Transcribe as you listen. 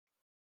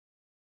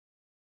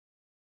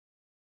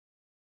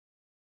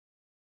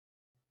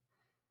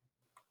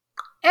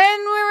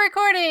And we're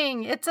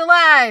recording. It's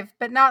alive,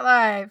 but not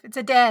live. It's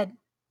a dead.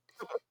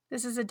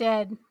 This is a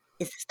dead.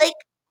 Is this like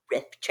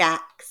riff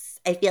tracks?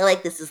 I feel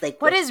like this is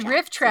like What is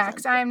riff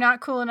tracks? I am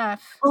not cool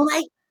enough. Oh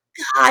my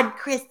God,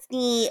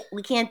 Christy.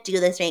 We can't do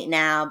this right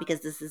now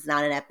because this is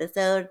not an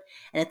episode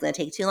and it's going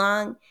to take too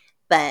long.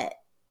 But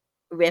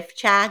riff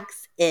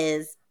tracks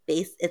is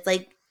it's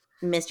like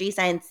Mystery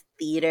Science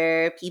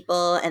Theater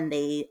people, and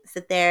they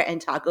sit there and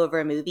talk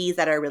over movies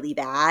that are really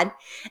bad,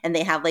 and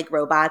they have like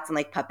robots and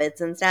like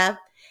puppets and stuff,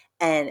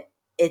 and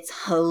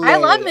it's hilarious. I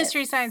love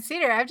Mystery Science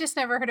Theater. I've just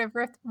never heard of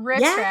riff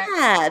tracks.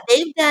 Yeah,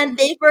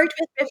 they've worked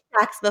with riff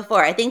tracks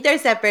before. I think they're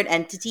separate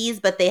entities,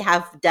 but they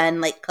have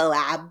done like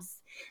collabs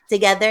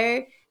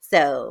together.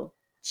 So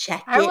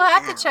I will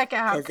have to check it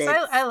out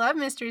because I love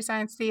Mystery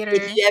Science Theater.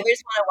 If you ever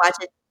just want to watch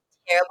a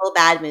terrible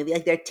bad movie,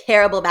 like they're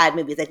terrible bad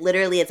movies, like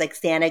literally it's like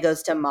Santa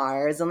Goes to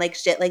Mars and like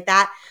shit like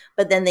that,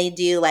 but then they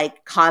do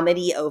like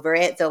comedy over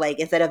it. So like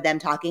instead of them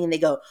talking, they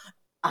go,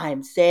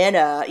 I'm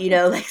Santa, you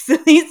know, like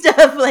silly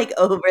stuff like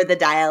over the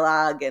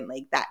dialogue and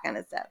like that kind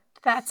of stuff.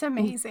 That's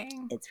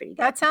amazing. It's pretty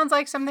good. That sounds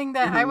like something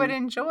that I would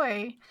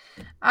enjoy.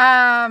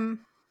 I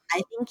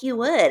think you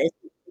would.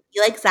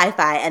 You like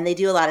sci-fi, and they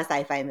do a lot of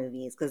sci-fi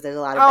movies because there's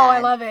a lot of I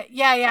love it.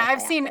 Yeah.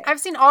 I've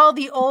seen all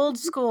the old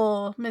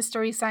school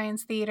Mystery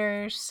Science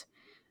Theaters.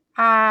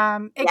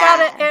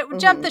 It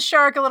jumped the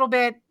shark a little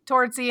bit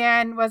towards the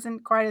end,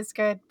 wasn't quite as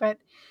good, but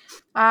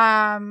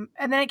and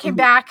then it came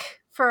back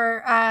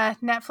for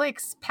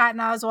Netflix,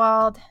 Patton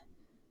Oswalt.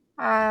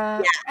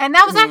 And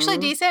that was actually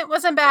decent.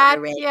 Wasn't bad.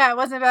 Yeah, it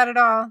wasn't bad at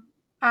all.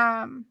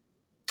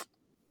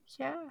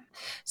 Yeah.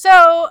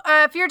 So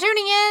if you're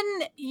tuning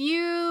in,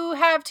 you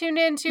have tuned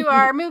into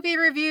our movie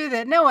review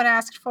that no one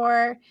asked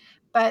for.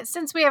 But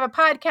since we have a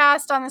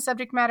podcast on the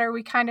subject matter,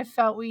 we kind of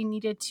felt we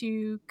needed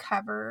to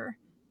cover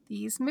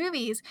these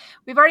movies.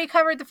 We've already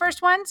covered the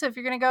first one, so if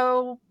you're going to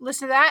go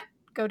listen to that,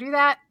 go do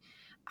that.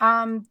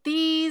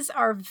 These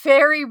are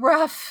very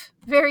rough,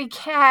 very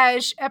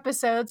cash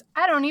episodes.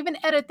 I don't even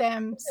edit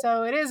them,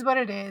 so it is what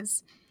it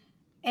is.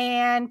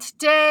 And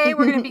today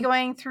we're going to be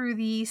going through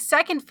the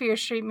second Fear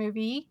Street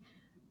movie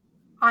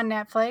on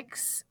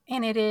Netflix,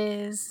 and it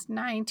is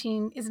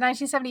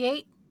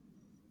 1978?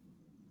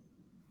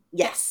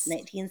 Yes,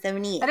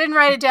 1978. I didn't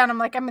write it down. I'm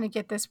like, I'm going to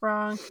get this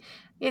wrong.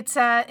 It's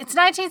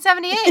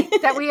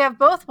 1978 that we have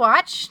both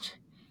watched,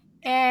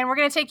 and we're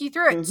going to take you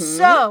through it.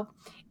 So,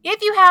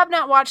 if you have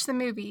not watched the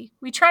movie,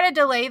 we try to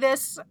delay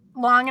this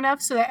long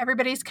enough so that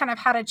everybody's kind of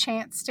had a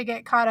chance to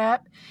get caught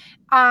up.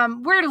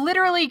 We're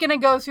literally going to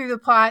go through the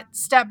plot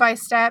step by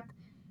step.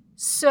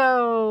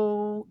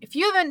 So, if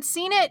you haven't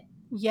seen it,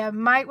 you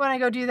might want to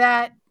go do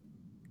that.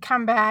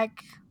 Come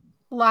back.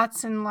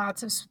 Lots and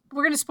lots of...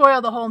 We're going to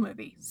spoil the whole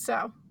movie.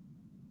 So,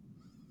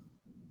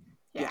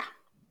 yeah.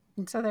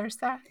 So, there's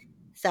that.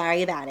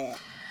 Sorry about it.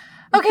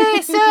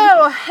 Okay,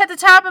 so at the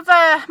top of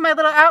my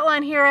little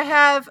outline here, I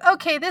have,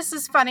 okay, this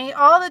is funny.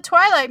 All the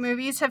Twilight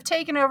movies have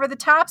taken over the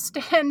top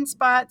 10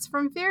 spots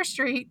from Fear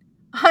Street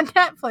on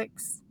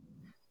Netflix.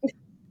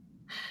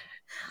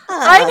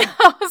 I know.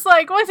 I was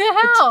like, what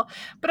the hell?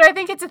 But I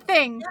think it's a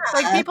thing.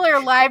 Yeah. Like, people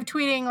are live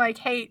tweeting, like,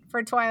 hate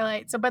for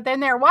Twilight. But then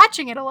they're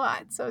watching it a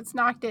lot. So it's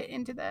knocked it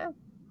into the...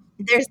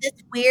 There's this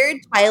weird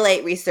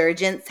Twilight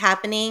resurgence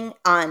happening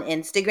on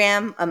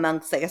Instagram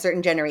amongst, like, a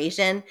certain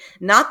generation.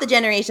 Not the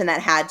generation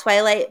that had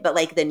Twilight, but,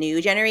 like, the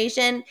new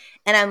generation.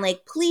 And I'm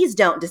like, please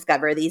don't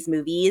discover these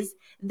movies.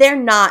 They're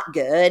not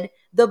good.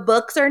 The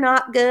books are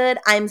not good.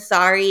 I'm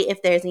sorry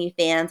if there's any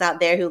fans out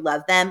there who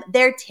love them.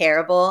 They're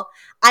terrible.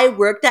 I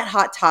worked at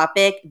Hot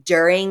Topic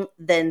during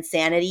the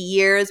insanity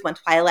years when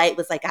Twilight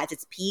was like at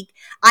its peak.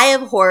 I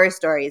have horror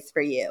stories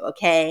for you,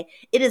 okay?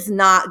 It is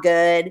not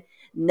good.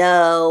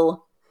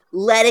 No,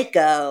 let it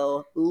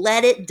go.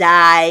 Let it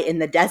die in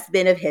the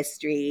dustbin of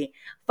history.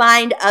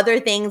 Find other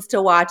things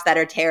to watch that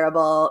are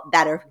terrible,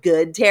 that are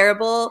good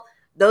terrible.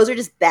 Those are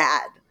just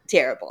bad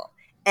terrible.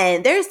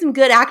 And there's some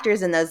good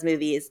actors in those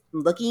movies.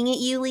 I'm looking at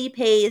you, Lee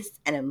Pace,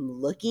 and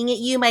I'm looking at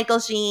you, Michael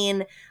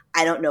Sheen.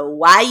 I don't know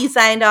why you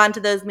signed on to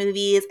those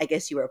movies. I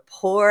guess you were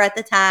poor at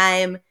the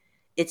time.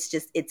 It's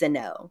a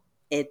no.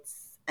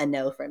 It's a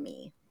no for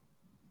me.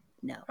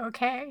 No.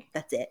 Okay.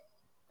 That's it.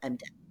 I'm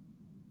done.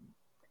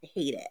 I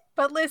hate it.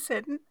 But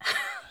listen. I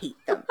hate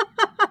them.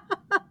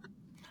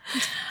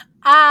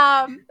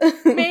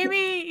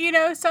 Maybe,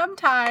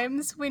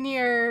 sometimes when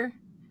you're,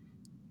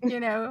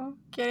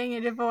 getting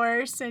a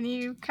divorce and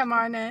you come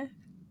on a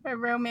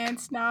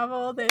romance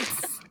novel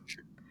that's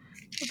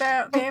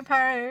about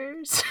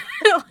vampires,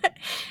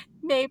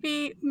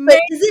 maybe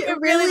you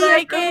really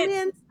like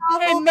it,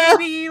 novel, and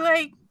maybe you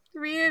like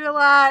read it a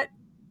lot.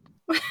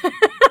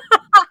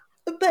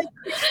 But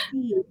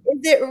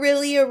is it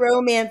really a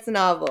romance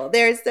novel?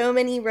 There are so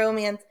many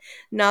romance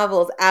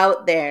novels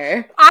out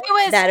there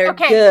that are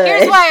good.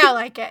 Here's why I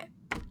like it.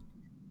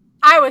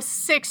 I was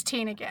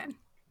 16 again.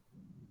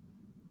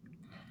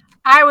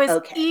 I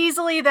was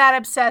easily that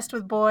obsessed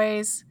with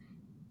boys.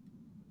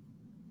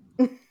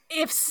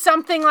 If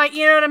something like,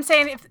 you know what I'm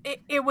saying? If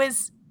it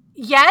was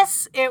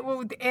yes, it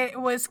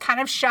was kind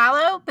of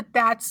shallow, but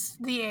that's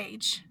the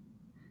age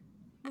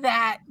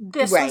that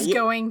this was Right.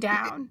 going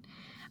down.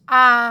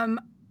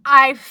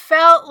 I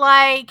felt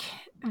like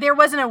there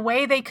wasn't a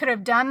way they could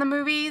have done the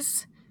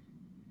movies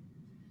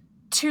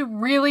to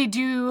really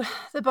do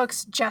the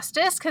books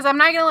justice, because I'm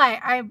not gonna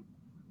lie,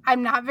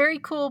 I'm not very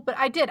cool, but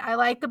I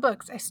like the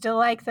books. I still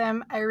like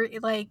them.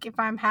 Like, if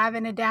I'm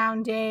having a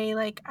down day,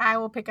 like, I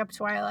will pick up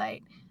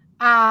Twilight.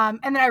 And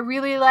then I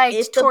really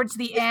liked towards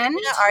the end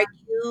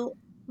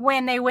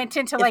when they went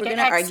into like an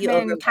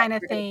X-Men kind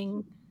of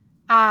thing,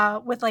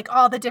 with like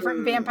all the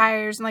different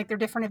vampires and like their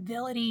different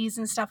abilities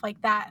and stuff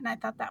like that. And I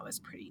thought that was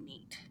pretty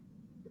neat.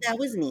 That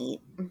was neat.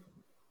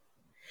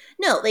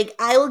 No, like,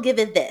 I will give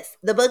it this.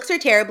 The books are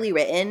terribly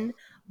written,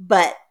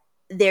 but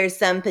there's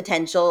some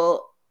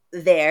potential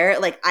there.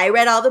 Like, I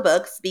read all the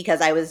books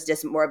because I was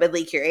just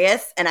morbidly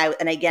curious, and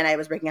again, I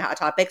was breaking out Hot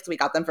Topics. We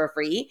got them for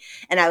free,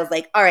 and I was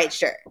like, all right,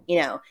 sure.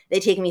 They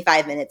take me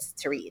 5 minutes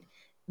to read.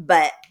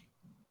 But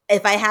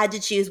if I had to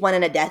choose one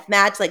in a death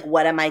match, like,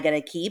 what am I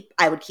going to keep?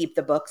 I would keep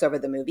the books over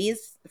the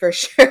movies for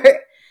sure.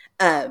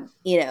 And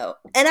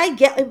I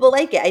get people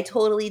like it. I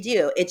totally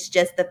do. It's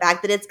just the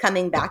fact that it's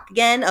coming back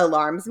again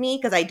alarms me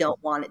because I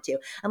don't want it to.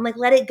 I'm like,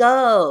 let it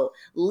go.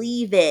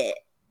 Leave it.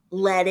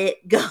 Let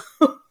it go.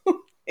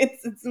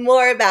 It's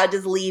more about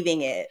just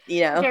leaving it,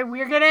 Okay,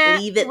 we're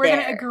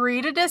gonna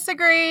agree to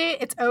disagree.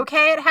 It's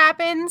okay, it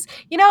happens.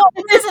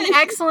 This is an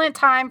excellent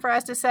time for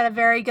us to set a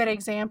very good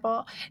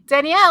example.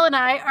 Danielle and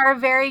I are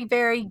very,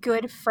 very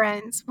good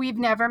friends. We've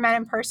never met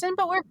in person,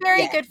 but we're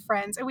very good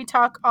friends, and we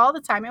talk all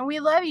the time, and we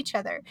love each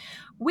other.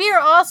 We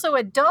are also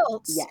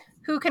adults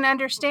who can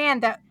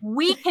understand that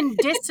we can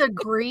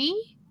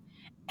disagree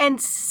and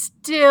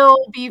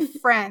still be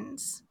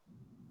friends.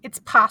 It's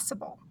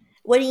possible.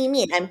 What do you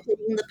mean? I'm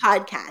quitting the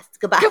podcast.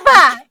 Goodbye.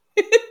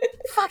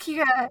 Fuck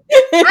you guys.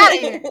 Out of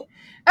here.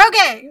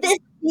 Okay. This is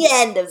the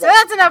end of it. So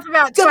that's enough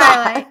about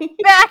Twilight.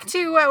 Back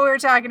to what we were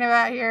talking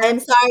about here. I'm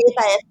sorry if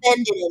I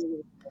offended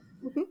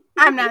anyone.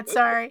 I'm not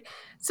sorry.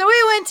 So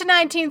we went to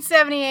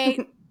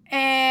 1978,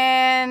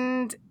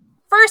 and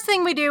first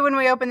thing we do when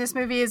we open this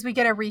movie is we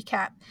get a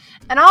recap.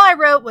 And all I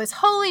wrote was,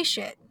 holy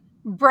shit,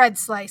 bread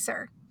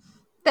slicer.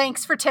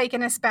 Thanks for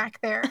taking us back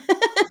there.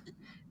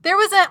 There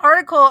was an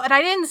article, and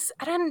I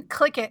didn't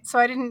click it, so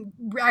I didn't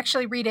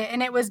actually read it.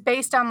 And it was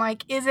based on,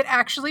 like, is it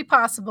actually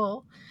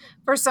possible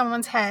for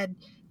someone's head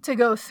to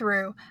go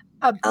through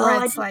a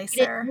bread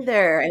slicer?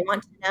 I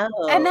want to know.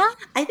 And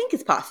I think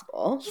it's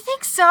possible. You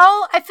think so?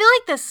 I feel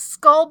like the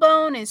skull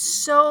bone is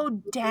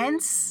so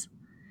dense,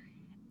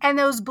 and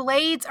those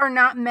blades are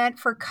not meant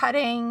for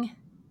cutting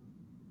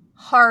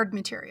hard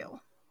material.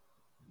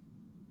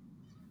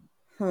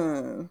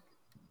 I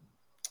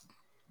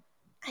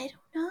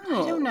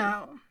don't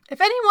know. If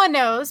anyone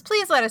knows,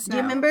 please let us know. Do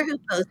you remember who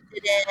posted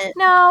it?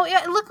 No,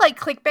 it looked like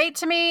clickbait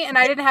to me, and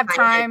I didn't have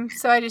time,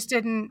 so I just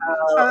didn't.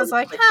 I was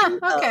like,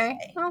 okay.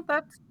 Well,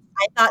 that's.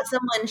 I thought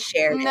someone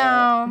shared it.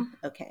 No.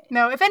 Okay.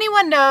 No, if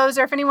anyone knows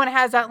or if anyone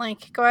has that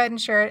link, go ahead and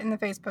share it in the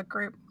Facebook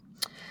group.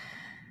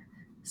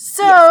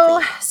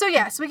 So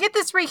we get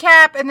this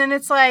recap, and then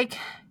it's like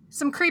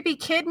some creepy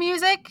kid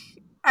music.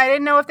 I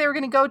didn't know if they were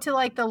going to go to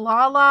like the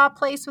La La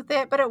place with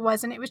it, but it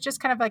wasn't. It was just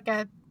kind of like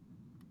a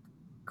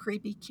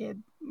creepy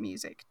kid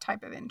music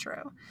type of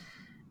intro.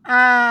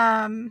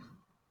 And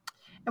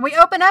we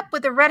open up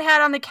with the red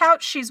hat on the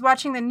couch. She's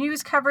watching the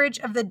news coverage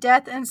of the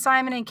death of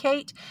Simon and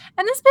Kate.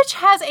 And this bitch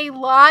has a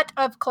lot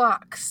of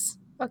clocks,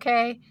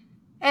 okay?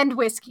 And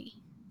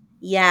whiskey.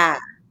 Yeah.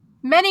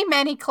 Many,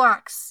 many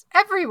clocks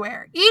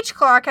everywhere. Each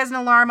clock has an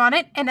alarm on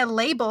it and a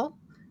label,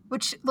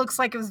 which looks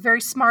like it was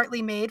very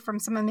smartly made from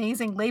some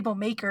amazing label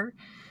maker.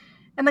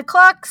 And the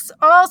clocks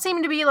all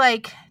seem to be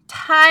like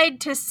tied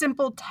to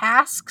simple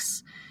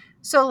tasks.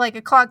 So like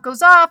a clock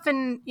goes off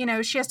and,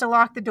 she has to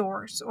lock the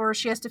doors or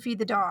she has to feed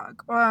the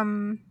dog.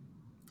 And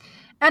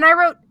I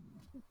wrote,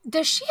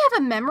 does she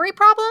have a memory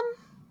problem?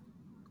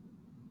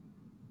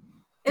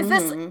 Is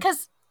this,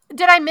 because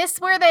did I miss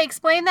where they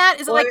explain that?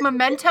 Is it like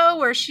Memento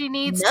where she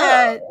needs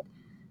to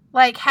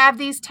like have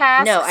these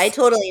tasks? No, I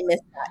totally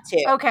missed that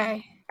too.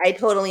 Okay. I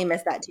totally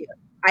missed that too.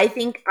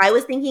 I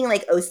was thinking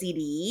like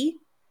OCD,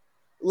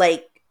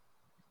 like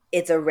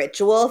it's a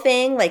ritual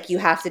thing. Like you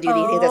have to do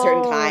these things at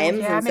certain times.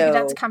 Yeah, and maybe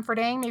that's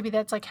comforting. Maybe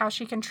that's like how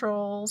she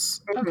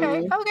controls.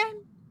 Okay.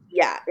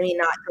 Yeah. I mean,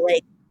 not to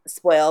like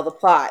spoil the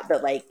plot,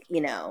 but like,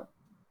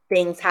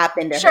 things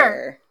happen to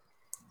her.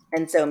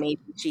 And so maybe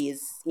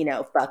she's,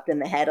 fucked in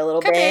the head a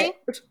little bit.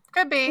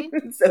 Could be.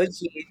 So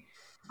she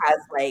has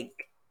like,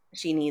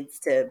 she needs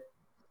to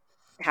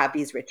have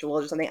these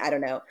rituals or something. I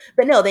don't know.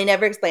 But no, they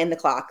never explained the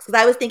clocks.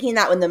 Because I was thinking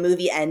that when the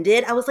movie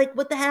ended, I was like,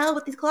 what the hell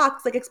with these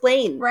clocks? Like,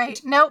 explain.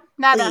 Right. Nope.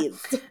 Nada.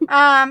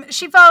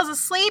 She falls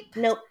asleep.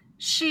 Nope.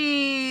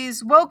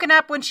 She's woken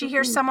up when she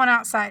hears someone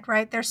outside,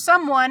 right? There's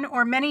someone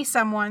or many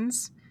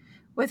someones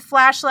with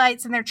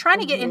flashlights, and they're trying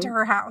to get into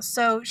her house.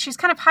 So she's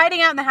kind of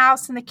hiding out in the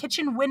house, and the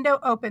kitchen window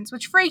opens,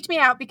 which freaked me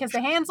out because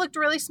the hands looked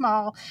really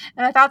small,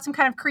 and I thought some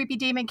kind of creepy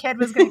demon kid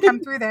was going to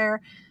come through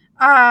there.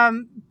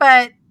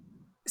 But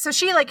so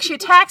she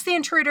attacks the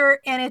intruder,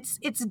 and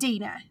it's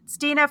Dina. It's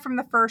Dina from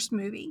the first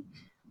movie,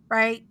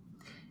 right?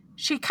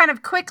 She kind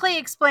of quickly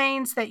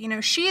explains that,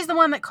 she's the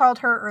one that called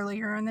her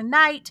earlier in the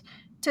night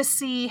to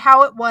see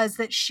how it was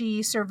that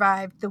she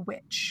survived the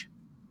witch.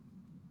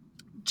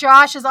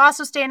 Josh is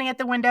also standing at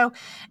the window,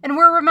 and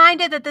we're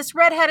reminded that this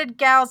redheaded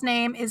gal's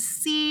name is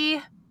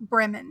C.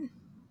 Bremen.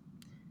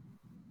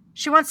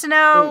 She wants to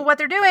know what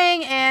they're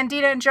doing, and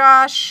Dina and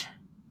Josh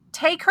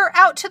take her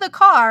out to the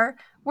car,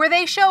 where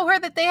they show her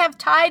that they have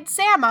tied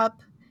Sam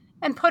up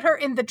and put her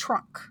in the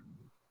trunk.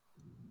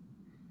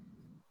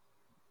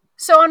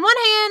 So on one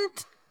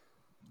hand,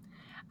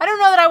 I don't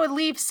know that I would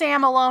leave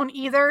Sam alone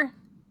either.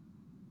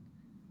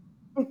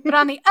 But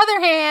on the other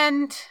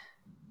hand,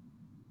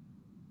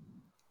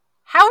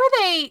 how are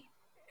they...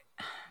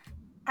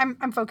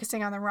 I'm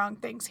focusing on the wrong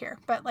things here.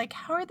 But,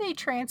 how are they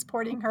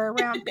transporting her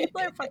around? People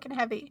are fucking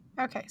heavy.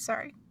 Okay,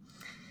 sorry.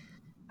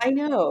 I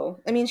know.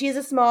 I mean, she's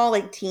a small,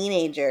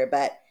 teenager,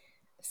 but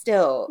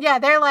still. Yeah,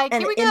 they're like,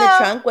 and here we go. In the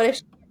trunk, what if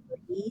she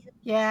can't breathe?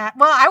 Yeah.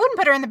 Well, I wouldn't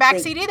put her in the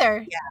backseat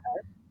either. Yeah.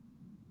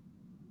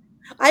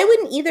 I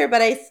wouldn't either,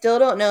 but I still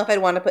don't know if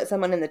I'd want to put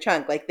someone in the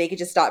trunk. They could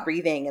just stop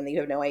breathing and you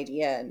have no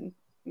idea. And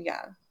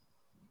yeah.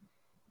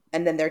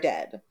 And then they're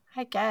dead.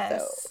 I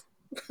guess.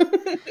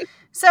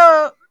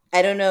 So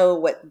I don't know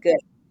what good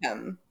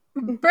come.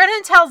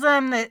 Brennan tells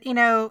them that,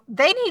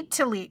 they need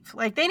to leave.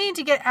 They need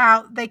to get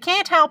out. They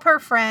can't help her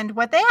friend.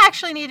 What they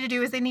actually need to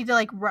do is they need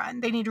to, run.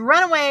 They need to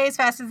run away as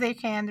fast as they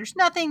can. There's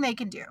nothing they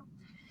can do.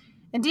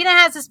 And Dina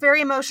has this very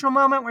emotional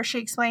moment where she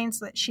explains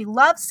that she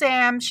loves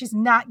Sam. She's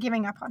not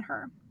giving up on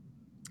her.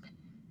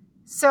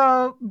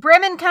 So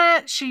Bremen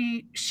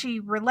she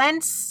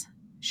relents.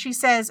 She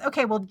says,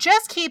 okay, well,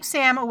 just keep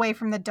Sam away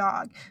from the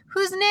dog,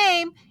 whose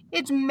name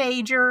is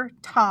Major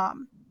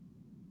Tom.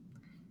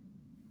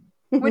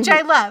 Which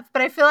I love,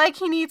 but I feel like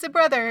he needs a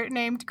brother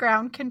named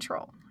Ground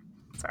Control.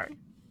 Sorry.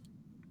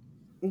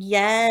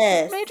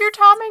 Yes. Major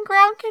Tom and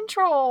Ground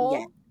Control.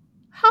 Yeah.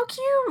 How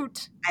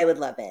cute. I would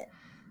love it.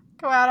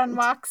 Go out on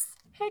walks.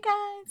 Hey,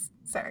 guys.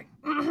 Sorry.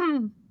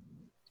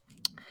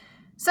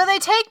 So they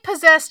take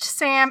possessed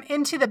Sam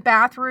into the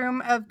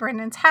bathroom of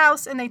Brendan's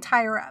house, and they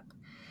tie her up.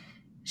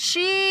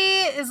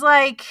 She is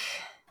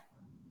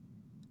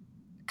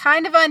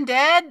kind of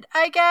undead,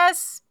 I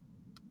guess.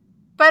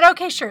 But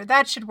okay, sure,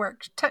 that should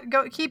work.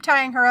 Keep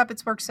tying her up.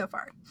 It's worked so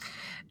far.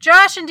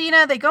 Josh and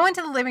Dina, they go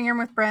into the living room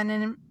with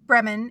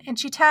Bremen, and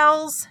she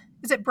tells...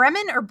 Is it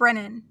Bremen or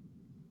Brennan?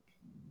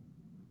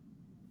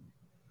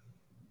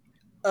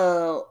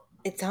 Oh,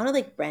 it sounded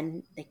like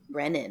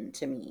Brennan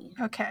to me.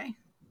 Okay.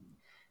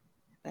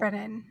 But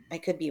Brennan. I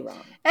could be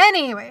wrong.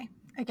 Anyway,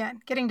 again,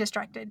 getting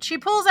distracted. She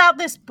pulls out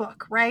this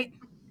book, right?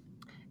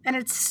 And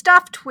it's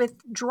stuffed with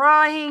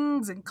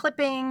drawings and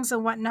clippings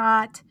and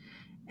whatnot.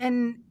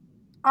 And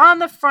on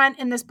the front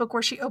in this book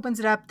where she opens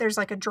it up, there's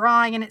a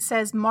drawing and it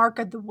says Mark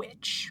of the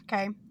Witch,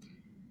 okay?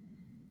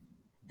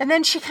 And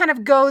then she kind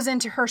of goes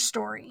into her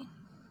story.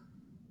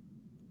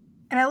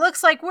 And it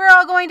looks like we're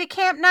all going to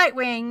Camp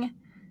Nightwing,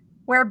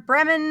 where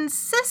Bremen's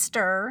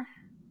sister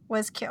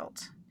was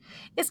killed.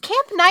 Is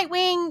Camp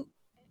Nightwing,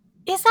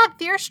 is that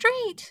Fear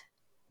Street?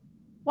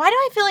 Why do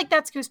I feel like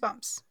that's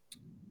Goosebumps?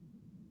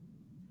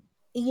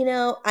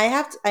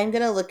 I'm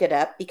going to look it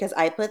up because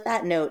I put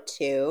that note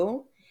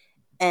too.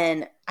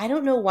 And I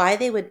don't know why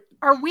they would.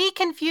 Are we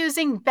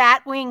confusing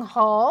Batwing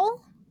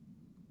Hall?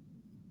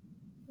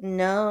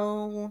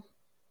 No.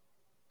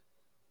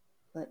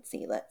 Let's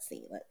see.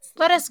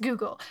 Let us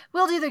Google.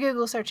 We'll do the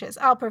Google searches.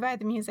 I'll provide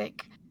the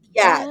music.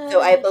 Yeah,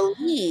 so I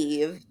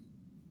believe.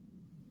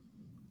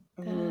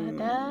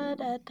 Well,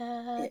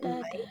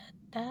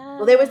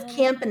 there was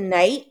Camp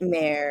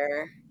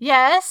Nightmare.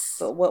 Yes.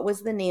 But what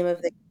was the name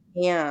of the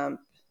camp?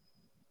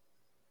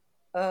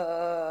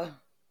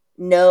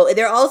 No,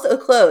 they're also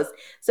close.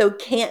 So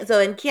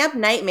in Camp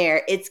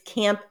Nightmare, it's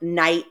Camp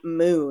Night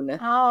Moon.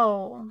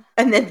 Oh.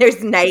 And then there's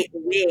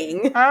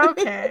Nightwing.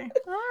 Okay.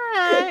 All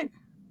right.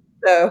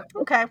 So.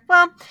 Okay.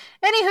 Well,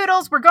 any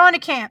hoodles, we're going to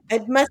camp.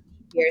 It must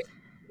be here.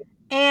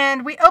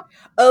 And we Camp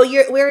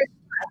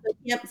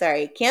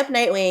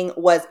Nightwing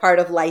was part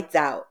of Lights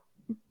Out.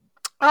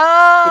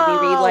 Oh. Did we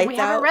read Lights Out? We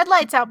haven't read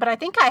Lights Out, but I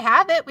think I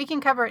have it. We can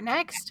cover it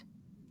next.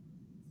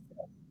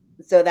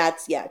 So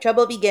that's,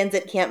 Trouble Begins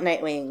at Camp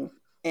Nightwing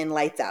and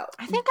Lights Out.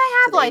 I think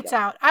I have Lights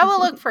Out. I will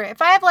look for it.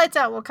 If I have Lights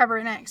Out, we'll cover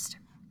it next.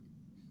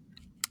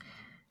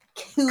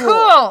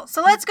 Cool.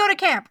 So let's go to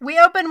camp. We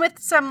open with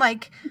some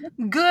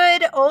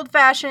good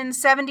old-fashioned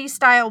 70s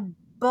style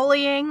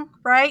bullying,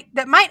 right?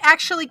 That might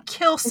actually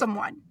kill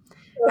someone,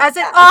 as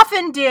it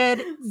often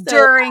did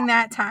during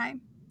that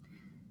time.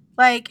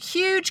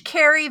 Huge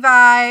Carrie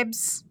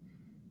vibes.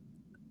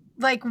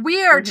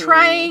 We are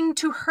trying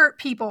to hurt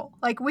people.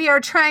 We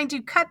are trying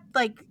to cut,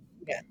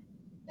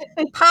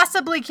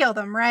 possibly kill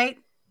them, right?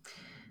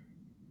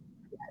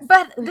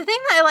 But the thing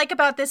that I like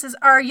about this is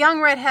our young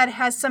redhead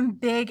has some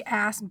big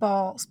ass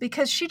balls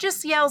because she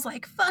just yells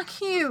fuck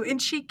you.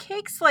 And she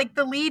kicks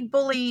the lead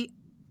bully,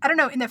 I don't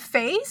know, in the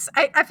face.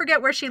 I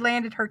forget where she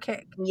landed her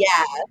kick.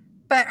 Yeah.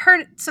 But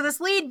so this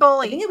lead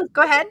bully,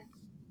 go ahead.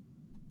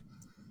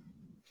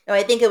 Oh,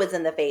 I think it was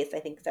in the face. I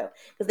think so.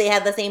 Because they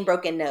had the same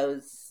broken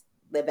nose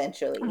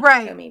eventually.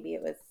 Right. So maybe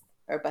it was,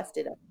 or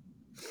busted up.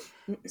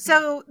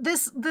 So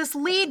this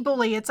lead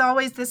bully, it's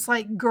always this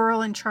like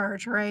girl in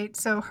charge, right?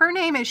 So her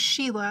name is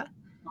Sheila.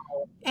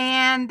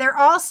 And they're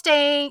all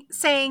saying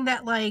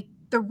that like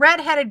the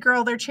redheaded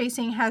girl they're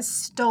chasing has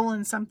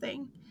stolen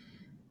something.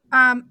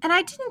 And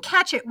I didn't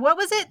catch it. What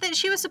was it that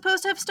she was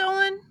supposed to have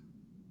stolen?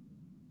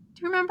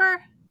 Do you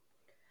remember?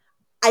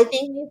 I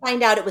think we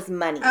find out it was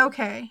money.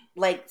 Okay.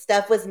 Like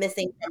stuff was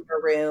missing from her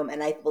room,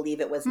 and I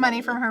believe it was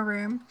money from her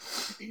room.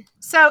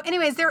 So,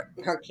 anyways,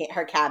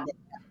 her cabinet.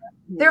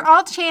 They're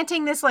all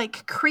chanting this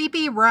like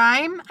creepy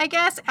rhyme, I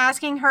guess,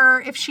 asking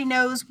her if she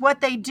knows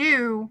what they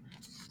do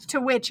to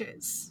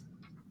witches.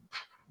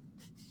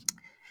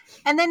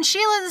 And then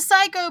Sheila the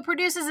Psycho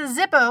produces a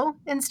Zippo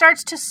and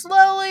starts to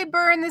slowly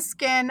burn the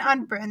skin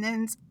on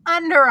Brennan's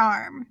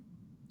underarm.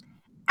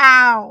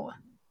 Ow.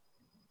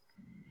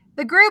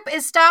 The group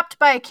is stopped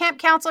by a camp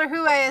counselor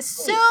who I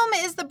assume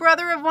is the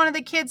brother of one of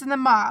the kids in the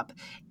mob.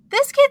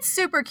 This kid's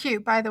super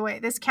cute, by the way,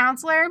 this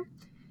counselor.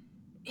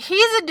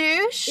 He's a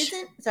douche.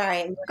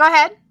 Sorry. Go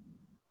ahead.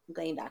 I'm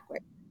going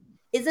backward.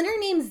 Isn't her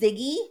name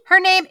Ziggy? Her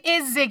name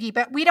is Ziggy,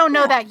 but we don't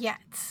know that yet.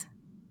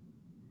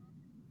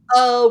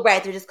 Oh,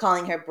 right. They're just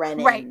calling her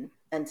Brennan right.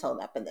 until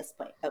up at this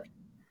point. Okay.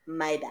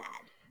 My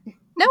bad.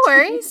 No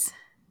worries.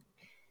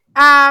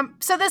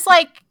 So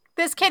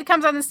this kid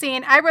comes on the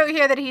scene. I wrote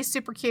here that he's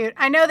super cute.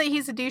 I know that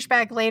he's a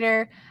douchebag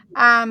later,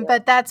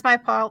 but that's my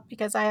fault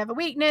because I have a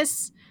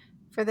weakness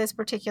for this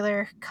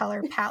particular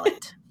color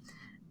palette.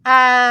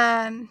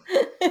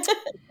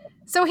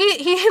 So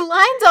he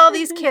lines all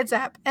these kids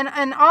up,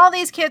 and all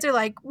these kids are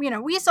like, you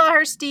know, we saw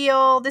her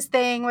steal this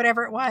thing,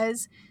 whatever it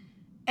was.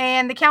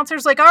 And the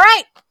counselor's like, all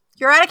right,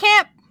 you're out of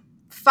camp.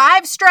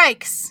 5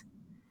 strikes.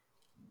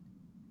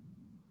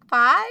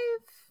 5?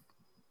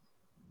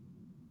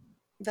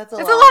 That's a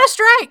lot of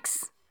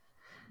strikes.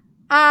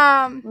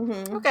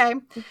 Okay.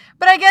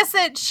 But I guess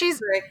that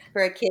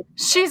for a kid.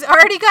 She's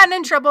already gotten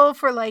in trouble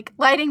for like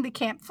lighting the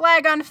camp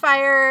flag on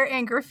fire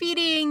and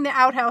graffitiing the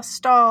outhouse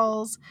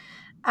stalls.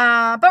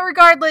 But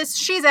regardless,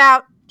 she's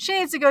out. She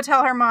needs to go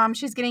tell her mom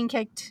she's getting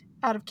kicked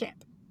out of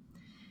camp.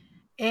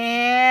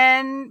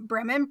 And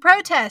Bremen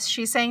protests.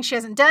 She's saying she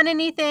hasn't done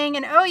anything.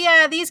 And oh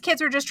yeah, these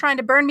kids were just trying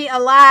to burn me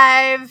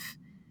alive.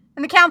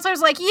 And the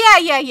counselor's like,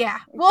 yeah.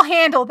 We'll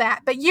handle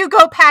that. But you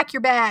go pack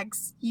your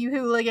bags, you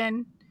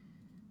hooligan.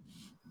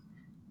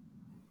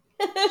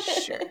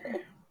 Sure.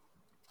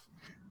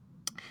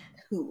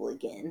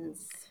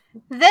 Hooligans.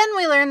 Then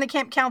we learn the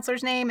camp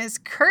counselor's name is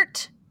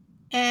Kurt.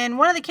 And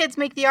one of the kids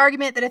make the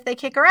argument that if they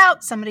kick her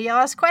out, somebody will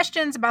ask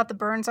questions about the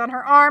burns on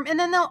her arm, and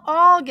then they'll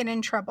all get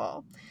in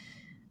trouble.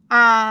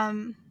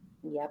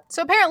 Yep.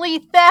 So apparently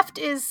theft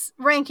is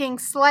ranking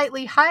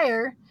slightly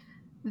higher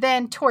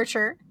than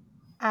torture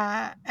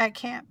at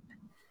camp.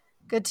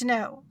 Good to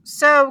know.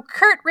 So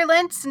Kurt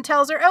relents and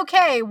tells her,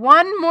 okay,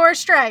 1 more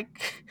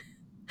strike.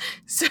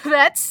 So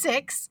that's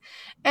 6.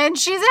 And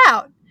she's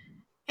out.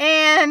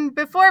 And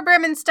before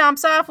Bremen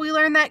stomps off, we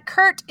learn that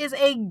Kurt is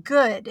a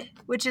good,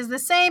 which is the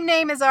same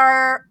name as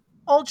our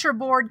ultra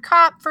bored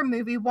cop from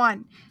movie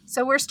 1.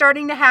 So we're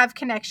starting to have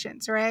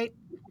connections, right?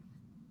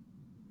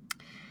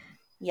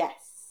 Yes.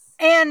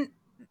 And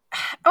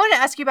I want to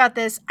ask you about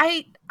this.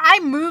 I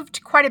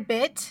moved quite a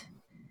bit.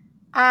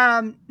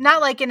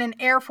 Not like in an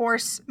Air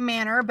Force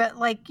manner, but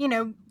like, you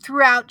know,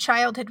 throughout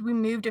childhood, we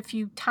moved a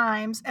few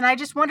times. And I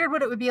just wondered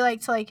what it would be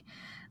like to like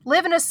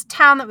live in a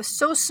town that was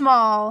so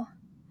small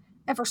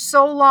and for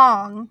so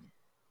long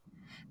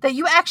that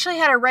you actually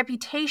had a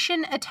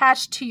reputation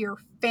attached to your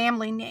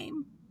family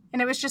name.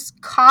 And it was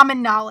just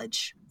common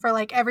knowledge for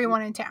like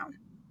everyone in town.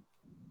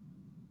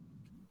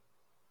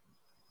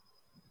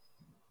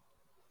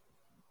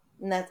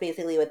 And that's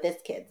basically what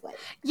this kid's like.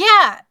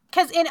 Yeah,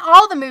 because in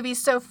all the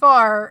movies so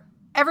far,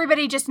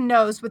 everybody just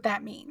knows what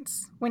that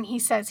means when he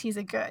says he's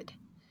a good.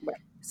 Right.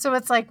 So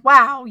it's like,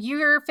 wow,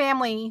 your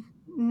family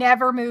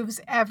never moves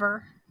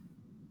ever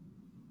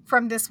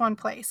from this one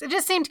place. It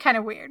just seemed kind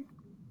of weird.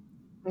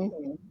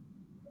 Mm-hmm.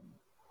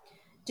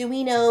 Do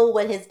we know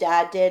what his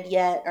dad did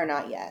yet or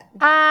not yet?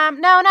 No,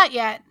 not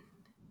yet.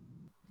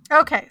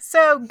 Okay,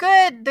 so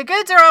good. The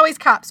goods are always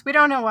cops. We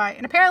don't know why.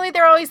 And apparently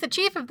they're always the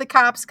chief of the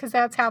cops because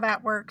that's how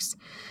that works.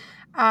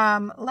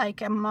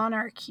 Like a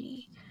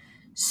monarchy.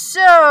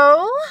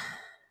 So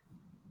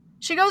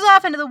she goes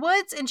off into the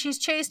woods and she's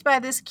chased by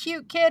this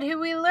cute kid who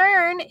we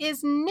learn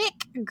is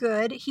Nick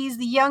Good. He's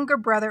the younger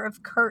brother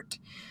of Kurt,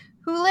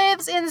 who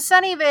lives in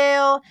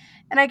Sunnyvale.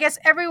 And I guess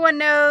everyone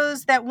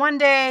knows that one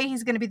day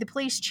he's going to be the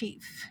police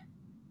chief.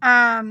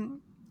 But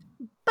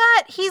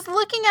he's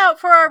looking out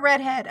for our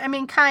redhead. I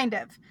mean, kind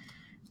of.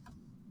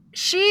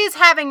 She's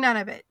having none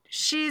of it.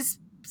 She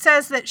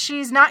says that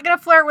she's not going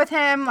to flirt with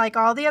him like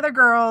all the other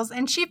girls.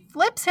 And she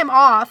flips him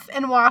off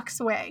and walks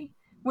away,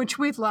 which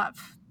we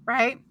love,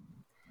 right?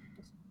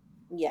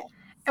 Yes.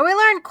 And we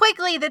learn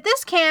quickly that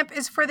this camp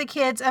is for the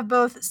kids of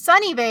both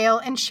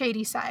Sunnyvale and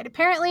Shadyside.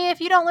 Apparently,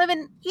 if you don't live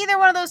in either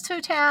one of those 2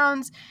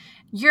 towns,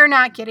 you're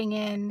not getting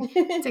in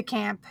to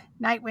Camp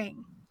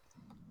Nightwing.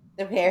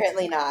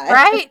 Apparently not.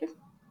 Right?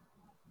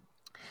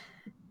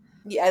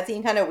 Yeah, it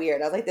seemed kind of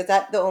weird. I was like, is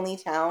that the only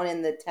town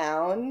in the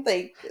town?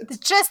 Like, It's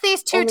just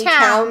these two only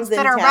towns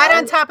that in are right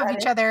on town? top of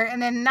each other, and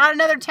then not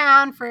another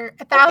town for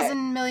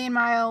 1,000 million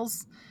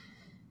miles.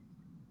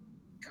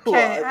 Cool.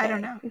 Okay, I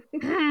don't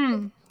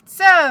know.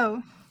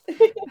 So,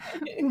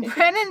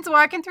 Brennan's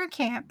walking through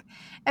camp,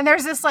 and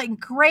there's this like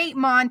great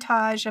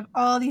montage of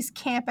all these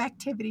camp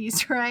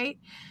activities, right?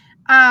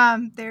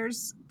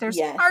 There's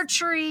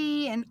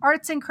archery and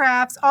arts and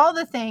crafts, all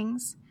the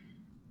things.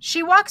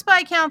 She walks by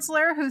a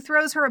counselor who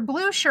throws her a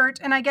blue shirt,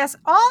 and I guess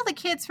all the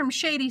kids from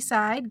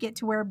Shadyside get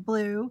to wear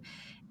blue,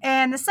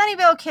 and the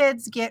Sunnyvale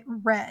kids get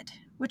red,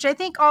 which I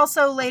think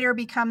also later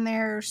become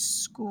their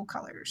school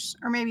colors,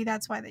 or maybe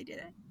that's why they did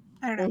it.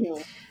 I don't know.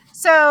 Mm-hmm.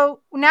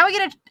 So now we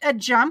get a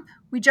jump.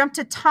 We jump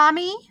to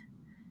Tommy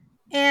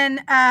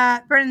and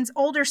Brennan's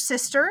older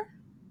sister.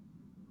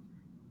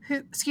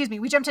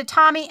 We jump to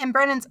Tommy and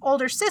Brennan's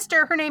older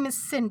sister. Her name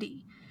is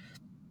Cindy.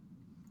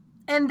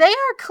 And they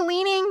are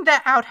cleaning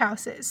the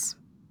outhouses.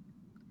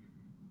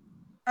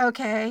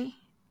 Okay.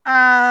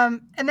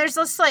 And there's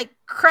this like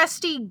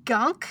crusty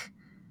gunk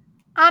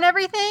on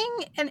everything.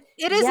 And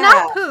it is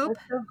not poop.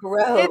 That's so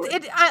gross.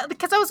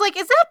 Because I was like,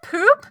 is that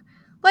poop?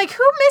 Like,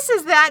 who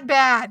misses that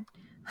bad?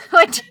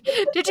 Like,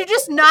 did you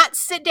just not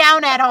sit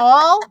down at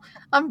all?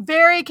 I'm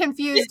very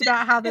confused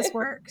about how this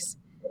works.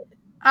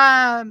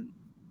 I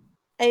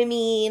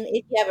mean,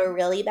 if you have a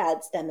really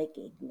bad stomach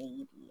ache,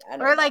 maybe.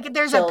 Or like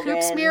there's a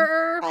poop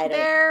smearer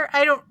there.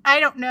 I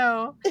don't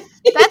know.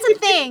 That's a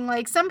thing.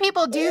 Like some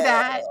people do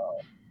that.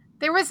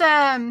 There was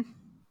I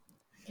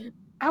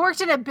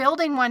worked in a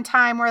building one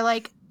time where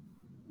like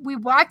we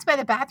walked by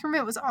the bathroom,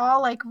 it was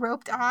all like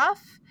roped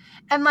off,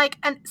 and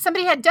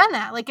somebody had done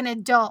that, like an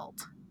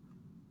adult.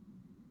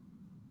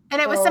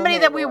 And it was somebody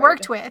that we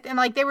worked with, and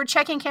like they were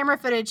checking camera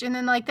footage, and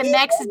then like the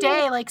next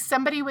day, like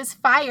somebody was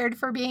fired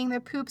for being the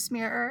poop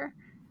smearer.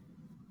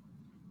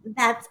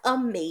 That's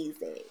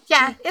amazing.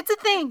 Yeah, it's a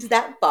thing. Does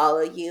that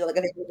follow you? Like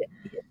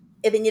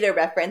if they need a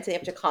reference, they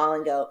have to call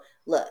and go,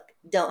 look,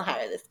 don't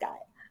hire this guy.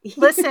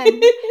 Listen,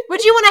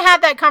 would you want to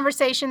have that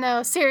conversation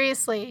though?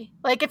 Seriously.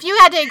 Like if you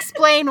had to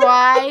explain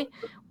why,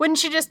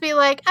 wouldn't you just be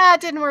like, it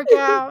didn't work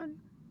out?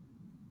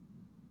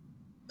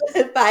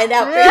 Find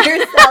out for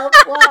yourself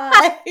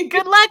why.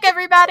 Good luck,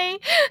 everybody.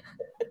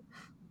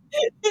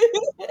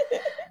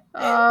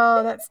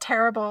 Oh, that's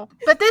terrible.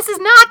 But this is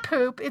not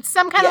poop. It's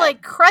some kind of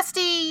like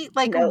crusty,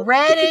 like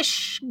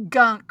reddish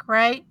gunk,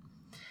 right?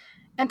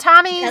 And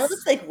Tommy's... It kind of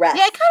looks like rust.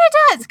 Yeah, it kind of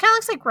does. It kind of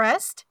looks like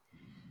rust.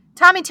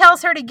 Tommy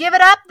tells her to give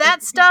it up.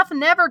 That stuff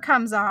never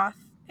comes off.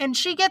 And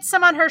she gets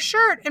some on her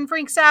shirt and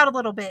freaks out a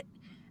little bit.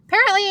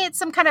 Apparently, it's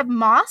some kind of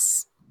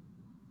moss.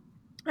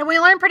 And we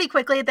learn pretty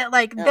quickly that,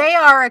 they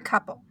are a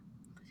couple.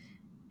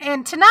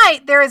 And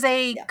tonight, there is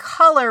a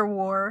color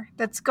war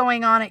that's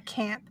going on at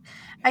camp.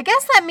 I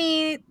guess that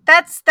means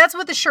that's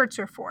what the shirts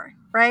are for,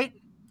 right?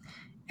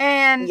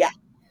 And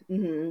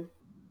mm-hmm.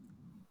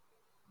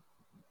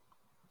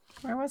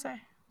 Where was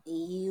I?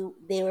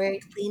 They were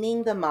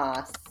cleaning the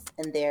moss,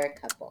 and they're a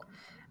couple.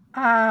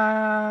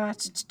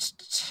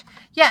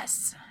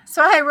 Yes.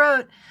 So I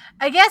wrote,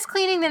 I guess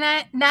cleaning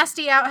the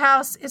nasty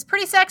outhouse is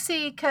pretty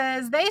sexy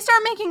because they start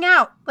making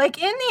out, like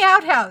in the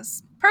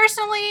outhouse.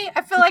 Personally,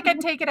 I feel like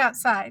I'd take it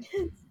outside.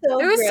 It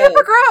was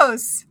super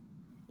gross.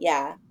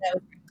 Yeah.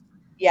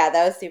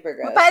 That was super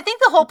gross. But I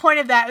think the whole point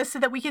of that was so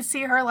that we could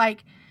see her,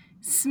 like,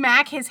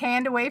 smack his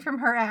hand away from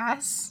her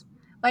ass.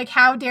 Like,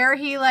 how dare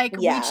he,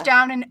 reach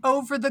down and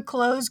over the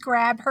clothes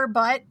grab her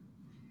butt?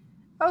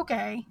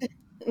 Okay.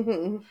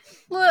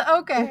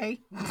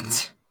 Okay.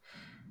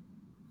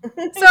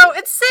 So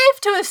it's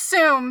safe to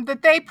assume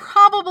that they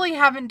probably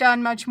haven't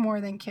done much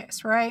more than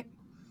kiss, right?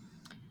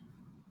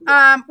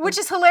 Which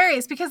is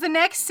hilarious because the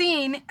next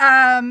scene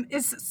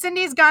is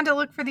Cindy's gone to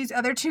look for these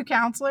other two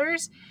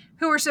counselors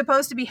who were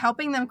supposed to be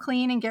helping them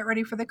clean and get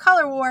ready for the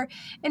color war,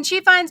 and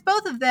she finds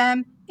both of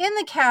them in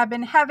the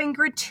cabin having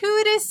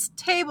gratuitous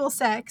table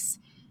sex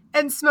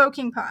and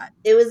smoking pot.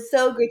 It was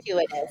so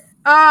gratuitous.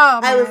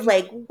 Oh, man. I was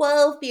like,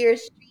 whoa, Fear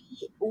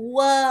Street,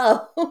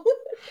 whoa.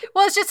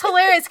 Well, it's just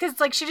hilarious because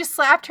she just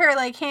slapped her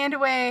his hand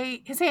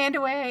away,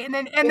 and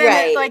then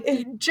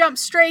it jumped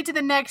straight to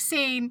the next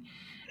scene.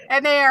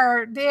 And they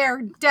are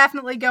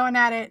definitely going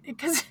at it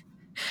because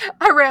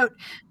I wrote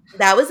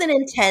that was an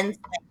intense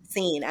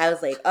scene. I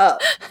was like, oh.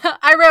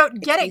 I wrote,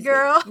 get it,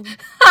 girl.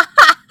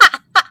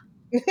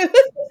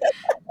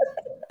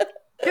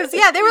 Because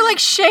they were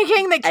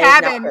shaking the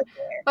cabin.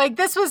 Like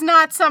this was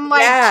not some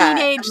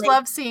teenage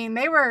love scene.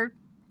 They were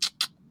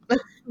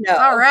no.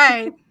 All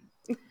right.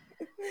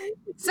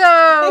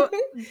 So,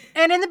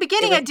 and in the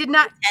beginning, I did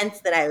not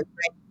intense that I was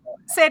ready for.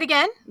 Say it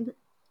again.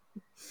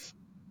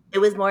 It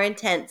was more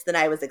intense than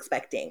I was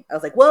expecting. I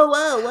was like, whoa,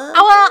 whoa, whoa.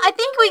 Oh, well, I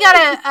think we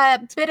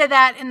got a bit of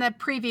that in the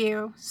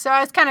preview, so I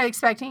was kind of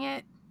expecting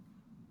it.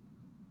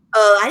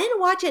 Oh, I didn't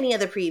watch any of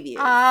the previews.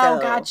 Oh,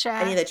 gotcha.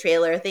 Any of the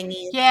trailer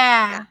thingies.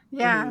 Yeah.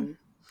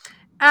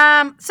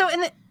 Mm-hmm. So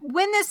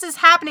when this is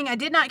happening, I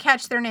did not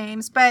catch their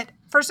names, but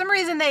for some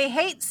reason they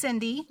hate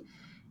Cindy,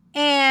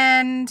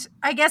 And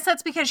I guess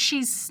that's because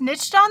she's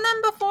snitched on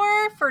them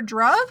before for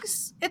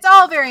drugs. It's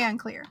all very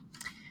unclear.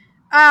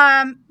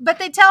 But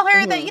they tell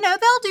her that,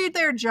 they'll do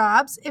their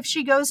jobs if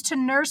she goes to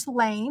Nurse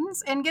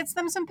Lane's and gets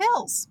them some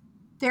pills.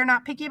 They're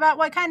not picky about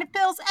what kind of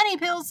pills. Any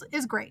pills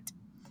is great.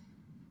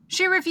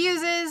 She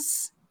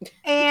refuses.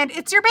 And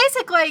it's your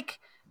basic, like,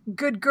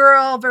 good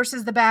girl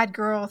versus the bad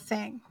girl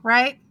thing,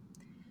 right?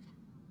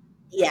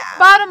 Yeah.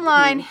 Bottom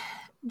line,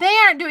 they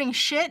aren't doing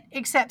shit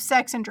except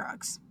sex and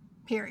drugs.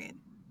 Period.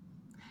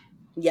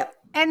 Yep.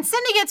 And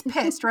Cindy gets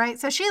pissed, right?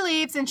 So she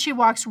leaves and she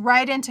walks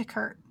right into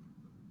Kurt.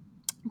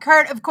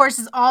 Kurt, of course,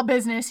 is all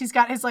business. He's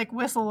got his, like,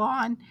 whistle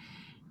on.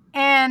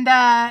 And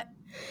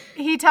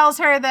he tells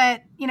her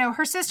that,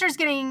 her sister's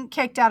getting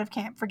kicked out of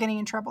camp for getting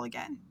in trouble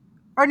again.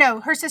 Or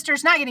no, her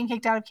sister's not getting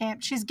kicked out of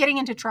camp. She's getting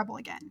into trouble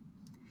again.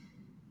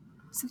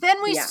 So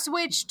then we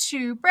switch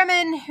to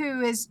Bremen,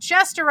 who has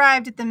just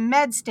arrived at the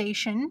med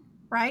station,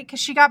 right? Because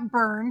she got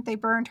burned. They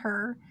burned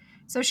her.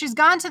 So she's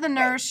gone to the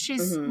nurse.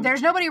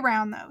 There's nobody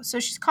around, though. So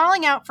she's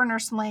calling out for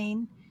Nurse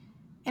Lane.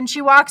 And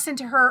she walks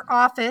into her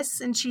office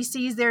and she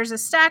sees there's a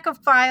stack of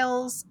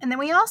files. And then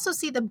we also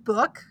see the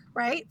book,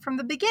 right, from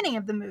the beginning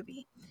of the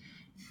movie.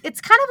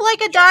 It's kind of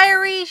like a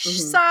diary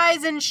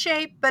size and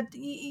shape, but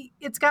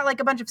it's got like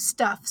a bunch of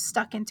stuff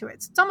stuck into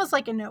it. So it's almost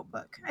like a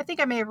notebook. I think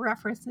I may have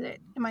referenced it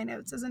in my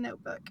notes as a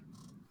notebook.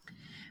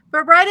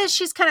 But right as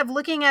she's kind of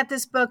looking at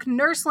this book,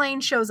 Nurse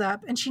Lane shows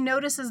up and she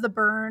notices the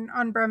burn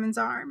on Bremen's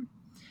arm.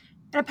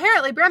 And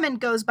apparently Bremen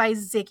goes by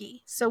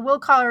Ziggy. So we'll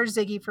call her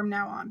Ziggy from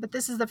now on. But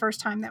this is the first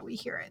time that we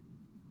hear it.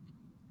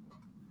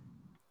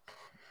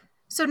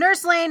 So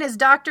Nurse Lane is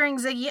doctoring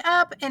Ziggy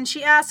up. And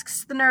she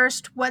asks the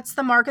nurse, what's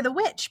the mark of the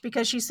witch?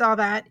 Because she saw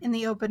that in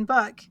the open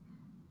book.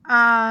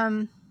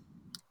 And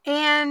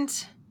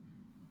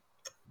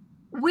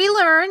we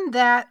learn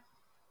that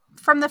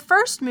from the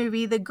first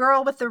movie, the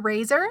girl with the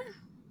razor,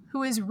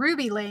 who is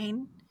Ruby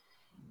Lane,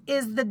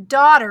 is the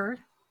daughter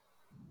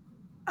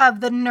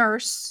of the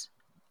nurse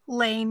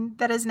Lane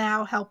that is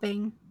now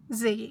helping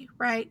Ziggy,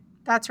 right?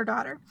 That's her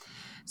daughter.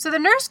 So the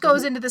nurse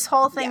goes into this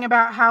whole thing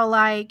about how,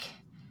 like,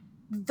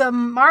 the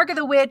mark of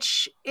the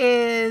witch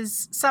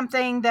is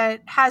something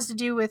that has to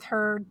do with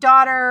her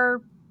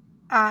daughter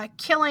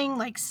killing,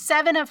 like,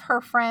 7 of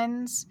her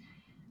friends.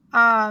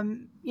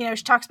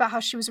 She talks about how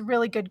she was a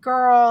really good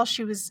girl.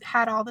 She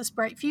had all this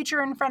bright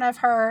future in front of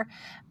her,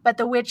 but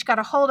the witch got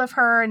a hold of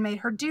her and made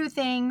her do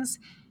things.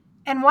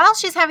 And while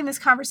she's having this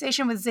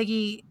conversation with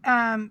Ziggy,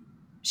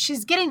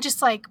 she's getting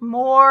just like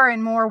more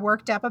and more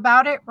worked up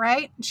about it,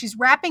 right? And she's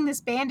wrapping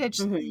this bandage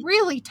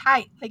really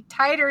tight, like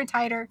tighter and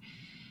tighter.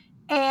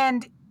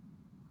 And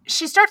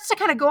she starts to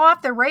kind of go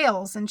off the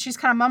rails and she's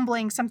kind of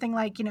mumbling something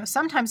like,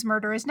 sometimes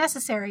murder is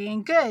necessary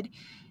and good.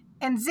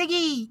 And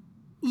Ziggy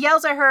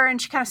yells at her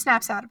and she kind of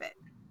snaps out of it.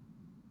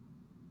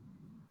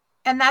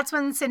 And that's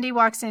when Cindy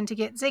walks in to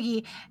get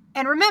Ziggy.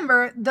 And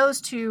remember,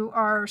 those two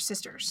are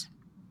sisters.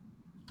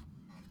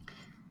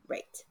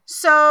 Right.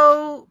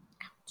 So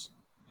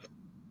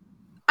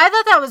I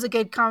thought that was a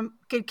good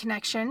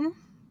connection.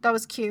 That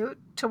was cute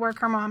to work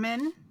her mom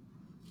in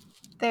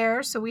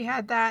there. So we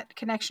had that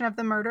connection of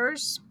the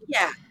murders.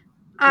 Yeah.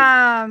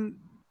 That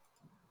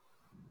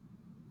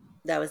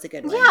was a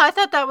good one. Yeah, I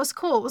thought that was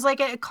cool. It was like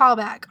a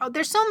callback. Oh,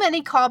 there's so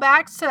many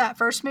callbacks to that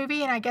first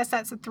movie, and I guess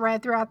that's a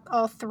thread throughout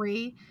all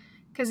 3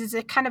 because it's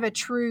a kind of a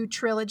true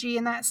trilogy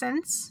in that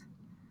sense.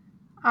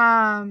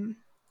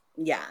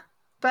 Yeah.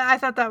 But I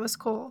thought that was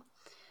cool.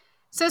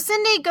 So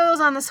Cindy goes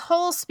on this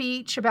whole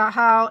speech about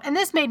how, and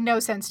this made no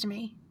sense to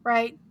me,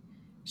 right?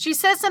 She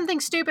says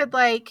something stupid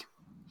like,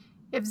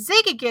 if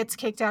Ziggy gets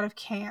kicked out of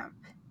camp,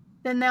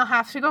 then they'll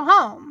have to go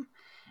home.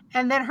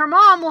 And then her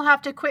mom will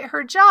have to quit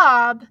her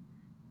job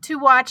to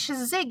watch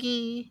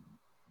Ziggy,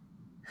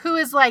 who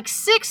is like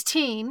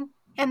 16,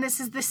 and this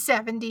is the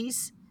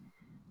 70s.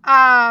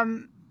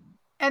 And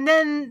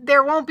then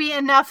there won't be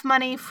enough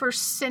money for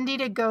Cindy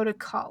to go to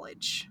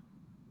college.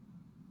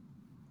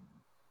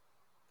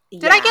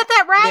 Did I get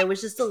that right? There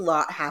was just a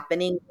lot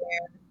happening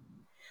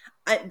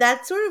there.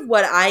 That's sort of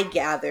what I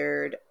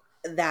gathered,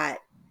 that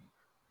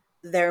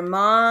their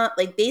mom,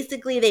 like,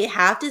 basically they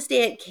have to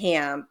stay at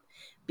camp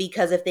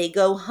because if they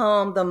go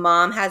home, the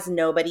mom has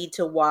nobody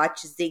to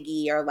watch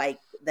Ziggy, or like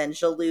then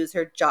she'll lose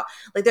her job.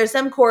 Like, there's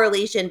some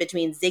correlation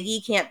between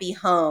Ziggy can't be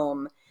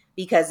home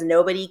because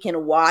nobody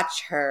can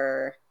watch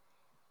her,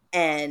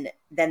 and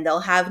then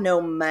they'll have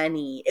no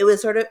money. It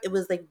was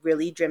like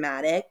really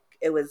dramatic.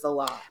 It was a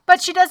lot.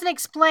 But she doesn't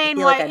explain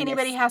why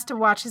anybody has to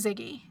watch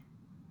Ziggy.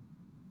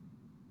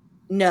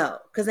 No,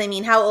 because I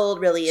mean, how old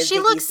really is Ziggy? She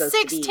looks supposed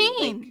 16. to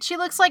be? Like, she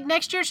looks like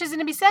next year she's going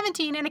to be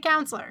 17 and a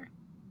counselor.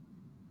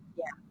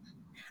 Yeah.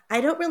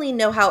 I don't really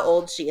know how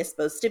old she is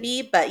supposed to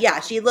be, but yeah,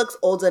 she looks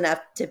old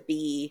enough to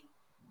be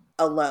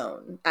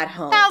alone at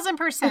home.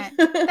 1,000%.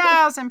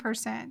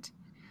 1,000%.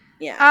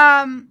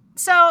 Yeah.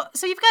 So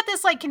you've got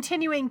this like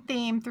continuing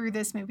theme through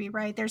this movie,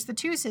 right? There's the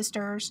 2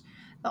 sisters.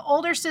 The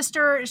older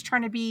sister is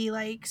trying to be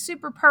like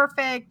super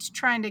perfect,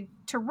 trying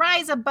to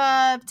rise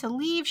above, to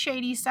leave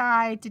shady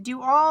side, to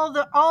do all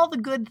the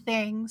good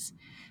things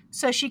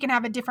so she can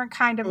have a different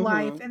kind of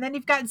life. And then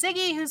you've got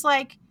Ziggy who's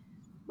like,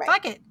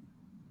 fuck it.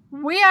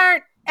 We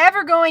aren't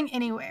ever going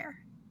anywhere.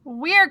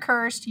 We are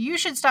cursed. You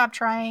should stop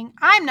trying.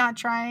 I'm not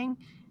trying.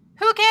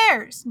 Who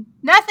cares?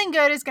 Nothing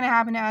good is going to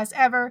happen to us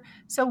ever.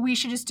 So we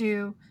should just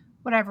do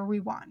whatever we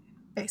want,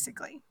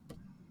 basically.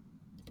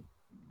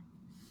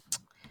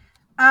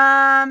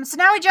 So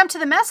now we jump to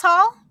the mess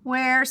hall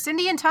where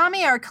Cindy and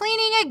Tommy are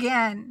cleaning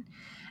again.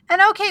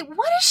 And okay,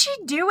 what is she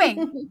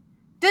doing?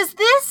 Does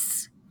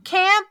this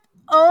camp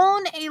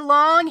own a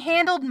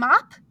long-handled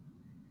mop?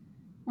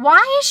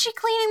 Why is she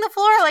cleaning the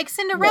floor like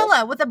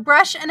Cinderella with a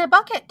brush and a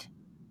bucket?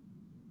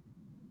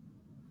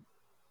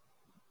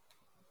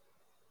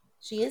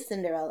 She is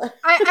Cinderella.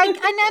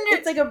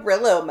 It's like a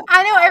Brillo mop.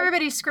 I know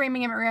everybody's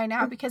screaming at me right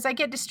now because I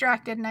get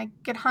distracted and I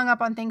get hung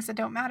up on things that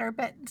don't matter.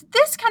 But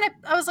this kind of,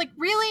 I was like,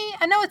 really?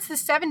 I know it's the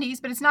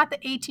 70s, but it's not the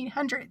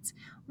 1800s.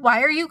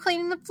 Why are you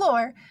cleaning the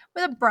floor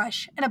with a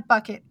brush and a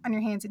bucket on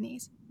your hands and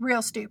knees?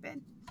 Real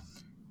stupid.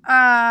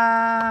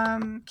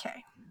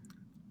 Okay.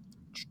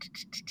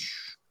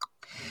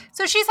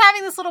 So she's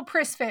having this little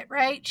priss fit,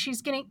 right?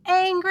 She's getting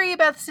angry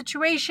about the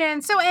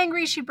situation. So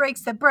angry she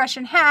breaks the brush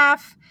in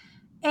half.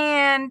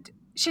 And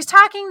she's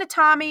talking to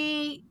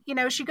Tommy. You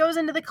know, she goes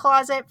into the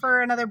closet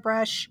for another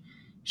brush.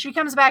 She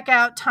comes back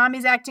out.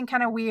 Tommy's acting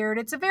kind of weird.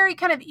 It's a very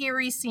kind of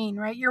eerie scene,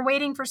 right? You're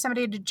waiting for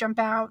somebody to jump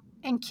out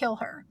and kill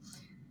her.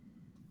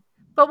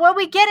 But what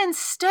we get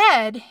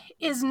instead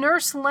is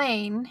Nurse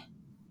Lane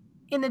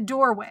in the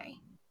doorway.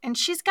 And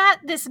she's got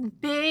this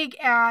big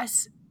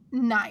ass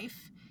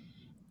knife.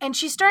 And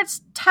she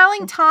starts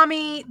telling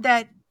Tommy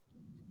that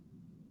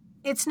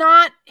it's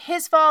not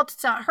his fault.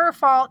 It's not her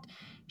fault.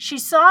 She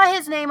saw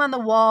his name on the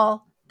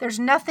wall. There's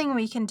nothing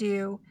we can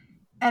do.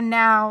 And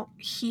now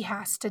he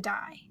has to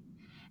die.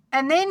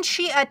 And then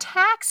she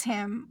attacks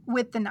him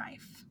with the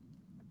knife.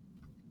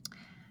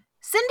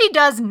 Cindy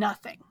does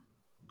nothing.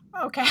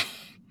 Okay.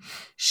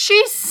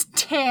 She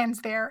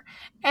stands there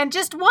and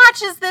just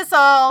watches this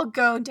all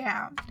go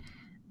down.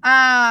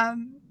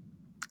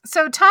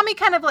 So Tommy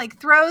kind of like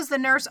throws the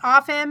nurse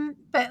off him.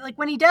 But like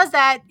when he does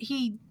that,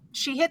 she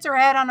hits her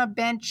head on a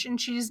bench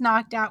and she's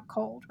knocked out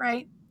cold,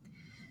 right?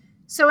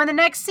 So in the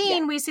next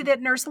scene, we see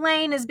that Nurse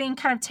Lane is being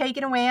kind of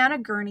taken away on a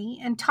gurney,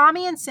 and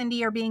Tommy and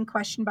Cindy are being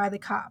questioned by the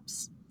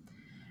cops.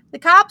 The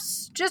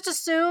cops just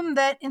assume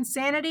that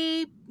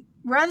insanity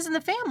runs in the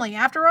family.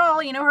 After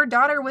all, you know, her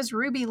daughter was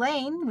Ruby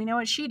Lane. We know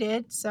what she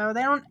did, so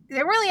they don't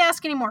really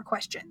ask any more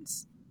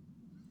questions.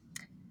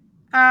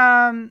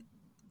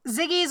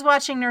 Ziggy's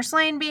watching Nurse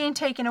Lane being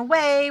taken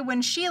away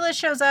when Sheila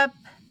shows up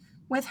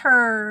with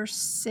her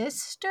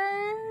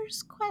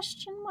sisters, ?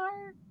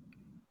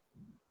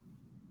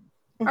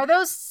 Are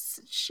those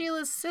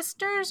Sheila's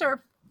sisters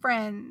or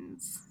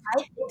friends?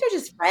 I think they're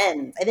just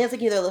friends. I think it's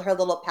like either her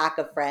little pack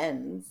of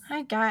friends.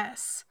 I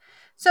guess.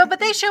 So, but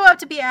they show up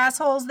to be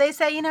assholes. They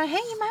say, you know, hey,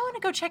 you might want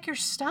to go check your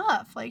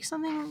stuff. Like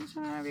something's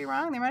going to be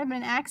wrong. There might have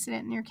been an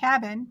accident in your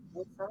cabin.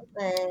 Wink,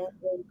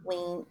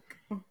 wink.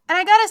 And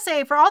I gotta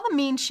say, for all the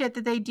mean shit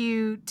that they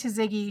do to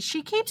Ziggy,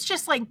 she keeps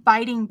just like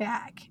biting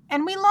back.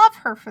 And we love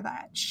her for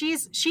that. She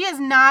is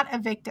not a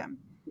victim.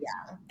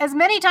 Yeah. As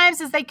many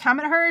times as they come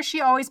at her,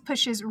 she always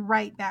pushes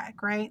right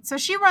back, right? So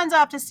she runs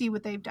off to see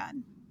what they've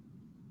done.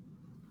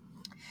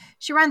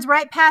 She runs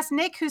right past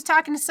Nick, who's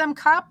talking to some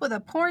cop with a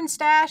porn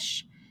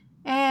stash.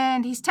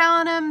 And he's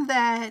telling him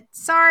that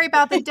sorry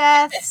about the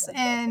deaths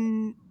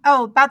and,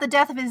 about the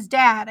death of his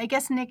dad. I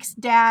guess Nick's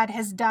dad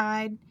has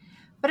died.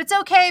 But it's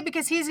okay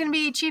because he's going to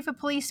be chief of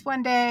police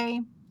one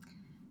day.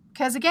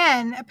 Because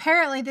again,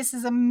 apparently this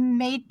is a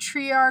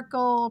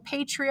patriarchal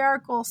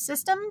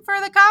system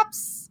for the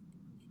cops.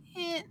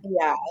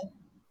 Yeah.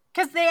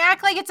 Because they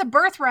act like it's a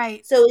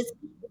birthright. So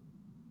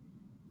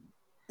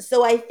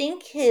I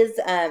think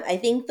I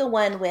think the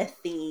one with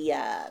the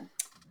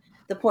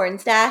porn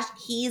stash,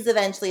 he's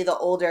eventually the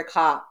older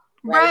cop,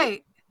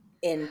 right?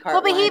 In part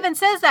well, but one. he even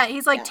says that.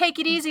 He's like, take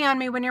it easy on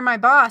me when you're my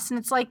boss. And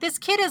it's like, this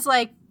kid is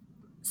like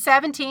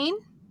 17.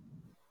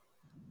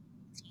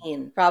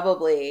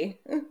 Probably.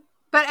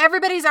 But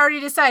everybody's already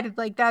decided,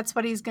 like, that's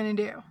what he's going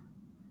to do.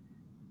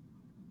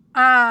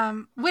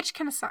 Which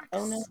kind of sucks.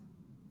 Oh, no.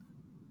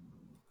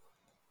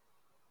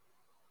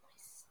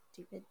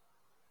 Stupid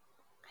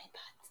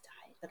iPod's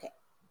died. Okay.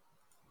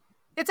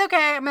 It's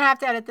okay. I'm going to have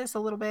to edit this a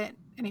little bit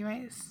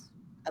anyways.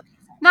 Okay.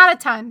 Sorry. Not a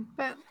ton,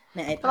 but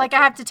like I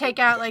have to take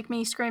out like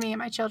me screaming at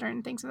my children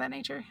and things of that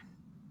nature.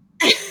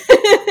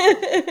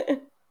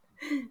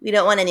 We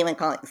don't want anyone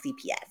calling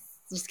CPS.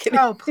 Just kidding.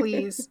 Oh,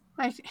 please.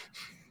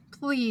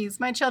 Please.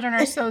 My children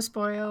are so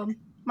spoiled.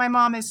 My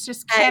mom is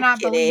just cannot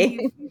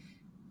believe.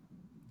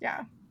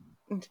 Yeah.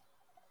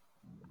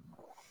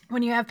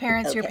 When you have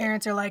parents, your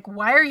parents are like,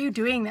 why are you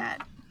doing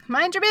that?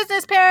 Mind your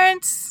business,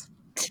 parents.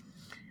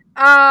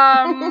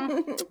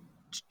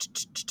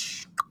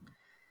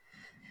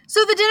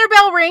 So the dinner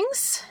bell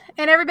rings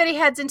And everybody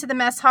heads into the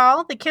mess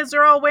hall. The kids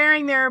are all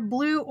wearing their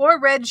blue or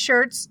red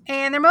shirts,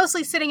 and they're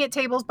mostly sitting at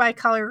tables by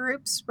color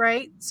groups,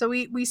 right? So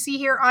we see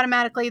here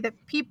automatically that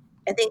people...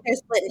 I think they're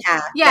split in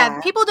half.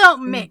 Yeah, people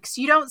don't mix.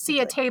 You don't see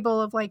a table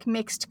of like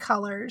mixed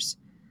colors.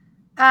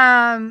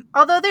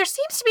 Although there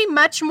seems to be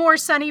much more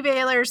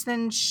Sunnyvalers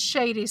than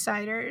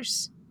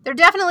Shadysiders. They're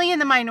definitely in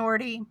the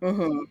minority.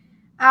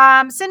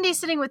 Mm-hmm. Cindy's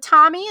sitting with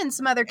Tommy and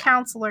some other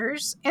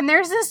counselors, and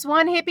there's this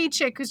one hippie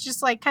chick who's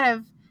just like kind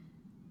of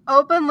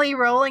openly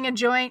rolling a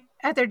joint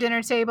at their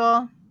dinner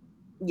table.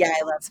 Yeah,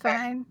 I love it's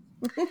fine.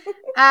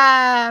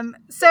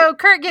 So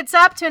Kurt gets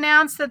up to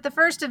announce that the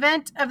first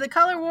event of the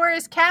Color War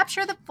is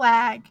Capture the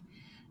Flag.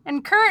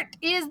 And Kurt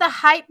is the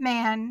hype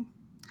man.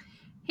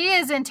 He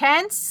is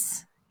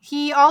intense.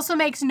 He also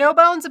makes no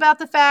bones about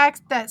the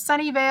fact that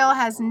Sunnyvale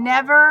has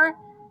never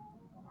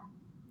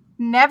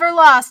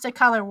lost a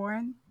color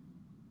war.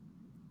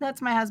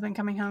 That's my husband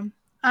coming home.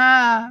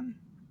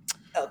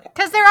 Okay.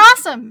 Because they're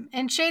awesome,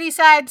 and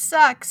Shadyside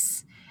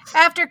sucks.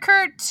 After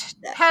Kurt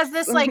has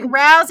this like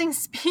rousing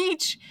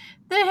speech,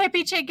 the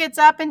hippie chick gets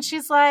up and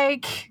she's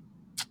like,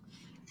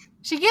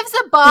 she gives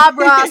a Bob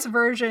Ross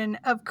version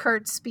of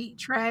Kurt's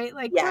speech, right?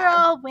 Like, we're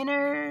all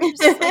winners,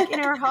 like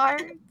in our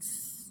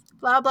hearts,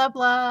 blah, blah,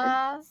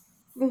 blah,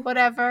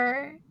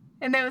 whatever.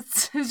 And it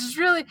was just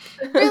really,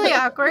 really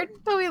awkward,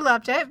 but we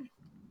loved it.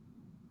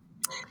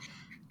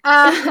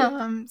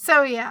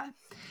 So yeah.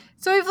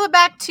 So we flip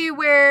back to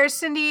where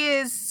Cindy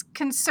is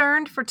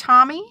concerned for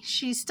Tommy.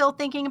 She's still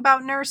thinking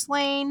about Nurse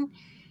Lane.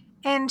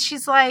 And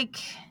she's like,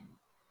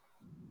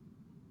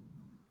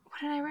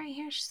 what did I write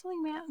here? She's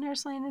thinking about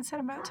Nurse Lane instead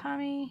about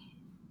Tommy.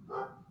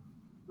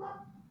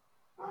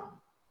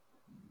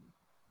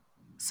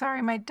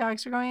 Sorry, my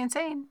dogs are going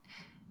insane.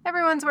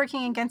 Everyone's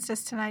working against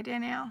us tonight,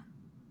 Danielle.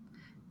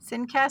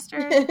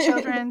 Sincaster, the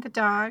children, the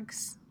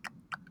dogs.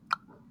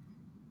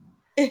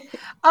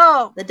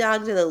 Oh. The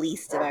dogs are the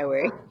least of our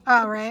worry.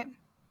 Oh, right.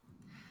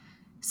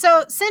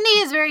 So Cindy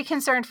is very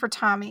concerned for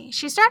Tommy.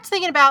 She starts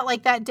thinking about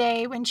like that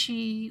day when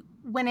she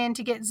went in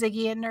to get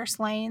Ziggy at Nurse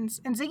Lane's.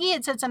 And Ziggy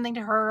had said something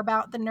to her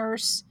about the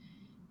nurse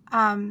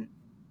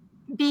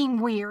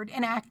being weird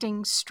and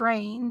acting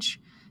strange.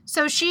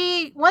 So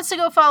she wants to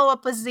go follow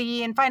up with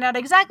Ziggy and find out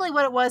exactly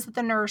what it was that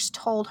the nurse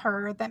told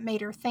her that made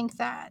her think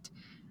that.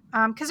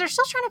 Because they're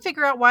still trying to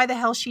figure out why the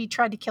hell she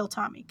tried to kill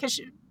Tommy. Because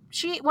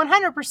she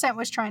 100%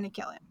 was trying to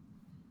kill him.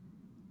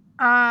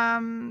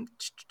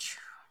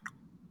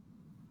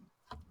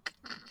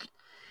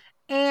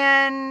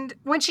 And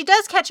when she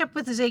does catch up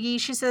with Ziggy,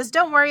 she says,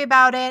 don't worry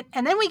about it.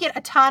 And then we get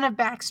a ton of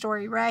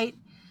backstory, right?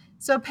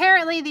 So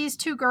apparently these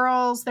two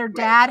girls, their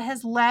dad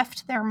has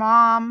left their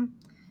mom.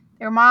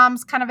 Their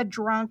mom's kind of a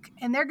drunk,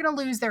 and they're going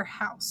to lose their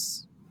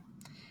house.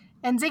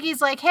 And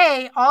Ziggy's like,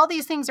 hey, all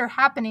these things are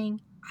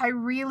happening. I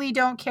really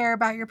don't care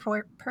about your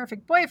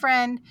perfect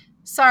boyfriend.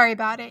 Sorry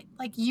about it.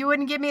 Like, you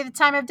wouldn't give me the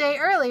time of day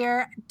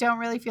earlier. I don't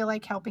really feel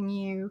like helping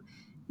you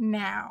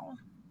now.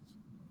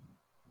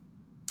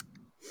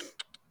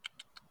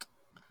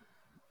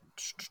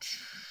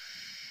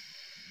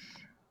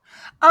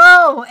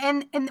 Oh,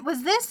 and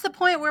was this the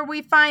point where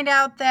we find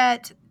out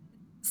that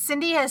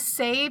Cindy has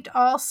saved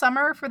all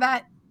summer for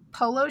that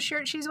polo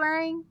shirt she's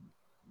wearing?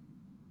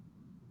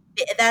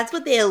 That's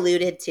what they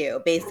alluded to,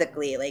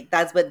 basically. Like,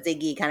 that's what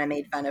Ziggy kind of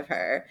made fun of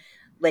her.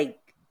 Like,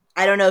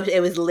 I don't know if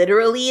it was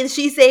literally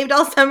she saved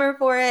all summer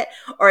for it,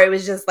 or it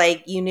was just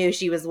like you knew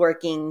she was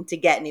working to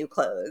get new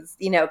clothes,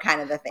 you know,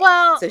 kind of a thing.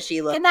 Well, so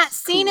she looked in that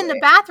scene in the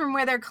bathroom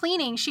where they're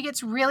cleaning, she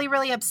gets really,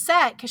 really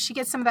upset because she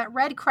gets some of that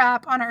red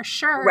crap on her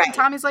shirt. Right. And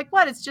Tommy's like,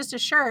 what? It's just a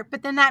shirt.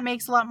 But then that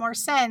makes a lot more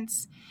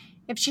sense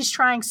if she's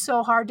trying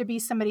so hard to be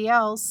somebody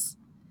else.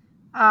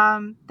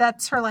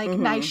 That's her like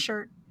nice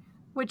shirt,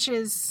 which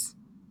is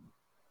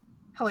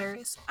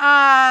hilarious.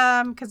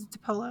 Because it's a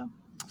polo.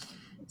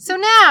 So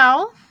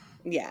now...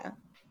 Yeah.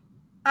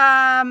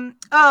 And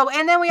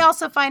then we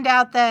also find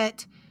out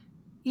that,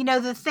 you know,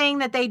 the thing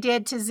that they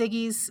did to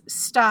Ziggy's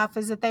stuff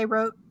is that they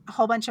wrote a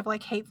whole bunch of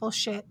like hateful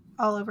shit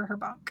all over her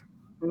bunk.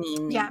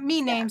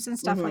 Mean names and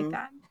stuff like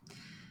that.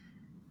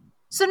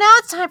 So now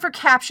it's time for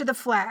Capture the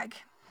Flag.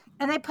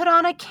 And they put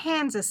on a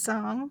Kansas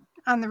song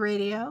on the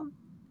radio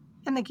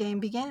and the game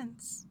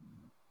begins.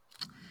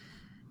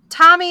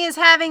 Tommy is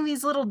having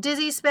these little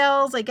dizzy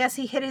spells. I guess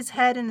he hit his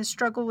head in the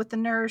struggle with the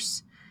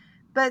nurse.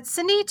 But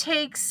Cindy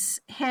takes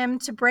him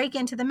to break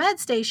into the med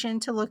station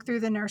to look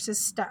through the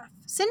nurse's stuff.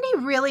 Cindy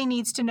really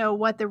needs to know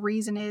what the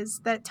reason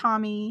is that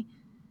Tommy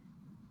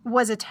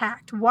was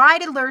attacked. Why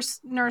did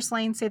Nurse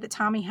Lane say that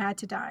Tommy had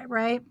to die,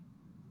 right?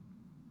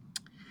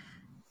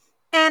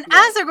 And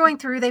as they're going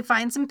through, they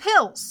find some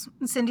pills.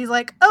 And Cindy's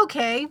like,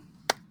 okay,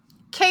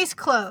 case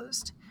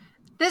closed.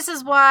 This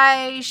is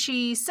why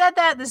she said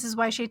that. This is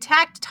why she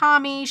attacked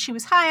Tommy. She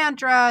was high on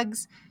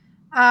drugs.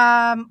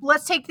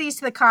 Let's take these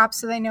to the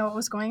cops so they know what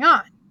was going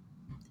on.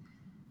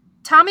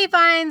 Tommy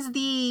finds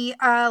the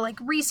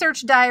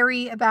research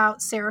diary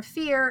about Sarah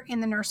Fear in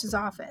the nurse's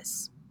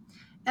office.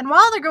 And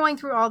while they're going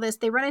through all this,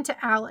 they run into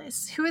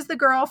Alice, who is the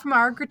girl from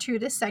our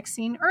gratuitous sex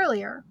scene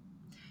earlier.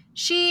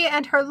 She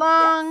and her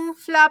long,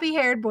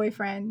 floppy-haired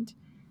boyfriend.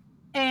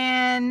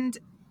 And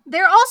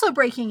they're also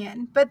breaking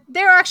in, but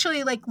they're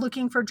actually like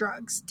looking for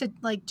drugs to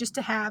like just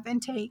to have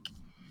and take.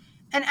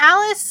 And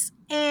Alice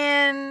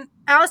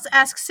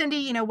asks Cindy,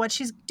 you know, what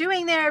she's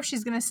doing there, if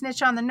she's going to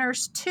snitch on the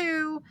nurse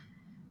too.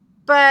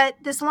 But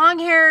this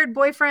long-haired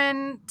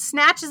boyfriend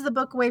snatches the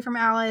book away from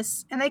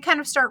Alice, and they kind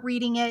of start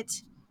reading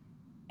it.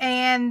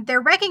 And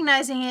they're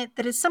recognizing it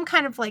that it's some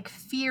kind of like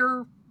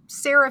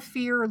Sarah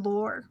Fear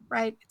lore,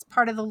 right? It's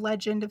part of the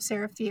legend of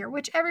Sarah Fear,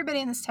 which everybody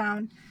in this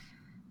town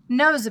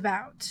knows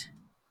about.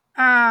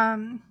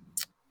 But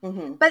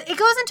it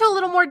goes into a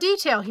little more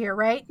detail here,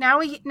 right? Now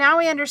we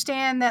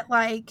understand that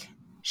like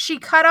she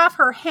cut off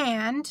her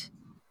hand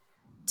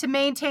to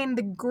maintain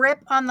the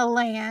grip on the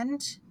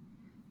land,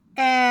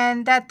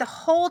 and that the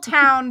whole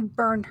town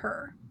burned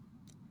her.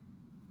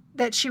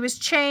 That she was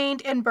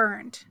chained and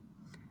burned.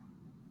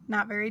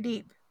 Not very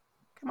deep.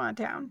 Come on,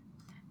 town.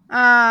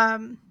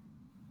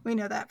 We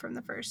know that from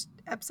the first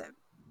episode.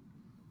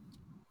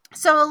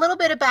 So a little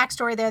bit of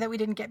backstory there that we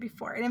didn't get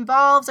before. It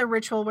involves a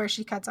ritual where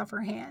she cuts off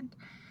her hand.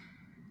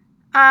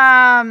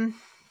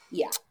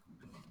 Yeah.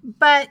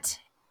 But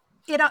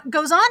it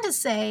goes on to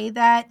say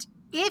that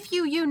if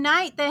you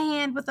unite the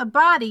hand with the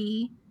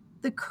body,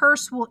 the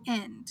curse will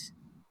end.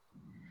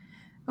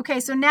 Okay,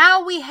 so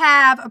now we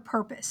have a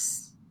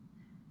purpose.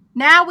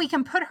 Now we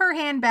can put her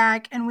hand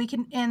back and we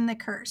can end the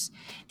curse.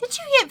 Did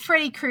you get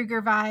Freddy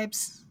Krueger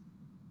vibes?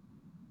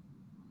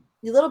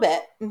 A little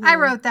bit. I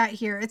wrote that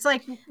here. It's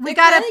like, we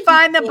got to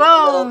find the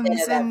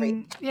bones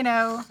and, you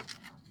know,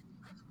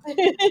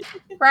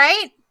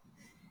 right?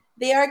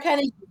 They are kind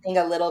of using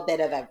a little bit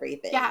of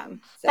everything. Yeah. So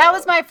that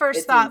was my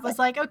first thought, was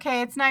like,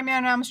 okay, it's Nightmare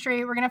on Elm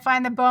Street. We're going to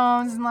find the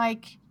bones and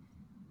like,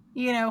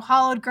 you know,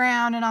 hollowed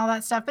ground and all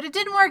that stuff. But it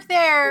didn't work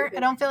there. I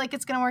don't feel like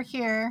it's going to work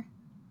here.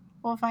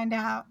 We'll find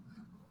out.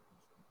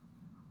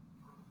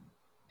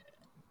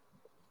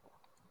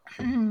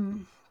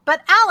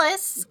 But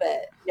Alice.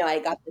 But no, I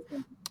got the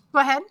same. Go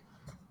ahead.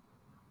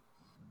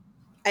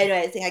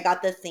 I think I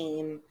got the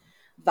same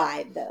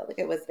vibe though. Like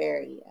it was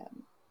very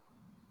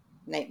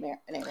nightmare.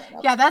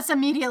 Yeah, that's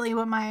immediately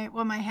what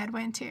my head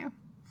went to.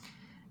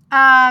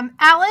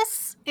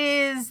 Alice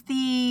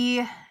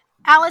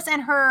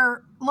and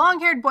her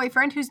long-haired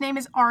boyfriend, whose name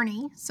is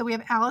Arnie. So we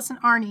have Alice and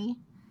Arnie.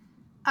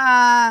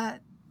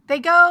 They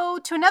go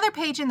to another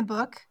page in the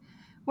book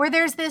where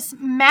there's this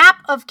map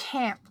of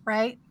camp,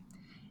 right?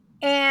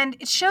 And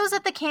it shows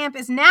that the camp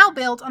is now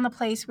built on the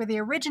place where the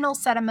original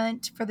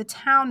settlement for the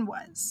town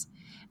was.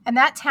 And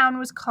that town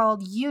was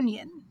called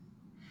Union.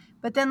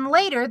 But then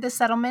later, the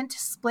settlement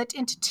split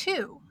into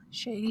two,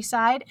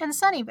 Shadyside and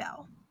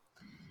Sunnyvale.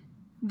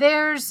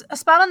 There's a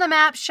spot on the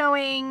map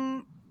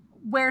showing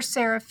where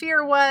Sarah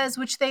Fear was,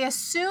 which they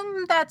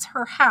assume that's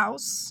her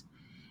house.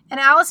 And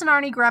Alice and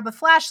Arnie grab a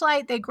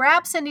flashlight, they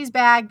grab Cindy's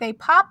bag, they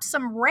pop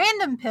some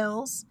random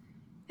pills,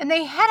 and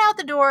they head out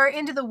the door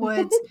into the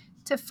woods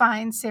to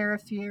find Sarah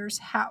Fear's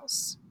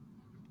house.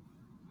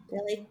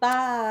 They're like,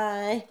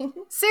 bye.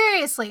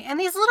 Seriously. And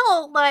these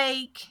little,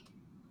 like,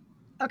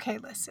 okay,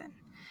 listen.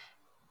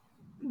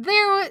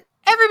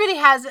 Everybody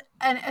has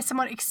a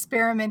somewhat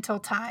experimental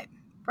time,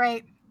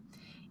 right?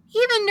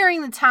 Even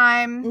during the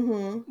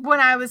time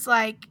when I was,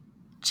 like,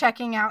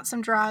 checking out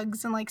some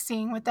drugs and, like,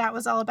 seeing what that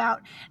was all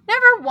about,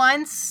 never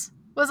once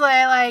was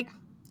I like,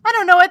 I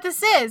don't know what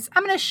this is.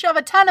 I'm going to shove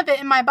a ton of it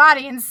in my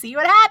body and see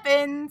what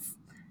happens.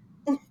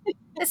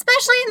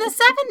 Especially in the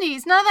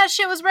 70s. None of that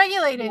shit was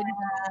regulated. Yeah.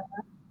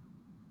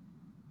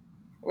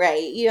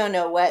 Right. You don't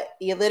know what.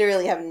 You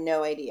literally have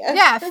no idea.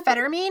 Yeah,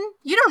 amphetamine.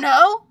 You don't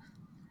know.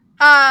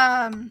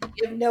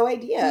 You have no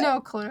idea.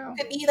 No clue.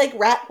 Could be like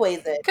rat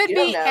poison. Could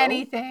be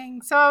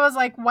anything. So I was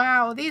like,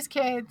 wow, these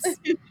kids.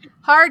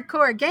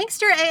 Hardcore.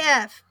 Gangster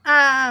AF.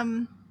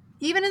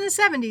 Even in the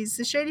 70s,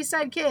 the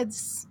Shadyside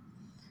kids.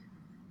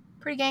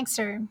 Pretty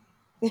gangster.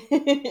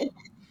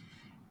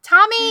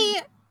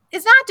 Tommy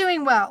is not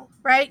doing well,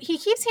 right? He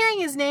keeps hearing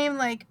his name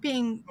like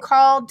being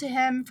called to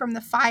him from the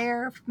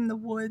fire, from the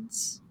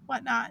woods,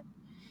 whatnot.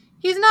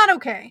 He's not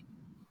okay.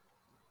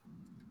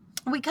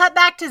 We cut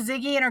back to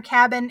Ziggy in her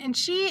cabin, and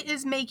she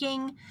is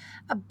making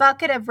a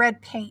bucket of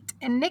red paint.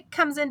 And Nick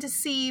comes in to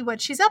see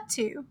what she's up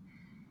to.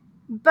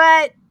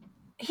 But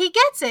he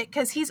gets it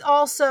because he's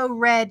also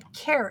read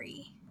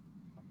Carrie.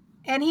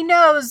 And he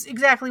knows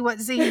exactly what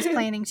Ziggy's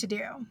planning to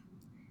do.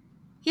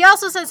 He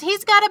also says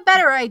he's got a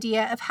better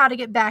idea of how to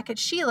get back at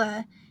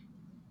Sheila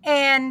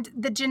and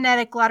the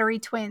genetic lottery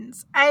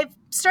twins. I've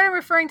started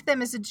referring to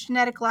them as the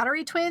genetic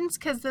lottery twins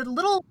because the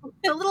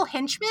little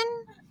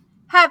henchmen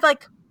have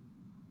like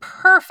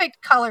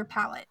perfect color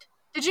palette.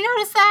 Did you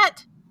notice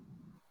that?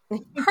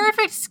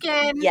 Perfect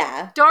skin,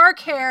 dark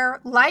hair,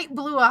 light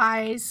blue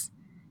eyes,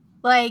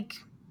 like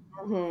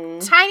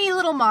tiny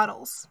little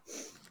models.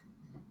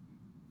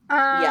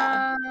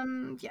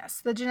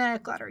 Yes, the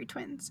genetic lottery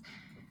twins.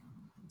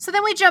 So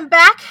then we jump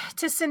back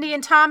to Cindy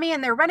and Tommy,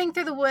 and they're running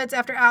through the woods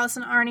after Alice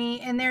and Arnie,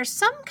 and there's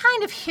some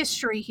kind of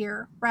history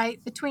here,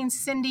 right, between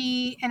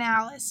Cindy and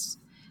Alice.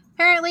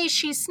 Apparently,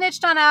 she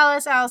snitched on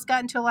Alice. Alice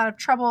got into a lot of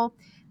trouble.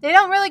 They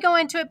don't really go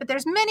into it, but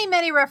there's many,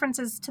 many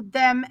references to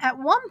them at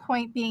one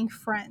point being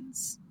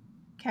friends.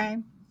 Okay.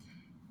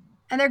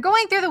 And they're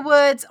going through the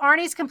woods.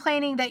 Arnie's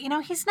complaining that,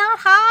 he's not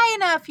high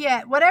enough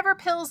yet. Whatever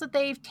pills that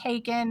they've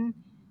taken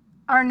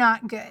are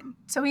not good.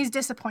 So he's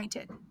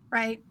disappointed,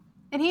 right?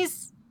 And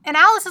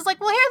Alice is like,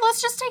 well, here,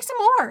 let's just take some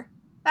more.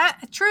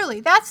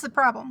 That's the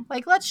problem.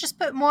 Like, let's just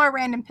put more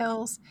random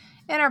pills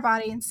in our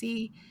body and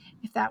see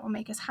if that will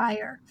make us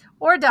higher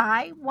or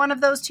die. One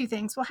of those two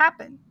things will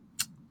happen.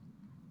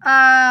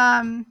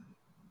 And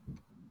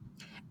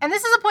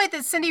this is a point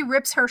that Cindy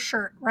rips her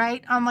shirt,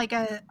 right? On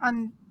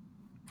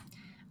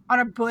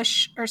a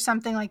bush or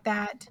something like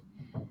that.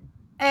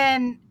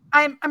 And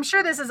I'm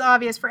sure this is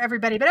obvious for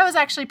everybody, but I was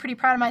actually pretty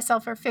proud of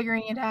myself for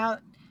figuring it out.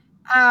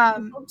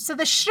 So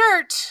the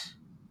shirt,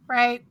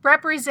 right,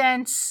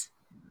 represents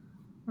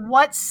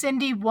what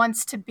Cindy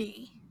wants to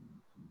be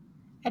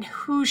and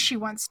who she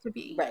wants to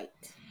be. Right.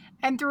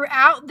 And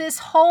throughout this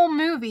whole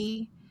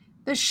movie,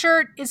 the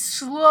shirt is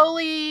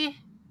slowly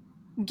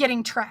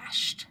getting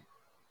trashed,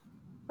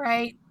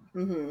 right?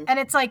 Mm-hmm. And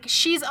it's like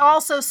she's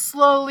also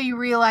slowly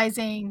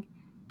realizing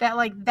that,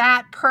 like,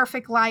 that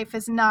perfect life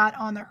is not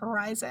on the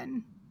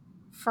horizon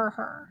for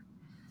her.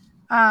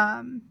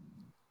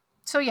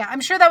 So yeah,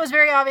 I'm sure that was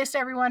very obvious to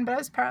everyone, but I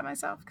was proud of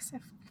myself because I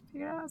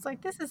figured out, I was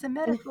like, this is a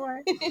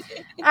metaphor.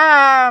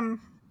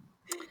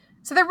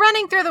 So they're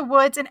running through the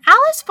woods, and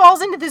Alice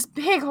falls into this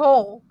big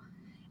hole.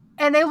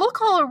 And they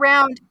look all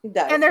around,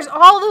 and there's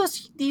all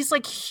these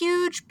like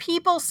huge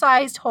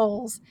people-sized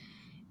holes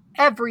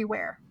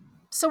everywhere.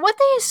 So what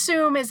they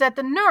assume is that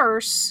the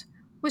nurse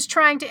was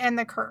trying to end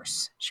the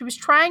curse. She was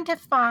trying to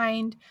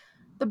find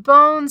the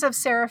bones of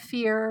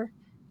Seraphir,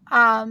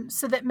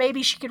 so that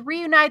maybe she could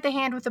reunite the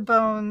hand with the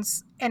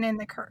bones and end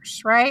the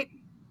curse, right?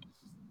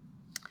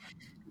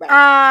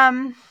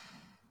 And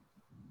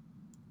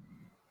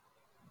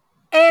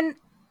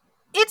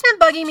it's been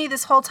bugging me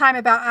this whole time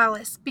about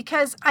Alice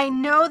because I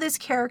know this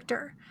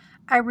character.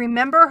 I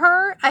remember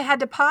her. I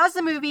had to pause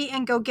the movie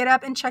and go get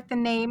up and check the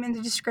name in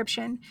the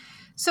description.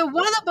 So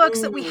one of the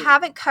books that we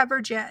haven't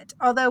covered yet,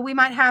 although we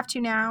might have to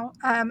now,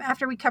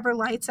 after we cover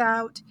Lights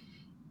Out,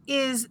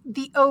 is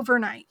The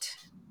Overnight.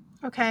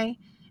 Okay?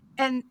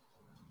 And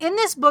in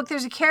this book,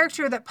 there's a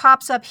character that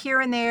pops up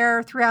here and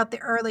there throughout the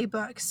early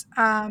books.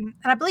 And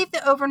I believe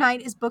The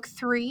Overnight is book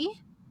 3.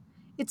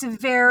 It's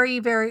very,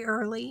 very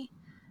early.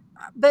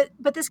 But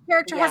this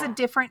character has a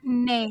different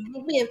name. I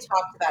think we have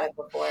talked about it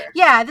before.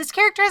 Yeah, this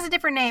character has a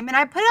different name. And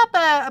I put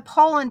up a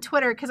poll on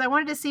Twitter because I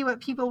wanted to see what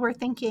people were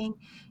thinking.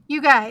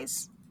 You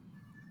guys,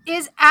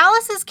 is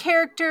Alice's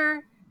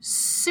character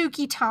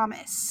Suki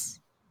Thomas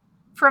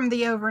from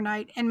The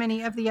Overnight and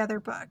many of the other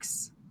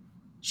books?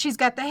 She's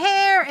got the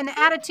hair and the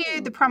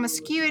attitude, the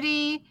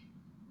promiscuity.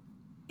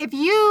 If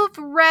you've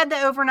read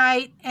The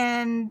Overnight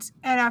and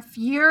if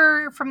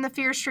you're from the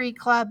Fear Street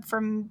Club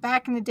from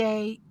back in the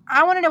day,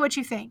 I want to know what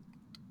you think.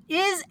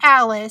 Is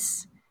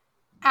Alice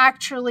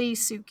actually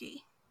Suki?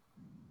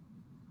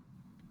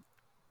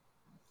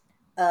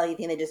 Oh, you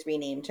think they just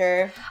renamed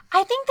her?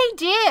 I think they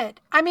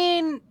did. I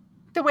mean,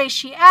 the way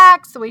she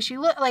acts, the way she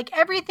looks, like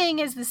everything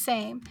is the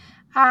same.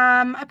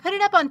 I put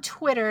it up on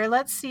Twitter.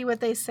 Let's see what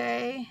they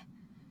say.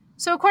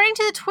 So according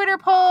to the Twitter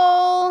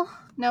poll,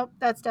 nope,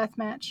 that's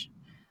Deathmatch.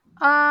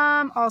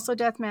 Also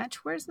Deathmatch.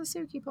 Where's the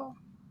Suki poll?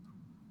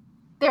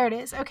 There it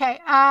is. Okay.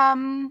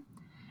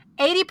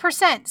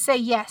 80% say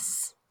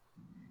yes.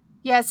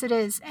 Yes, it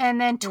is. And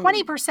then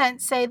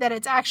 20% say that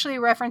it's actually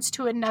a reference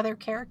to another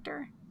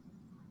character.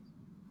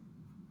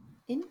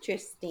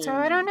 Interesting. So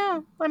I don't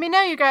know. Let me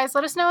know, you guys.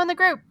 Let us know in the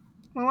group.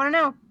 We want to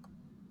know.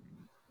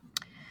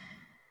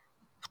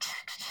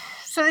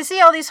 So they see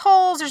all these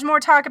holes. There's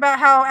more talk about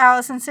how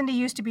Alice and Cindy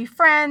used to be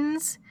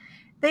friends.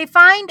 They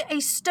find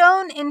a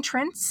stone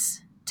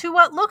entrance to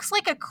what looks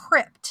like a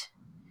crypt.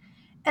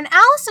 And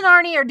Alice and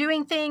Arnie are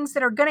doing things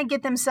that are going to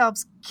get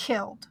themselves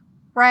killed,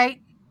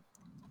 right?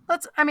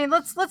 Let's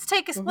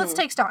take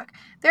stock.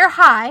 They're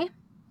high.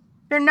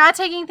 They're not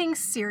taking things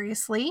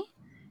seriously.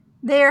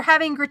 They're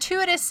having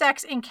gratuitous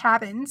sex in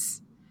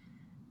cabins.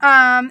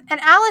 And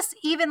Alice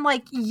even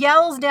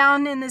yells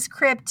down in this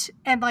crypt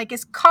and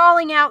is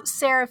calling out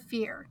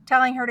Seraphir,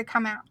 telling her to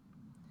come out.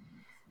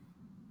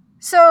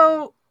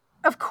 So,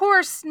 of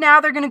course, now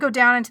they're going to go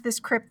down into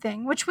this crypt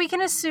thing, which we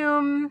can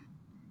assume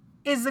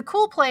is the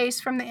cool place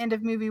from the end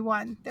of movie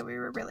 1 that we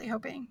were really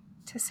hoping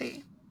to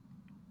see.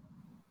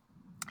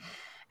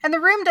 And the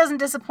room doesn't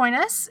disappoint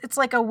us. It's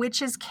like a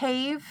witch's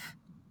cave,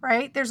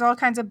 right? There's all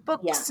kinds of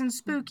books and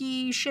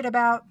spooky shit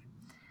about.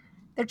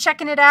 They're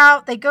checking it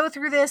out. They go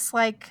through this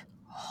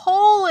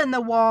hole in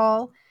the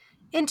wall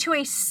into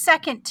a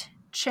second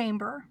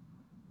chamber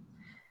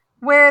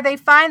where they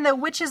find the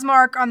witch's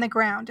mark on the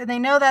ground. And they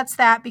know that's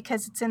that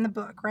because it's in the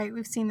book, right?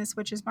 We've seen this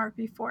witch's mark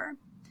before.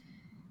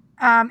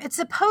 It's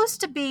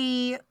supposed to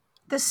be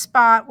the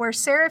spot where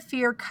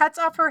Seraphir cuts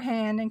off her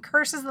hand and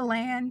curses the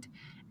land,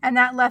 and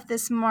that left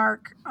this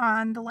mark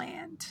on the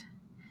land.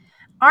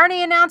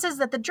 Arnie announces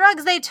that the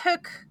drugs they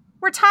took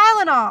were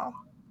Tylenol.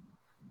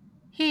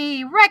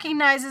 He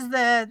recognizes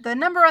the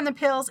number on the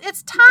pills.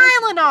 It's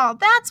Tylenol.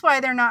 That's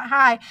why they're not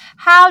high.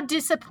 How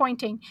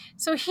disappointing.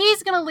 So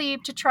he's going to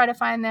leave to try to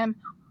find them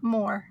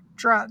more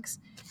drugs.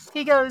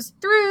 He goes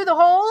through the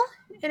hole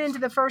and into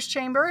the first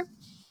chamber,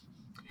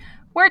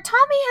 where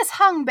Tommy has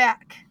hung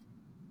back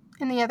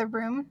in the other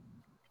room.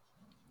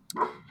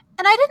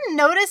 And I didn't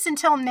notice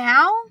until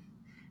now,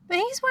 but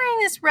he's wearing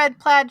this red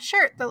plaid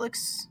shirt that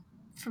looks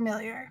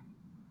familiar.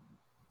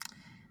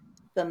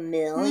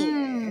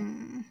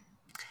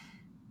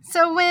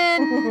 So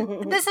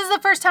when this is the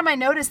first time I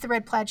noticed the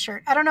red plaid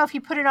shirt. I don't know if he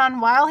put it on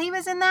while he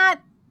was in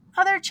that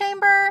other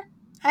chamber.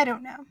 I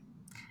don't know.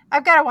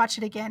 I've got to watch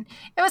it again.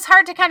 It was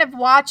hard to kind of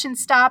watch and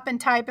stop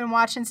and type and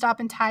watch and stop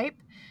and type.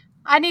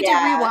 I need to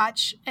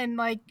rewatch and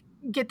like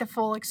get the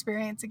full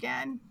experience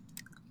again.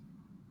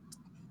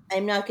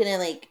 I'm not gonna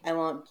I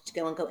won't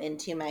go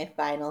into my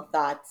final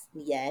thoughts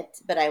yet,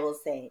 but I will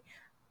say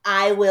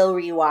I will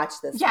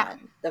rewatch this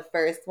one. The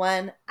first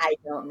one, I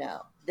don't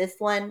know. This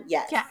one,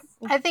 yes. Yeah,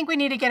 I think we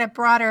need to get a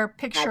broader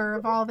picture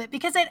of all of it,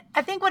 because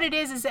I think what it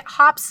is it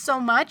hops so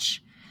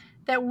much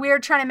that we're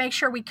trying to make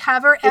sure we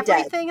cover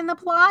everything in the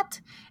plot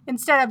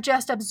instead of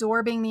just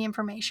absorbing the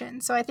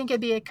information. So I think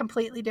it'd be a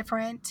completely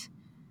different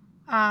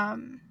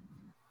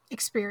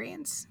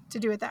experience to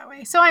do it that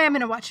way. So I am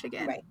going to watch it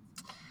again. Right.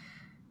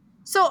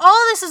 So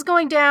all this is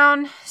going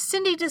down.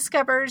 Cindy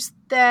discovers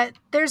that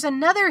there's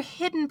another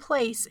hidden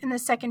place in the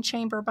second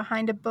chamber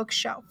behind a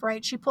bookshelf,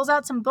 right? She pulls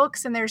out some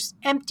books and there's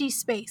empty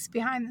space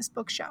behind this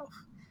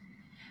bookshelf.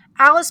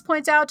 Alice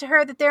points out to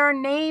her that there are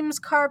names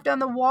carved on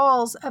the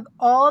walls of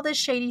all the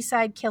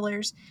Shadyside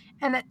killers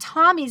and that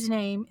Tommy's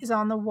name is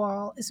on the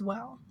wall as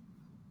well.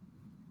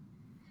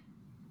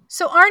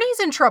 So Arnie's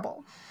in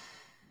trouble.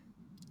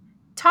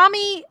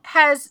 Tommy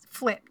has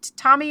flipped.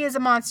 Tommy is a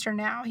monster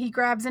now. He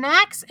grabs an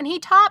axe and he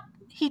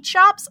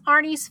chops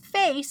Arnie's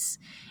face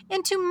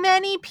into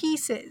many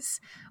pieces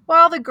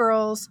while the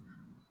girls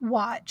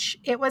watch.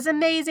 It was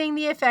amazing.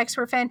 The effects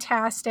were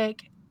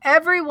fantastic.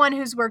 Everyone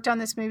who's worked on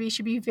this movie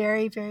should be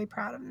very, very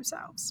proud of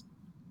themselves.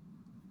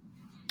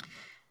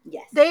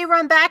 Yes. They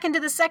run back into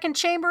the second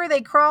chamber.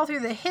 They crawl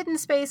through the hidden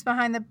space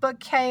behind the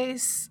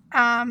bookcase.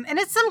 And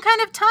it's some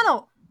kind of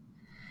tunnel.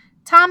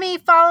 Tommy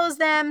follows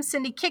them.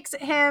 Cindy kicks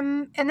at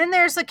him. And then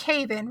there's a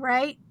cave-in,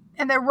 right?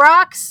 And the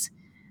rocks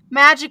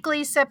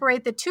magically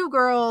separate the two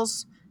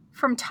girls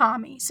from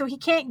Tommy. So he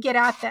can't get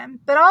at them.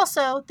 But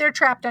also, they're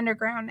trapped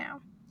underground now.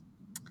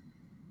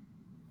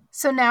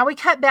 So now we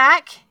cut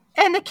back.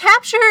 And to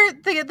capture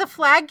the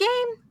flag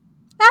game,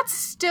 that's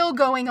still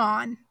going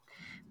on.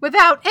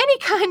 Without any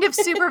kind of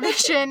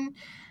supervision,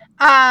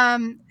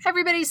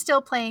 everybody's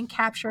still playing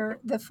capture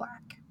the flag.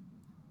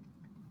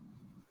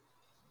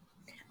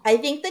 I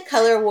think the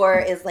color war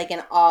is like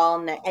an all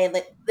night.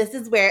 This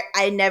is where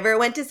I never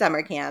went to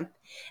summer camp,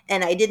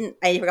 and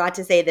I forgot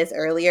to say this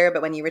earlier,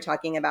 but when you were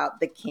talking about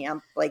the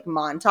camp like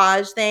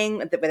montage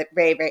thing,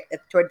 very, very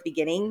towards the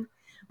beginning,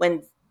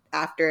 when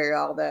after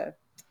all the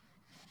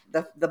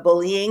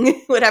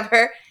bullying,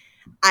 whatever,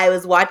 I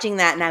was watching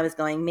that and I was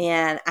going,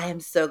 man, I am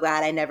so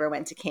glad I never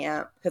went to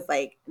camp, because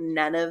like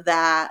none of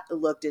that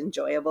looked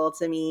enjoyable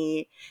to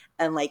me,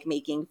 and like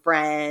making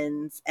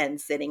friends and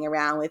sitting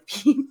around with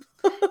people.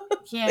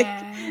 Yeah.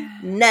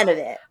 Like, none of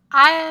it.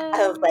 I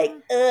was like,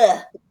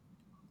 ugh.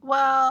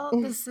 Well,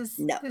 this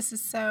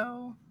is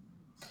so.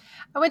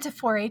 I went to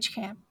 4-H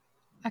camp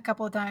a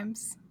couple of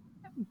times,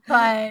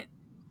 but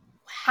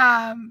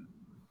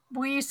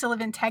we used to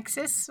live in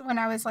Texas when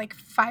I was like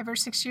 5 or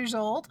 6 years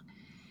old,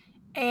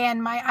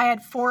 and I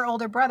had 4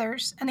 older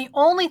brothers, and the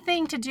only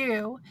thing to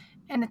do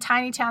in the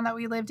tiny town that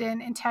we lived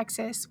in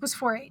Texas was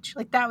 4-H.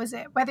 Like that was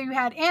it. Whether you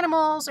had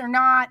animals or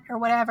not or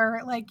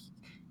whatever, like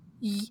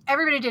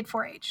everybody did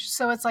 4-H.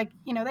 So it's like,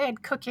 they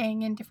had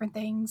cooking and different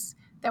things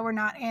that were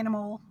not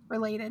animal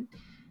related,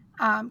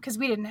 because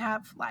we didn't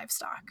have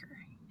livestock or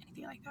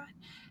anything like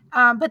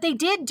that. But they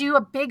did do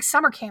a big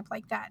summer camp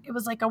like that. It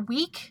was like a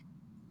week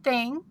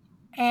thing,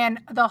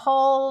 and the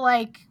whole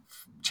like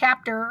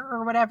chapter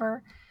or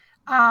whatever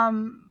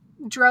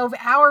drove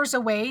hours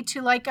away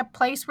to like a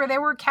place where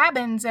there were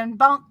cabins and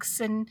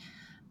bunks and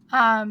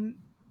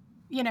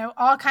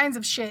all kinds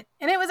of shit.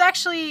 And it was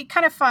actually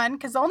kind of fun,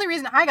 because the only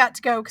reason I got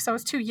to go because I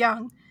was too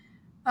young,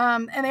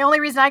 and the only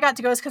reason I got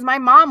to go is because my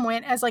mom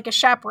went as like a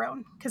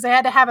chaperone, because they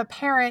had to have a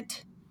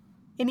parent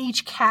in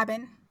each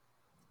cabin.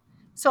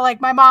 So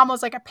like my mom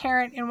was like a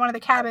parent in one of the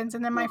cabins,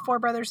 and then my 4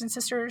 brothers and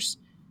sisters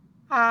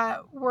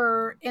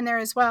were in there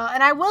as well.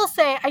 And I will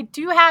say I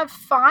do have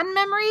fond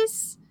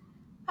memories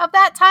of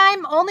that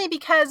time, only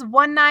because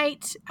one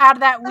night out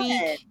of that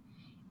week,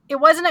 it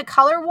wasn't a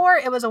color war,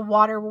 it was a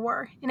water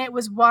war, and it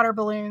was water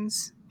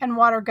balloons and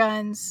water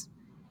guns,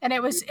 and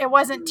it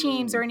wasn't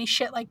teams or any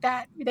shit like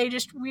that. We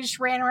just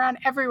ran around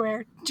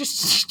everywhere,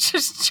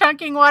 just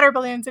chunking water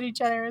balloons at each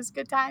other. It was a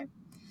good time.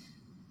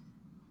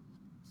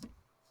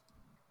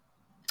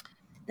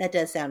 That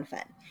does sound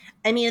fun.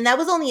 I mean, and that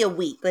was only a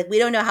week. Like, we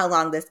don't know how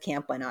long this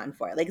camp went on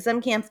for. Like,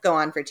 some camps go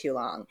on for too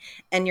long,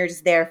 and you're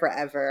just there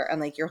forever, and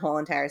like your whole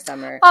entire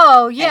summer.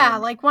 Oh yeah,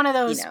 and, like one of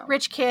those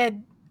rich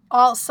kid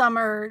all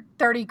summer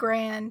 30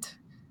 grand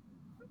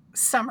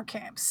summer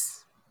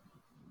camps.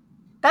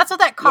 That's what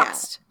that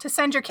cost to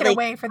send your kid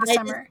away for the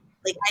summer.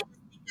 I just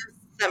think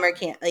of summer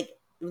camp, like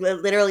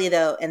literally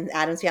though, and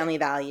Addams Family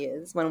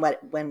Values when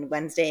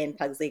Wednesday and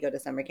Pugsley go to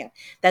summer camp.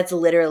 That's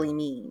literally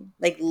me.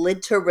 Like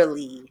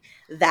literally,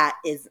 that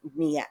is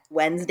me.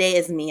 Wednesday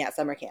is me at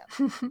summer camp.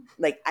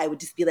 Like I would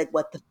just be like,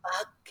 "What the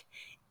fuck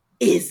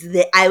is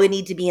that?" I would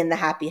need to be in the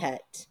Happy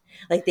Hut.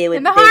 Like they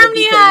would be putting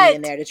me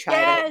in there to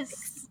try to.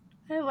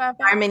 I love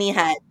it. Harmony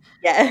Hut.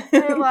 Yeah.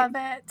 I love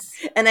it.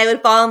 And I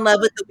would fall in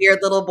love with the weird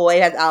little boy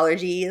who has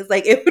allergies.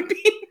 Like it would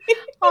be.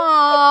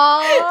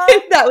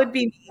 Aww. That would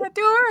be me.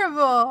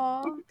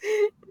 Adorable.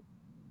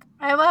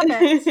 I love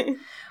it.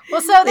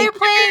 Well, so they're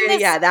playing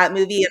this. Yeah, that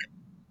movie.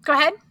 Go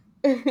ahead.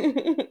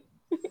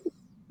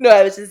 No,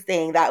 I was just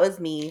saying that was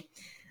me.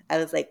 I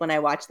was like, when I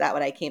watched that,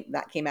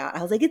 that came out,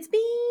 I was like, it's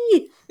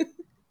me.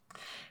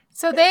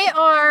 So they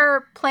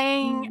are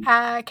playing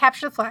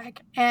Capture the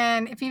Flag.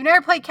 And if you've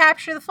never played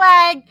Capture the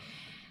Flag,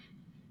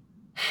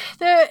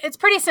 it's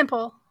pretty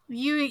simple.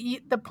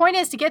 The point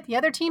is to get the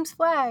other team's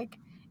flag.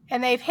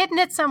 And they've hidden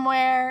it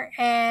somewhere.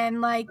 And,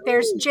 like,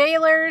 there's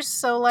jailers.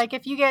 So, like,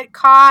 if you get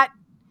caught,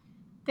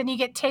 then you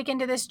get taken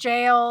to this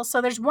jail.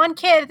 So there's one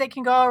kid that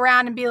can go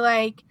around and be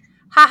like,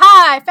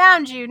 ha-ha, I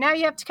found you. Now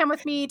you have to come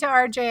with me to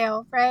our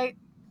jail, right?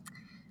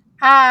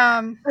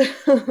 And,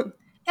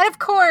 of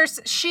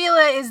course,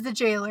 Sheila is the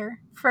jailer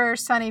for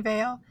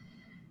Sunnyvale.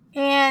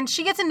 And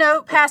she gets a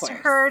note passed to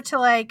her to,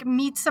 like,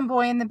 meet some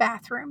boy in the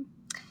bathroom.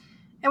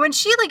 And when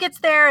Sheila gets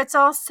there, it's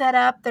all set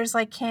up. There's,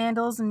 like,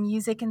 candles and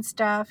music and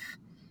stuff.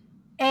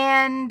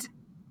 And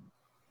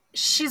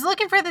she's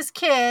looking for this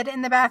kid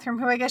in the bathroom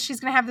who I guess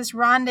she's going to have this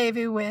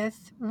rendezvous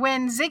with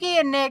when Ziggy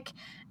and Nick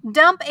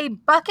dump a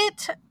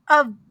bucket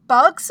of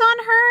bugs on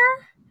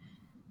her.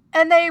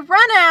 And they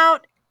run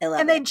out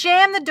and they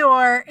jam the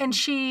door and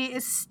she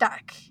is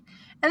stuck.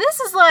 And this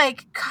is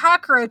like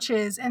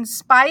cockroaches and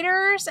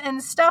spiders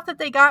and stuff that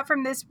they got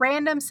from this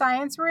random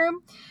science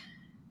room.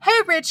 Hey,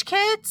 rich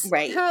kids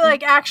who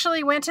like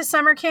actually went to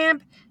summer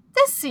camp,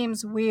 this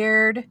seems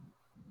weird.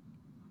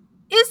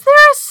 Is there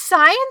a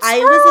science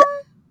room?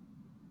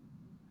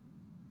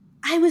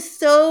 I was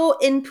so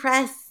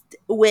impressed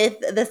with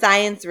the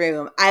science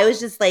room. I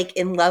was just like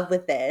in love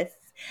with this.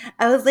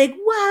 I was like,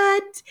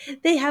 what?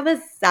 They have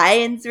a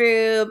science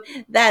room.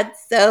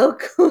 That's so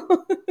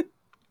cool.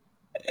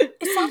 Is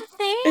that a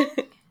thing?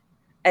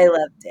 I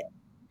loved it.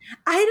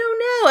 I don't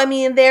know. I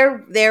mean,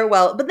 they're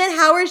well, but then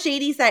how are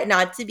Shadyside,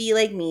 not to be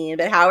like mean,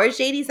 but how are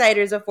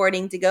Shadysiders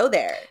affording to go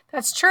there?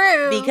 That's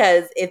true.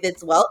 Because if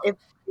it's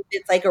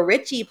like a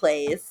Richie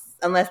place,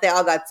 unless they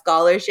all got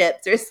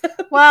scholarships or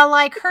something. Well,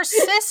 like her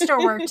sister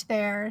worked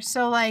there.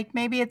 So like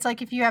maybe it's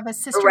like if you have a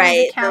sister who's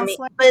a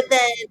counselor. But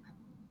then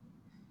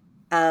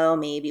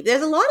maybe.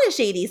 There's a lot of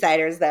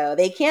Shadysiders though.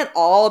 They can't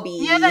all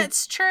be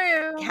that's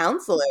true.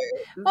 Counselors.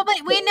 Well, but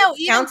we know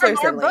even from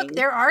our book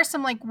there are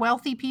some like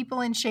wealthy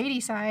people in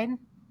Shadyside.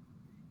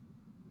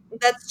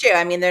 That's true.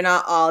 I mean, they're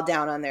not all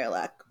down on their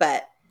luck,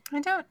 but I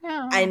don't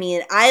know. I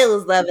mean, I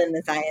was loving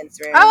the science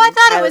room. Oh, I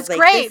thought it was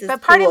great,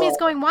 but part of me is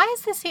going, why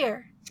is this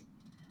here?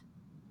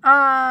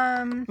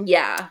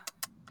 Yeah.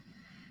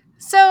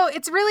 So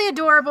it's really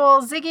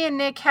adorable. Ziggy and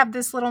Nick have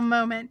this little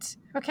moment.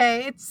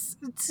 Okay, it's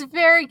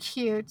very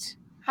cute.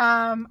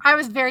 I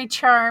was very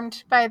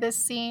charmed by this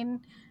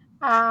scene.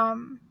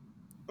 That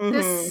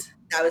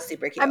was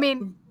super cute. I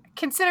mean,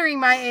 considering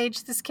my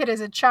age, this kid is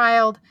a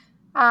child.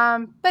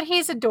 But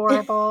he's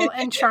adorable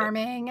and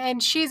charming,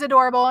 and she's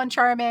adorable and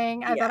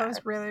charming. I thought it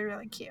was really,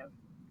 really cute.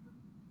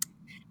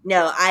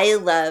 No,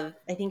 I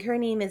think her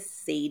name is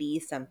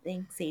Sadie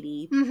something.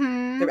 Sadie,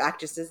 the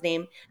actress's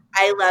name.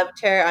 I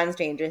loved her on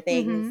Stranger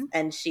Things,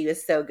 and she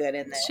was so good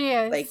in this. She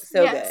is. Like,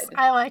 so good.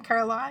 I like her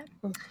a lot.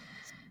 And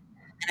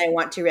I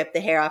want to rip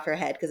the hair off her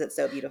head because it's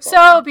so beautiful.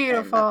 So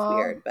beautiful. And that's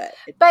weird,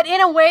 but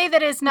in a way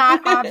that is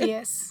not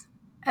obvious,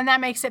 and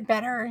that makes it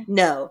better.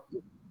 No.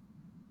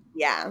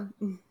 Yeah.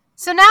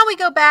 So now we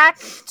go back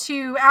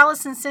to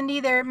Alice and Cindy.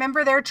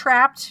 They're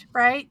trapped,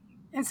 right,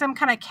 in some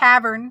kind of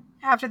cavern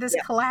after this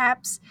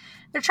collapse.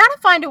 They're trying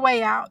to find a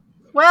way out.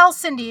 Well,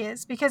 Cindy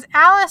is, because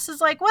Alice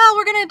is like, well,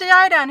 we're going to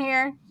die down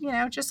here,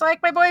 just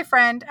like my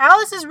boyfriend.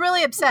 Alice is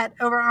really upset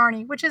over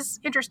Arnie, which is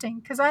interesting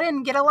because I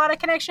didn't get a lot of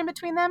connection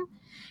between them.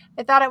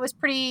 I thought it was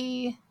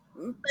pretty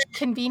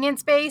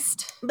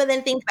convenience-based. But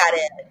then think about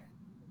it.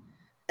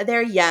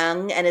 They're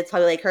young, and it's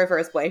probably like her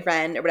first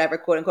boyfriend or whatever,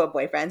 quote unquote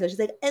boyfriend. So she's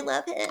like, I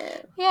love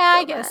him. Yeah,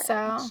 I guess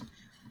so.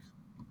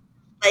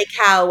 Like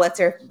how what's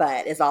her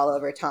butt is all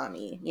over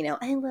Tommy.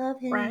 I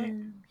love him. Right.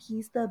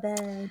 He's the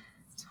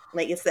best.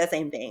 Like it's the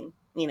same thing.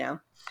 Young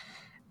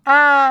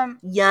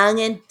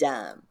and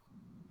dumb.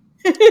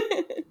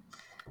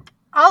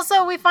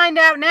 Also, we find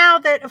out now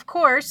that, of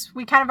course,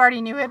 we kind of already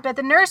knew it, but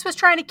the nurse was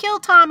trying to kill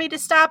Tommy to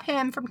stop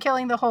him from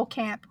killing the whole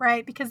camp,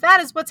 right? Because that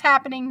is what's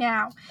happening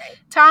now. Right.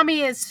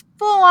 Tommy is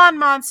full-on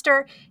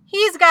monster.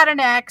 He's got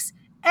an ex.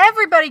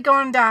 Everybody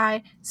gonna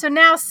die. So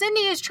now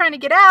Cindy is trying to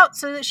get out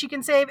so that she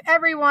can save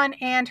everyone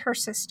and her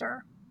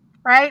sister,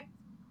 right?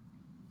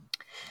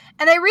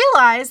 And they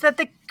realize that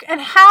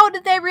and how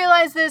did they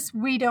realize this?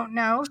 We don't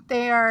know.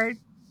 They are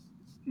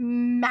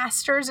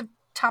masters of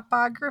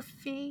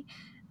topography.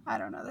 I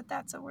don't know that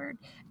that's a word.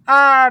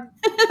 But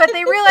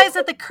they realize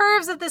that the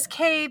curves of this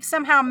cave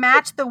somehow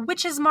match the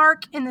witch's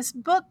mark in this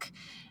book,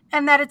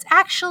 and that it's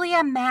actually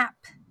a map.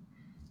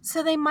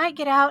 So they might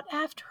get out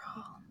after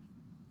all.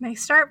 They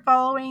start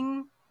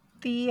following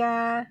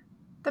the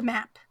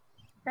map,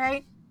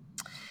 right?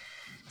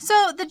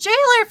 So the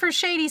jailer for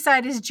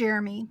Shadyside is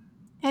Jeremy.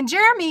 And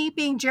Jeremy,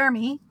 being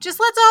Jeremy, just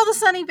lets all the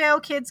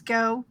Sunnyvale kids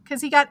go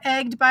because he got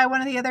egged by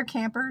one of the other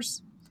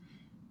campers.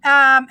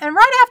 And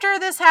right after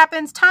this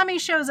happens, Tommy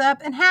shows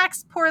up and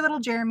hacks poor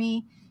little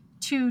Jeremy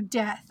to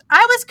death.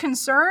 I was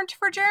concerned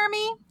for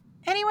Jeremy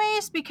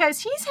anyways because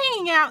he's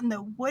hanging out in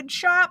the wood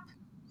shop.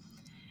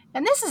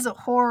 And this is a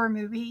horror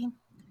movie.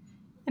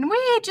 And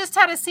we just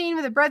had a scene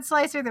with a bread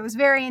slicer that was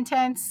very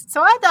intense.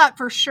 So I thought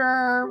for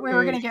sure we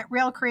were going to get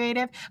real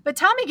creative. But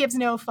Tommy gives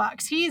no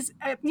fucks. He's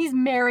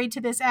married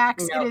to this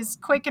axe. No. It is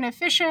quick and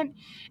efficient.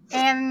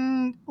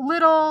 And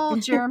little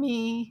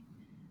Jeremy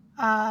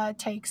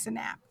takes a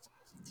nap.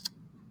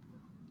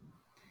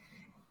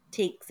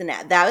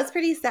 That was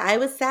pretty sad. I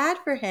was sad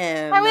for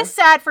him. I was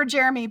sad for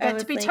Jeremy. But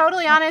to be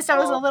totally honest, I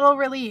was a little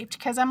relieved.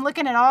 Because I'm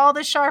looking at all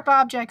the sharp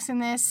objects in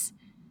this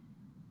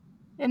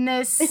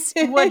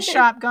wood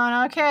shop going,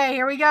 okay,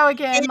 here we go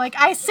again. Like,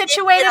 I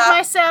situated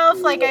myself,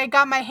 like I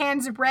got my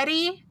hands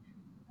ready,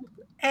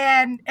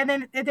 and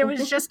then there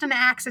was just an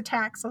axe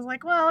attack. So I was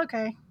like, well,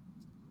 okay.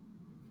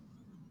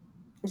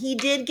 He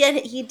did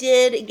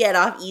get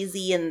off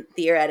easy and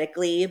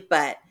theoretically,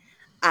 but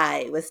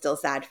I was still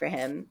sad for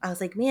him. I was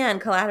like, man,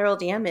 collateral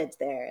damage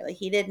there. Like,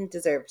 he didn't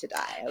deserve to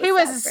die. He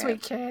was a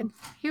sweet kid.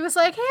 He was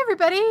like, hey,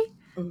 everybody,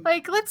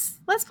 like, let's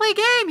play a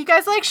game. You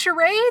guys like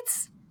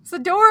charades? It's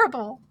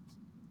adorable.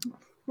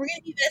 We're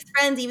going to be best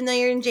friends even though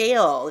you're in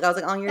jail. Like, I was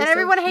like, oh, you're and so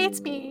everyone cute.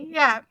 hates me.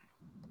 Yeah.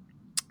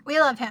 We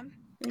love him.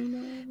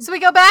 So we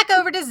go back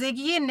over to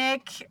Ziggy and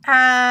Nick.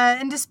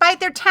 And despite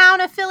their town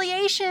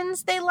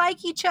affiliations, they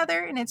like each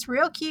other. And it's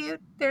real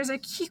cute. There's a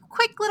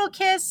quick little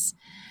kiss.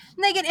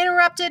 And they get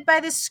interrupted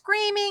by the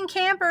screaming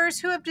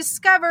campers who have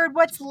discovered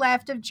what's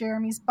left of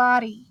Jeremy's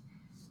body.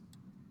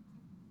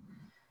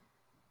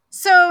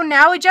 So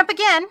now we jump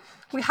again.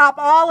 We hop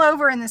all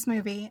over in this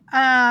movie.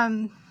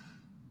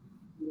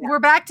 We're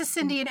back to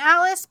Cindy and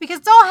Alice because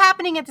it's all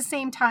happening at the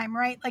same time,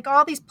 right? Like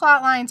all these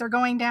plot lines are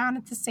going down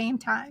at the same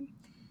time.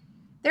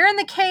 They're in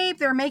the cave.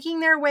 They're making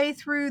their way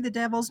through the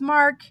Devil's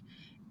Mark.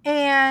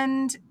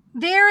 And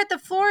there at the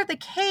floor of the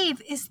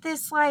cave is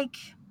this like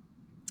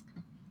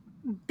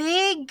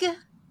big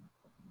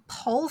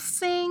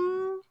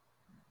pulsing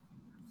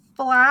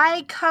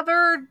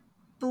fly-covered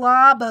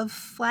blob of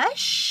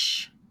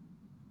flesh.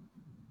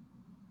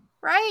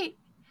 Right?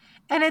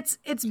 And it's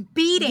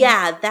beating.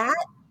 Yeah,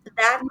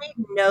 that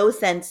made no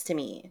sense to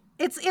me.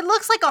 It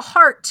looks like a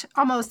heart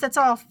almost. That's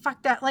all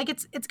fucked up. Like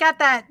it's got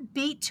that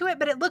beat to it,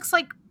 but it looks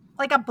like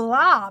a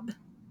blob.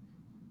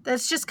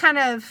 That's just kind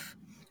of.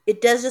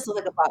 It does just look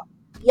like a blob.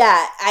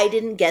 Yeah, I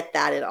didn't get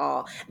that at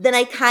all. Then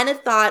I kind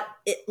of thought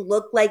it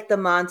looked like the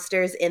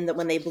monsters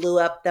when they blew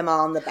up them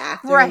all in the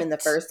bathroom in the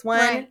first one.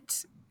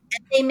 Right.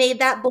 And they made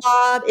that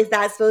blob. Is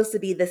that supposed to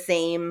be the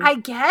same? I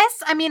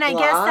guess. I mean, I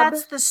guess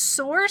that's the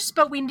source,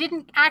 but we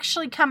didn't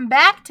actually come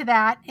back to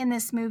that in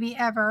this movie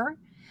ever.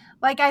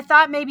 Like, I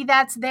thought maybe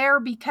that's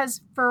there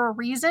because for a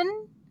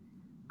reason.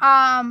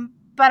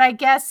 But I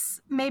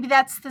guess maybe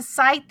that's the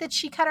site that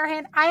she cut her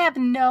hand. I have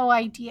no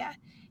idea.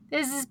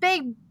 There's this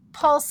big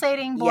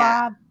pulsating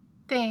blob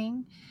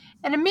thing.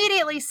 And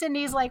immediately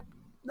Cindy's like,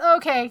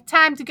 okay,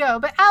 time to go.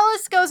 But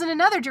Alice goes in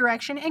another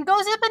direction and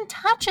goes up and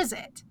touches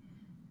it.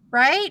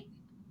 Right?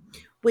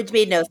 Which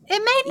made no sense. It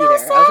made no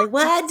sense. I was like,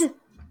 what?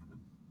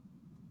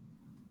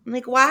 I'm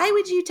like, why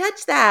would you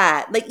touch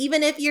that? Like,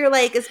 even if you're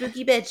like a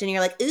spooky bitch and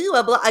you're like, ooh,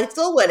 I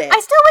still wouldn't. I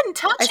still wouldn't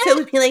touch it. I still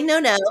would be like, no.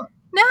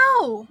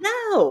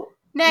 No.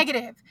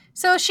 Negative.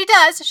 So she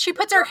does. She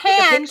puts her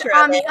hand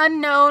on the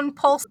unknown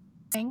pulse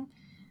thing,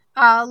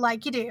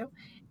 like you do.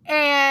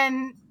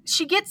 And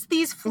she gets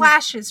these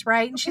flashes,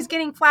 right? And she's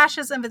getting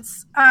flashes of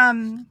its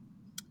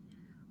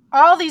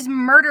all these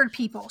murdered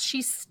people.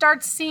 She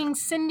starts seeing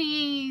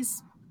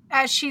Cindy's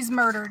as she's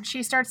murdered.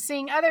 She starts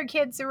seeing other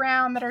kids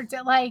around that are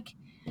like,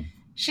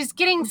 she's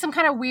getting some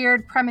kind of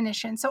weird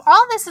premonition. So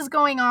all this is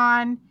going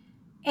on,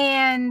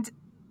 and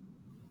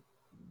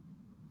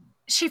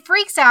she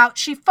freaks out.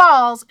 She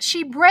falls.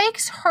 She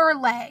breaks her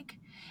leg.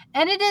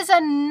 And it is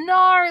a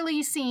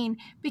gnarly scene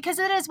because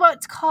it is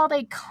what's called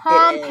a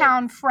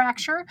compound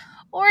fracture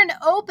or an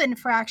open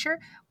fracture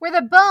where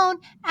the bone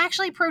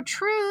actually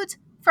protrudes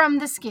from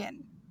the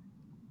skin.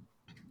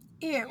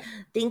 Ew.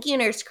 Thank you,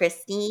 Nurse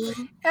Christy.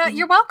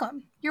 You're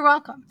welcome.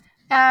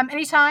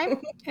 Anytime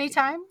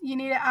you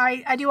need it.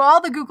 I do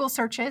all the Google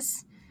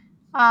searches.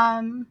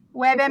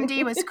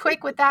 WebMD was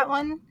quick with that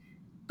one.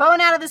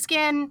 Bone out of the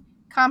skin,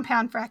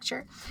 compound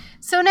fracture.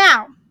 So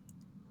now,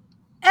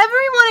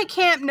 everyone at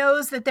camp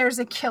knows that there's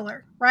a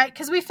killer, right?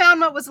 Because we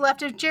found what was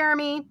left of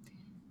Jeremy.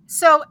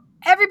 So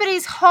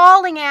everybody's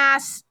hauling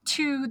ass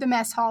to the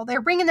mess hall.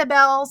 They're ringing the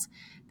bells.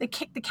 The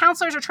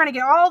counselors are trying to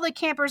get all the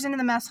campers into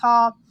the mess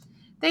hall.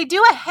 They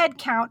do a head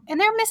count, and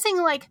they're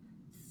missing like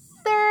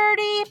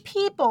 30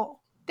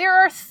 people. There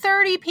are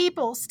 30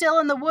 people still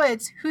in the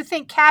woods who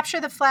think Capture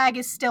the Flag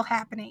is still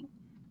happening,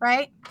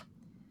 right?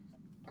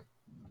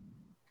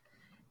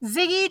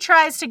 Ziggy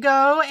tries to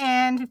go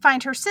and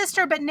find her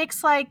sister, but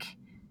Nick's like,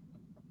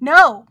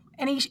 no.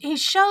 And he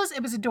shows,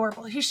 it was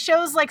adorable. He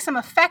shows like some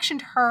affection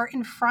to her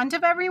in front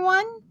of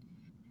everyone.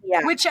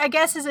 Yeah. Which I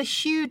guess is a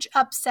huge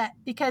upset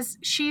because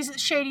she's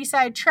Shady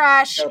Side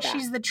Trash. So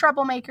she's the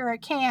troublemaker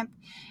at camp.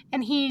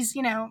 And he's,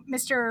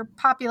 Mr.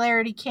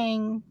 Popularity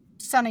King,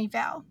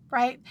 Sunnyvale,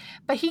 right?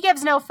 But he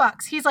gives no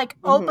fucks. He's like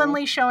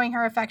openly showing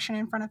her affection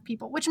in front of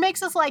people, which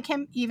makes us like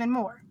him even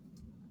more.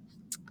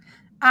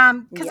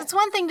 Because it's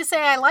one thing to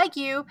say I like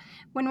you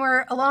when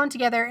we're alone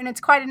together, and it's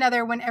quite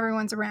another when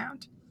everyone's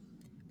around.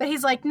 But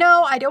he's like,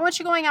 no, I don't want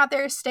you going out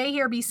there. Stay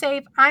here. Be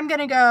safe. I'm going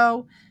to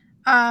go.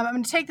 I'm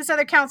going to take this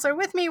other counselor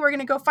with me. We're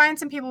going to go find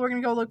some people. We're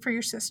going to go look for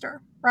your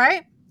sister,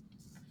 right?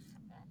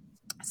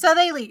 So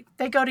they leave.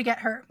 They go to get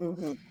her.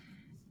 Mm-hmm.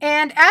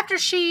 And after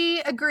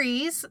she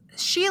agrees,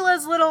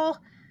 Sheila's little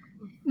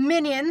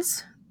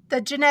minions,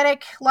 the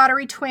genetic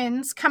lottery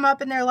twins, come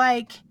up and they're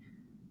like,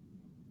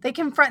 they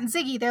confront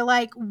Ziggy. They're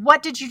like,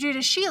 what did you do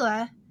to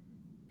Sheila?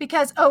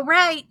 Because, oh,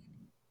 right,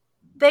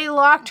 they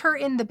locked her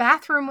in the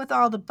bathroom with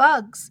all the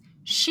bugs.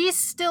 She's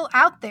still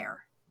out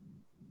there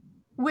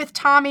with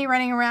Tommy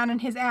running around in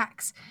his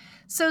axe.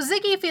 So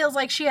Ziggy feels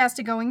like she has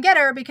to go and get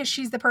her because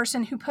she's the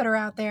person who put her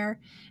out there.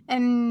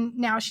 And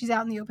now she's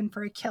out in the open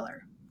for a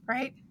killer,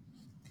 right?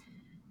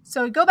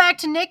 So we go back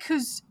to Nick,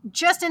 who's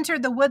just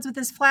entered the woods with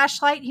his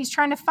flashlight. He's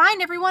trying to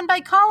find everyone by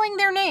calling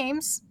their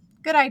names.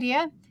 Good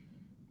idea.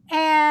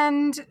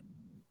 And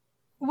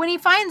when he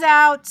finds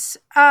out,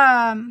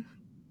 and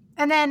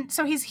then,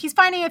 so he's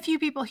finding a few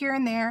people here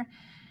and there.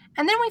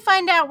 And then we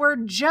find out where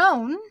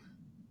Joan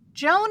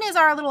is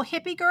our little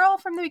hippie girl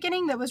from the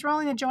beginning that was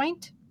rolling the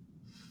joint.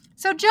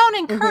 So Joan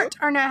and Kurt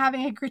are now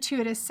having a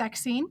gratuitous sex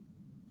scene.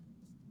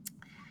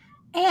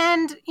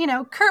 And,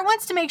 Kurt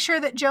wants to make sure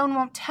that Joan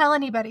won't tell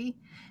anybody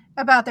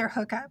about their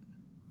hookup.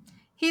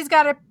 He's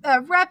got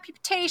a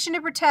reputation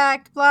to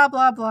protect, blah,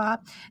 blah, blah.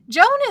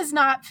 Joan is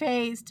not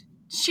fazed.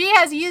 She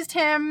has used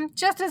him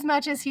just as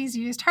much as he's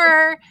used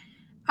her.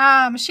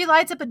 She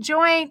lights up a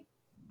joint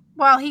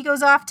while he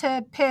goes off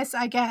to piss,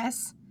 I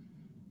guess.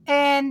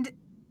 And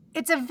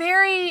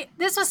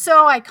this was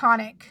so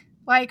iconic.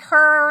 Like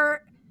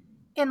her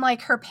in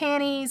like her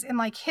panties and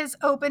like his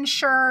open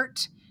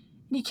shirt.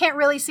 You can't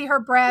really see her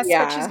breasts,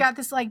 but she's got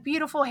this like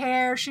beautiful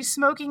hair. She's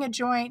smoking a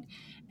joint.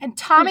 And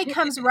Tommy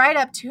comes right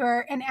up to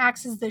her and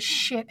axes the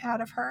shit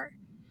out of her.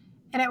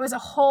 And it was a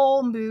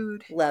whole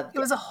mood. Loved it. It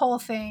was a whole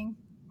thing.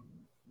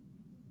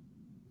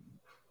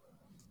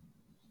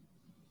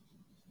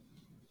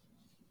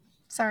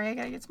 Sorry, I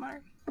gotta get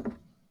smarter.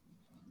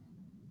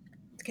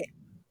 Okay.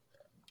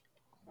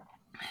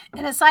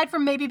 And aside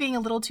from maybe being a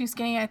little too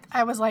skinny,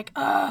 I was like,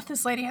 oh,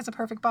 this lady has a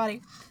perfect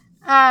body.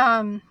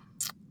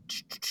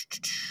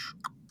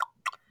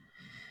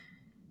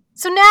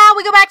 So now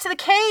we go back to the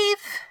cave.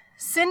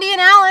 Cindy and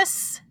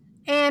Alice.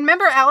 And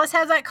remember, Alice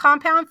has that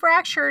compound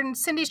fracture and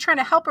Cindy's trying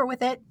to help her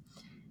with it.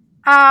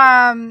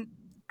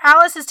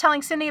 Alice is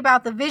telling Cindy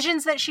about the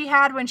visions that she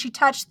had when she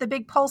touched the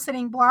big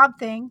pulsating blob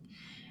thing.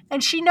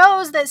 And she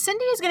knows that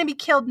Cindy is going to be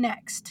killed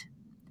next.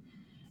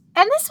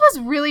 And this was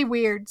really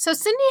weird. So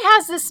Cindy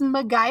has this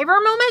MacGyver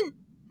moment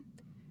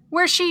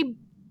where she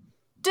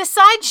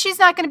decides she's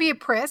not going to be a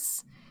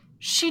priss.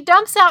 She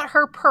dumps out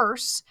her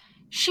purse.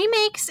 She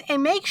makes a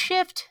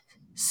makeshift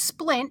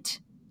splint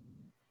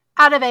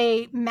out of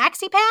a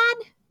maxi pad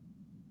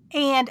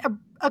and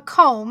a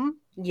comb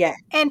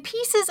and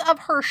pieces of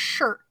her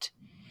shirt.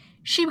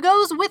 She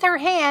goes with her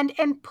hand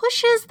and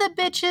pushes the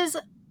bitch's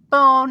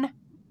bone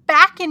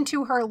back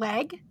into her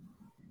leg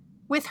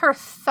with her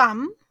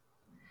thumb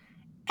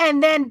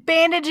and then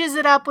bandages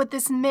it up with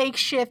this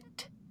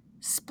makeshift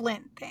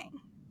splint thing.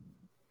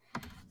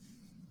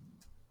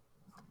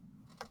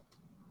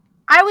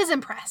 I was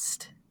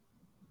impressed.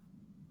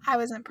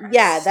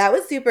 Yeah, that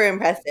was super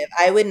impressive.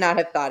 I would not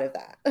have thought of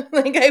that.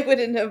 Like, I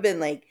wouldn't have been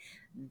like,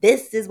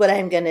 this is what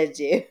I'm going to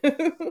do.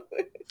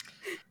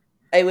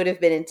 I would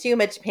have been in too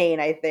much pain,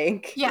 I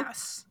think.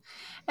 Yes.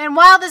 And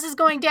while this is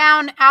going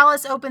down,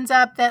 Alice opens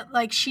up that,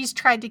 like, she's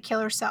tried to kill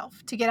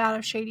herself to get out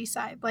of Shady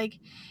Side. Like,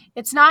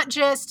 it's not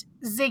just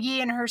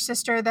Ziggy and her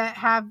sister that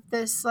have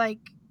this, like,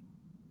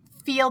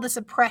 feel this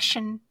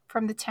oppression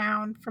from the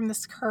town, from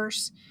this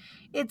curse.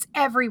 It's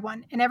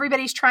everyone, and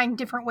everybody's trying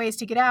different ways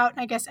to get out. And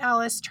I guess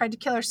Alice tried to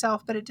kill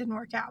herself, but it didn't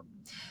work out.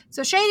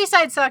 So Shady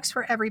Side sucks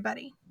for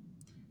everybody.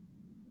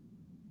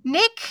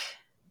 Nick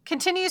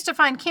continues to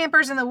find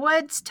campers in the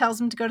woods, tells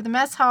them to go to the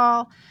mess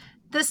hall.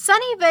 The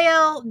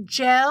Sunnyvale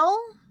jail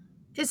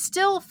is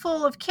still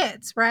full of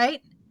kids,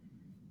 right?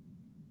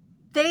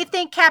 They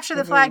think Capture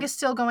the Flag is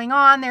still going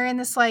on. They're in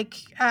this, like...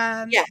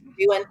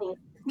 everyone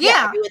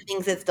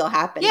thinks it's still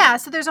happening. Yeah,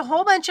 so there's a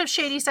whole bunch of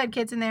Shady Side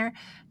kids in there.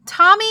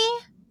 Tommy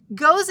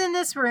goes in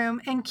this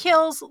room and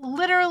kills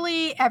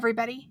literally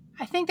everybody.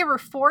 I think there were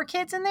 4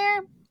 kids in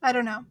there. I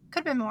don't know. Could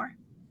have been more.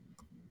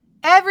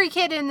 Every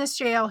kid in this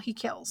jail he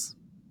kills.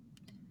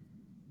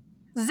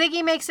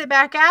 Ziggy makes it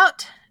back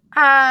out.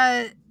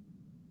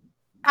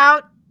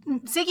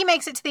 Ziggy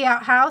makes it to the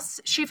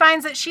outhouse. She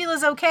finds that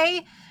Sheila's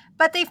okay,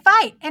 but they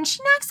fight, and she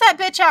knocks that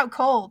bitch out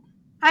cold.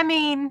 I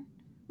mean,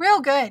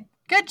 real good.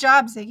 Good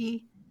job,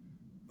 Ziggy.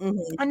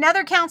 Mm-hmm.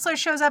 Another counselor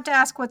shows up to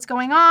ask what's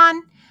going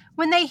on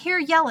when they hear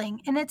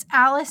yelling, and it's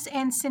Alice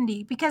and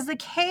Cindy, because the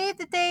cave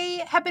that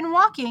they have been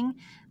walking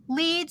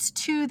leads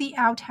to the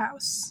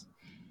outhouse.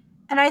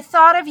 And I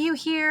thought of you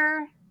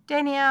here,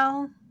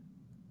 Danielle,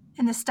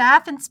 in the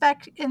staff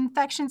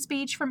infection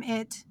speech from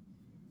It,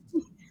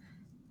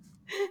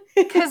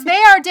 because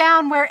they are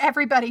down where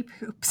everybody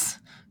poops.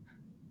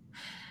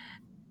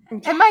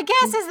 And my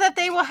guess is that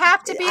they will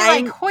have to be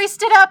like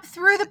hoisted up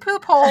through the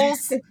poop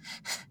holes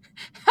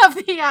of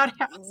the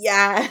outhouse.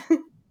 Yeah.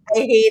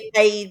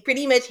 I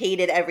pretty much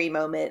hated every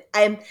moment.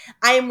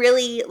 I'm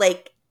really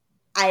like,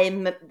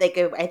 I'm like,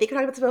 I think I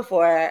talked about this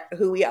before,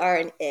 who we are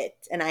in It.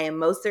 And I am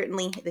most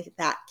certainly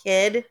that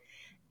kid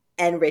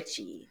and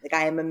Richie. Like,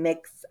 I am a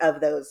mix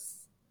of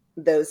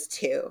those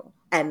two.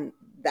 And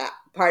that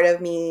part of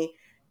me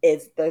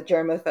is the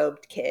germaphobe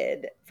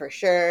kid for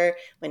sure,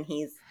 when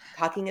he's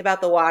talking about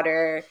the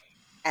water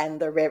and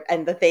the river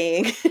and the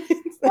thing.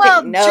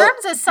 Well, like,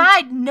 germs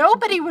aside,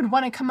 nobody would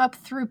want to come up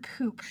through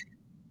poop.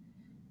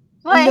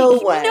 Like,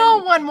 no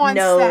one wants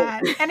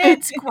that. And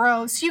it's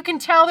gross. You can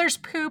tell there's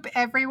poop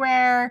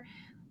everywhere.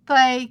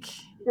 Like,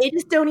 they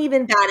just don't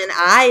even bat an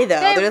eye, though.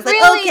 They're just really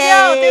like, okay.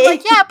 Don't. They're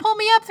like, yeah, pull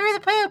me up through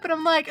the poop. And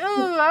I'm like,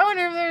 ooh, I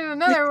wonder if there's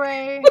another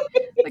way.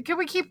 Like, can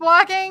we keep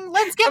walking?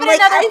 Let's give it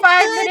another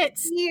 5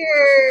 minutes.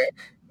 Here.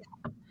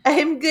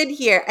 I'm good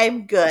here.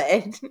 I'm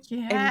good.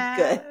 Yeah, I'm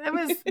good. It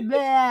was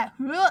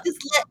bleh. Just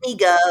let me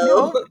go.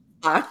 Nope.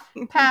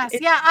 Pass.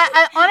 Yeah,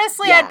 I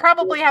honestly, yeah. I'd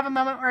probably have a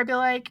moment where I'd be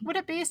like, would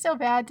it be so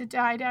bad to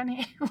die down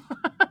here?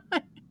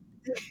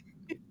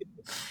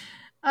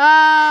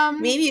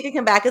 Maybe you could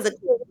come back as a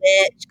cool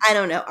witch. I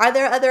don't know. Are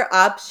there other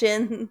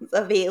options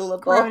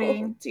available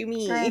to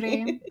me?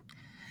 Grody.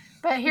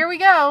 But here we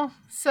go.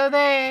 So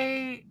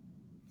they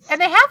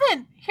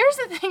haven't. Here's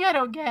the thing I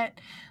don't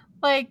get.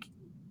 Like,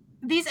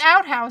 these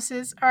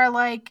outhouses are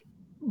like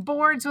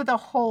boards with a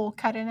hole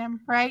cut in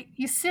them, right?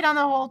 You sit on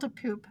the hole to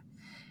poop.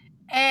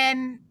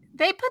 And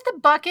they put the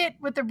bucket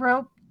with the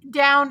rope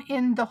down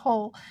in the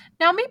hole.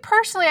 Now, me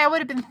personally, I would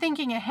have been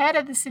thinking ahead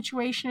of the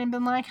situation and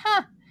been like,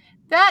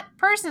 that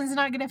person's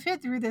not going to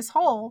fit through this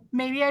hole.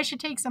 Maybe I should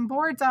take some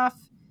boards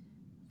off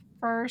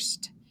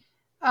first.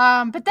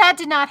 But that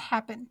did not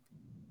happen.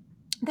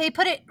 They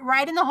put it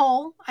right in the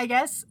hole, I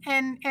guess.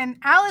 And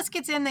Alice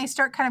gets in. They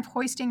start kind of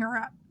hoisting her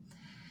up.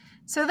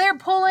 So they're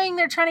pulling.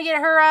 They're trying to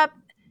get her up.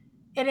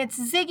 And it's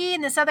Ziggy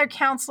and this other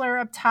counselor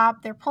up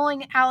top. They're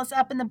pulling Alice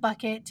up in the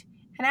bucket.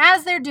 And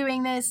as they're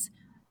doing this,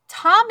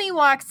 Tommy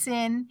walks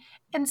in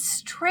and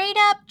straight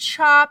up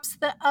chops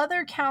the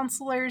other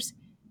counselor's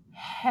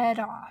head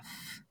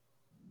off.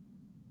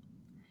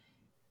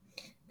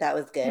 That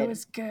was good. It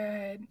was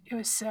good. It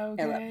was so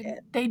good. I loved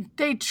it.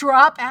 They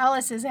drop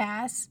Alice's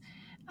ass.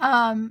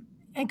 And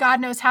God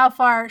knows how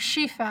far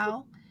she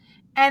fell.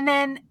 And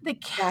then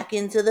back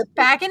into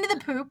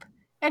the poop.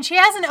 And she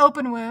has an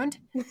open wound.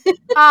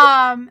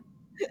 And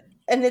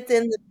it's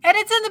in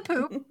the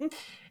poop.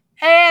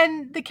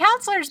 And the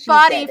counselor's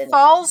body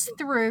falls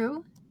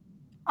through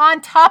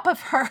on top of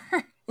her.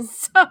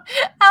 So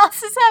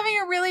Alice is having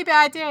a really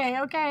bad day,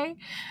 okay?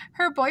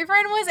 Her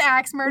boyfriend was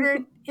axe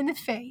murdered in the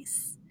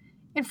face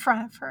in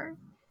front of her.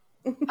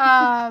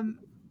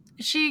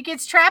 She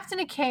gets trapped in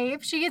a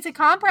cave. She gets a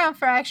compound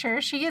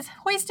fracture. She gets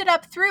hoisted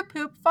up through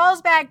poop,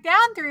 falls back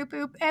down through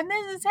poop, and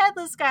then this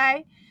headless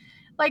guy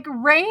like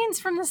rains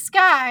from the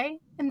sky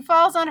and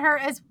falls on her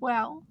as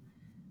well.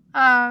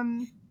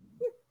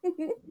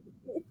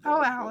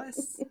 Oh,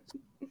 Alice.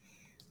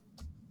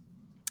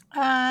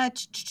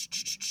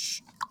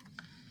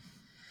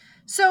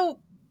 So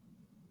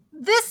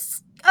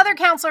this other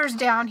counselor is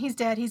down. He's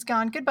dead. He's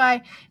gone.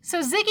 Goodbye.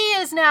 So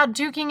Ziggy is now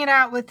duking it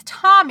out with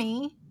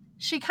Tommy.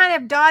 She kind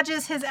of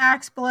dodges his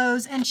axe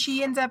blows, and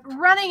she ends up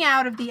running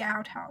out of the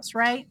outhouse,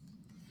 right?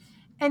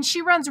 And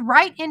she runs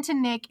right into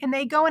Nick, and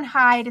they go and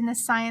hide in the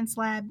science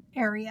lab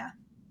area.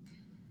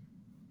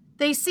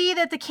 They see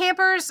that the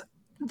campers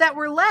that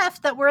were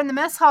left, that were in the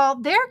mess hall,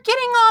 they're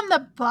getting on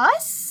the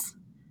bus,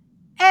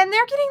 and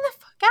they're getting the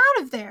fuck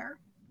out of there.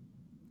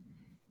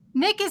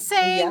 Nick is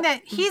saying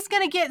that he's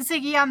going to get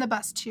Ziggy on the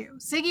bus, too.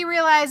 Ziggy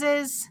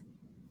realizes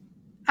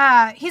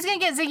he's going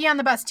to get Ziggy on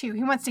the bus, too.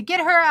 He wants to get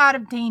her out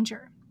of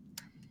danger.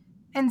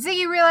 And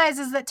Ziggy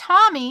realizes that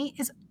Tommy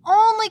is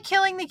only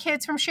killing the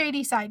kids from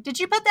Shadyside. Did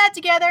you put that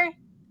together?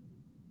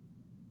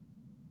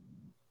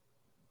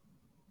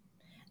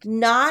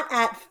 Not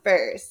at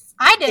first.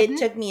 I didn't. It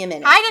took me a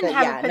minute. I didn't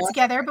have it put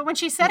together, but when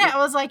she said it, I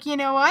was like, you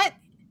know what?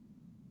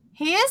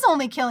 He is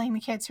only killing the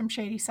kids from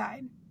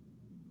Shadyside.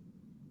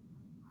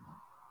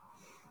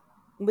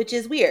 Which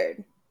is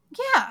weird.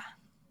 Yeah.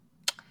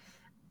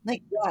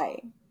 Like, why?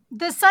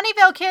 The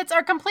Sunnyvale kids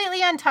are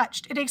completely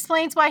untouched. It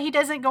explains why he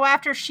doesn't go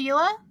after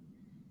Sheila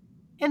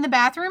in the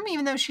bathroom,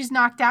 even though she's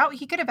knocked out.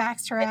 He could have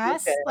axed her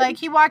ass. Like,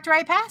 he walked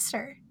right past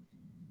her.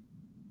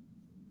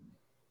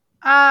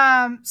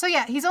 So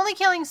yeah, he's only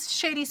killing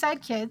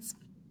Shadyside kids.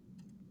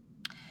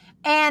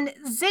 And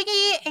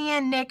Ziggy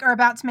and Nick are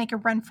about to make a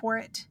run for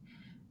it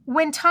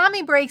when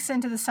Tommy breaks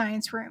into the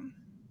science room.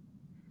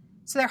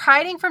 So they're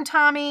hiding from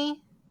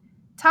Tommy.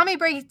 Tommy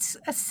breaks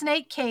a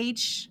snake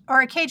cage,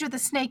 or a cage with a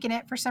snake in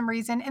it for some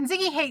reason, and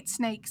Ziggy hates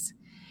snakes.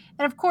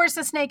 And of course,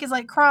 the snake is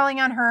like crawling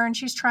on her, and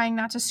she's trying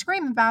not to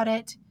scream about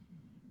it.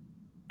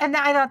 And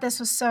I thought this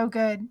was so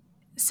good.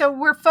 So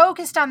we're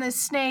focused on this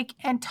snake,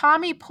 and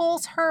Tommy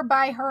pulls her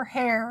by her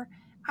hair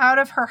out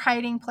of her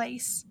hiding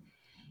place.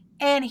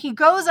 And he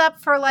goes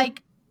up for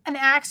like an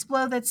axe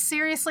blow that's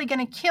seriously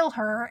going to kill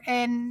her.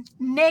 And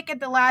Nick at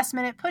the last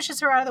minute pushes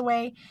her out of the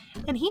way,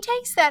 and he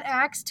takes that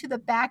axe to the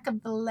back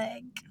of the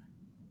leg.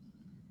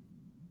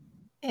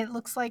 It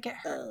looks like it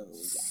hurts. Oh,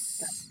 yes,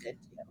 that's good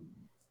too.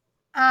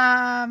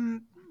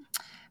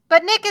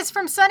 But Nick is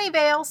from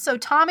Sunnyvale, so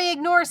Tommy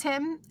ignores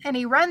him, and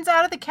he runs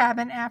out of the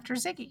cabin after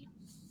Ziggy.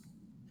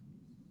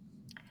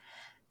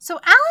 So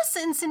Alice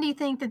and Cindy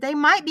think that they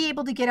might be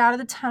able to get out of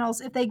the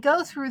tunnels if they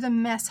go through the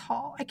mess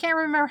hall. I can't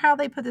remember how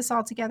they put this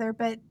all together,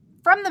 but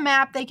from the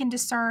map, they can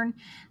discern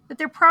that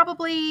they're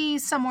probably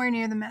somewhere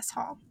near the mess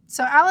hall.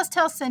 So Alice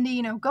tells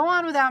Cindy, go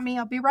on without me.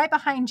 I'll be right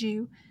behind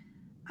you.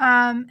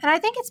 And I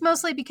think it's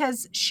mostly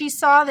because she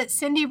saw that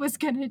Cindy was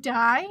going to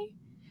die.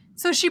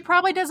 So she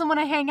probably doesn't want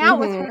to hang out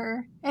with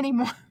her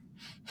anymore.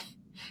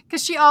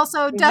 Because she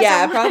also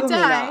doesn't want to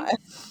die. Not.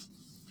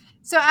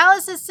 So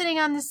Alice is sitting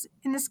in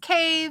this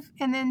cave,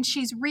 and then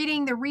she's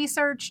reading the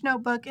research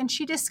notebook, and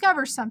she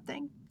discovers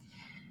something.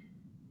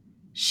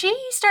 She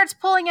starts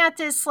pulling out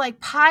this like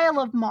pile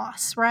of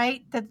moss,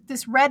 right?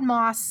 This red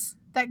moss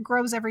that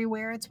grows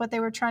everywhere. It's what they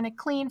were trying to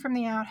clean from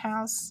the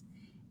outhouse.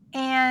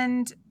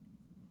 And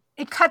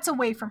it cuts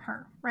away from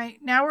her, right?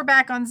 Now we're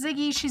back on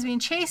Ziggy. She's being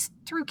chased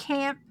through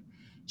camp.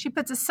 She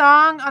puts a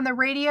song on the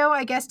radio,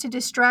 I guess, to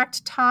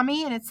distract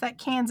Tommy, and it's that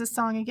Kansas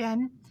song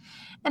again.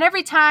 And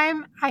every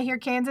time I hear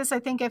Kansas, I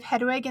think of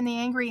Hedwig and the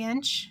Angry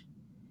Inch.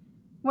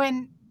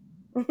 When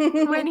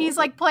he's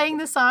like playing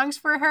the songs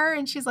for her,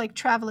 and she's like,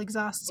 travel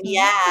exhausts me.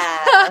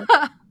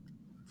 Yeah.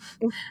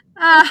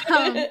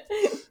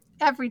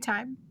 Every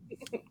time.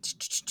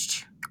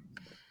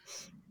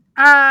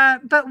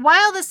 But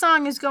while the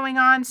song is going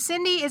on,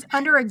 Cindy is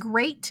under a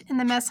grate in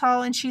the mess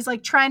hall, and she's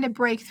like trying to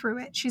break through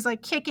it. She's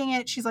like kicking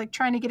it. She's like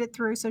trying to get it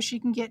through so she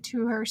can get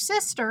to her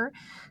sister,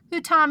 who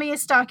Tommy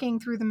is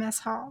stalking through the mess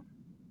hall.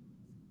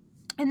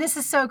 And this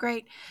is so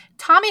great.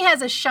 Tommy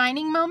has a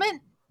shining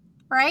moment,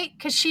 right?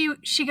 Because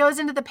she goes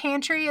into the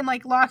pantry and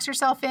like locks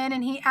herself in,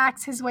 and he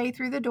acts his way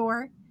through the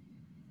door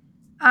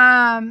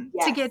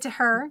to get to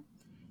her.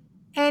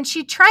 And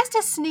she tries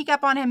to sneak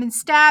up on him and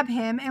stab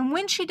him. And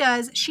when she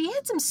does, she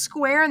hits him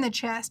square in the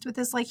chest with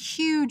this like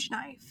huge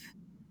knife.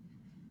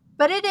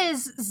 But it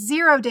is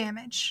 0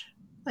 damage.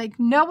 Like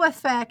no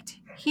effect.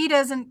 He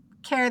doesn't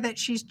care that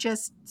she's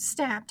just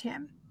stabbed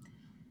him.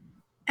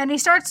 And he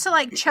starts to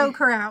like choke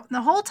her out. And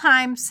the whole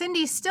time,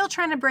 Cindy's still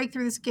trying to break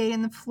through this gate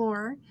in the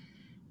floor.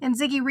 And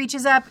Ziggy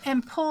reaches up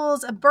and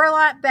pulls a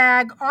burlap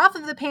bag off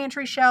of the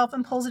pantry shelf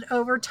and pulls it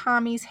over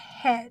Tommy's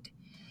head.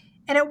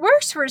 And it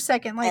works for a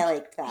second. I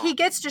like that. He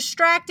gets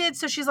distracted,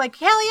 so she's like,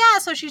 hell yeah.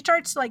 So she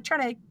starts like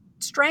trying to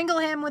strangle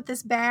him with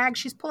this bag.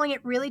 She's pulling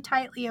it really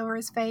tightly over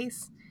his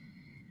face.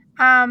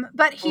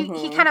 But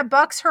he kind of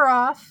bucks her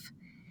off.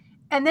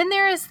 And then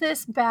there is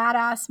this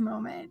badass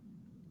moment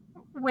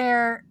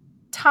where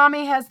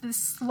Tommy has this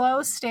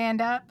slow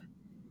stand-up,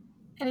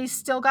 and he's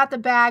still got the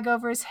bag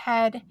over his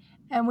head.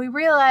 And we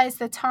realize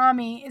that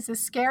Tommy is a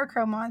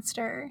scarecrow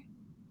monster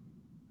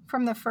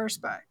from the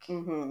first book.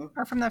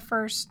 Or from the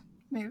first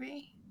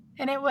movie.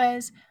 And it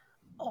was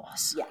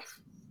awesome.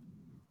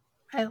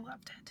 Yeah. I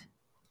loved it.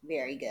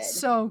 Very good.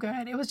 So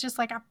good. It was just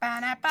like a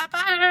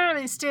and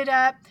he stood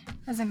up.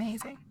 It was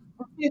amazing.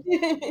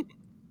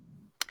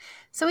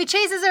 So he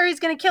chases her. He's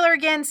going to kill her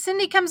again.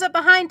 Cindy comes up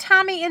behind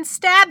Tommy and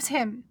stabs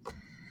him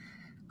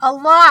a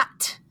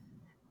lot.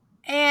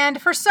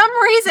 And for some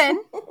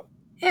reason,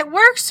 it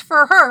works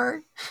for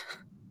her.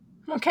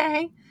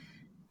 Okay?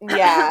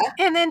 Yeah.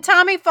 And then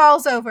Tommy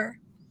falls over.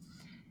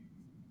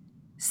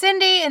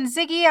 Cindy and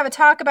Ziggy have a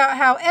talk about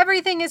how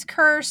everything is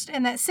cursed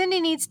and that Cindy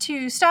needs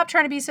to stop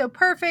trying to be so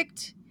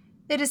perfect.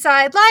 They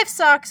decide life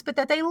sucks, but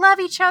that they love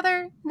each other.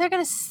 And they're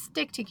going to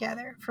stick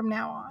together from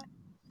now on.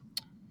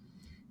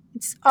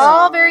 It's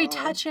all very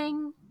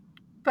touching.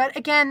 But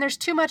again, there's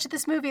too much of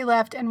this movie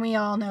left, and we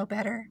all know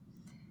better.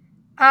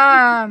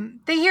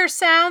 They hear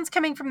sounds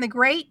coming from the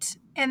grate,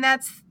 and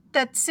that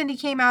Cindy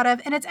came out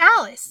of, and it's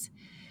Alice.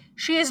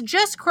 She has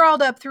just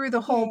crawled up through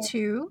the hole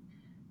too.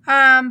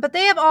 But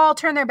they have all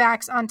turned their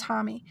backs on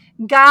Tommy.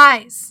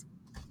 Guys,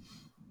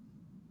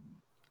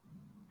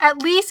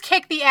 at least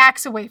kick the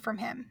axe away from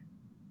him.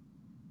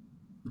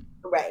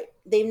 Right.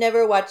 They've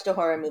never watched a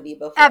horror movie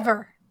before.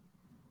 Ever.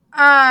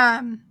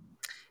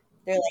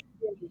 They're like,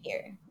 "Who are you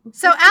here?"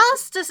 So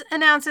Alice just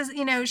announces,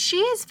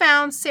 she has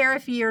found Sarah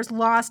Fier's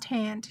lost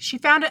hand. She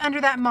found it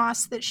under that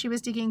moss that she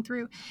was digging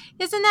through.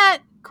 Isn't that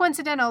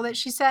coincidental that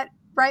she sat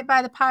right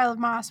by the pile of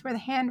moss where the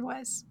hand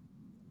was?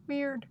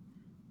 Weird.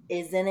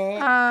 Isn't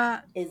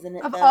it? Isn't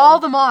it? Of though? all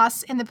the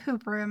moss in the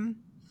poop room,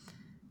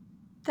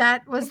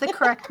 that was the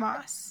correct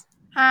moss.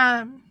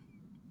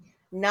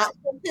 Not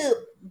the poop,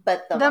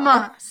 but the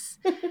moss.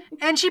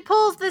 And she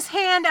pulls this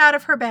hand out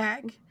of her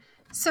bag.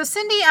 So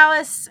Cindy,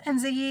 Alice, and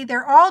Ziggy,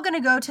 they're all going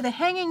to go to the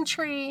hanging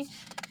tree.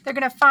 They're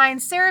going to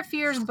find Sarah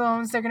Fier's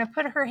bones. They're going to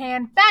put her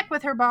hand back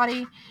with her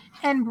body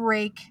and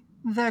break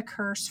the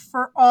curse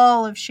for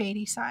all of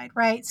Shadyside,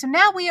 right? So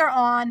now we are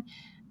on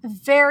a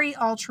very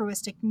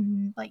altruistic,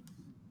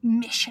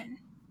 mission,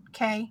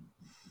 okay?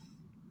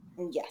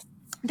 Yes.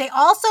 They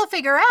also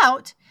figure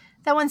out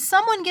that when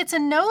someone gets a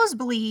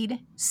nosebleed,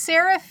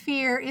 Sarah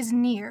Fier is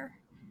near.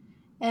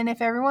 And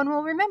if everyone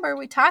will remember,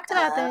 we talked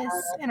about this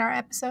in our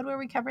episode where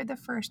we covered the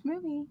first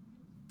movie.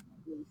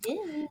 We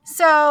did.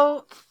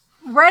 So,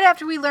 right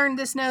after we learned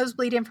this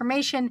nosebleed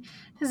information,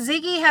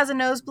 Ziggy has a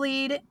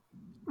nosebleed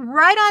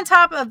right on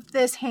top of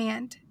this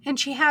hand, and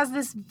she has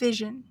this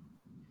vision.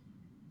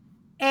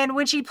 And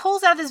when she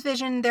pulls out this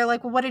vision, they're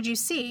like, well, what did you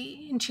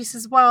see? And she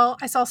says, well,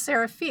 I saw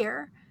Sarah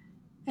Fier.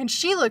 And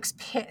she looks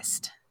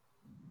pissed.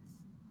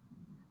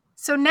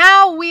 So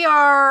now we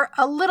are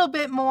a little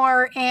bit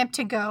more amped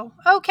to go.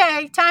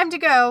 Okay, time to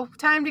go.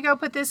 Time to go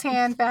put this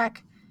hand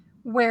back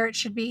where it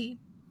should be.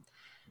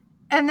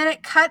 And then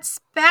it cuts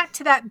back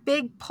to that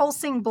big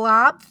pulsing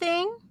blob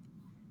thing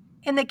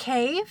in the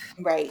cave.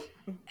 Right.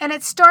 And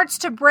it starts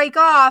to break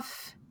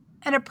off,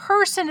 and a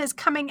person is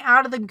coming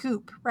out of the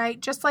goop, right?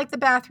 Just like the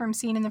bathroom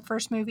scene in the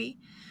first movie.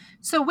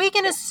 So we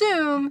can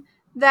assume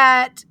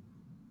that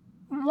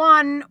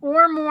one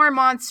or more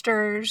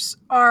monsters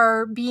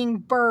are being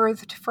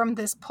birthed from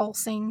this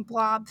pulsing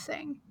blob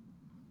thing.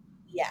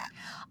 Yeah.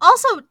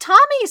 Also,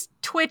 Tommy's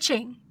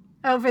twitching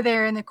over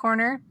there in the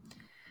corner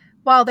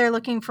while they're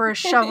looking for a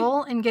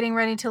shovel and getting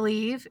ready to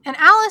leave. And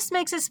Alice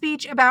makes a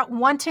speech about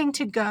wanting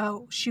to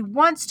go. She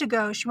wants to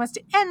go. She wants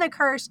to end the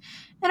curse.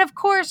 And of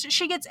course,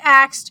 she gets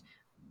axed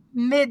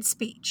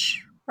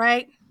mid-speech,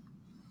 right?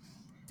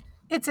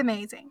 It's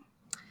amazing.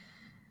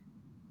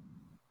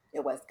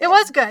 It was good. It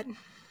was good.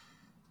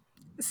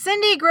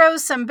 Cindy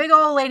grows some big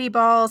old lady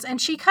balls,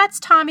 and she cuts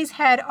Tommy's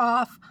head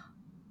off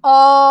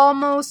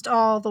almost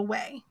all the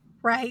way,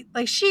 right?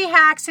 Like, she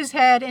hacks his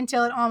head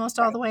until it almost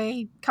all the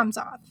way comes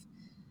off.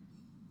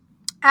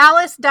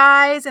 Alice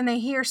dies, and they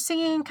hear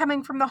singing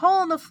coming from the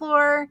hole in the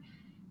floor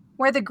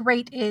where the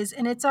grate is,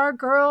 and it's our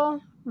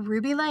girl,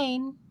 Ruby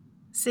Lane,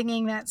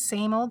 singing that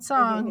same old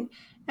song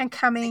and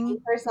coming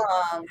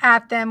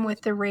at them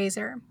with the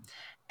razor.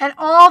 And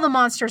all the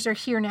monsters are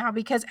here now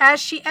because as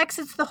she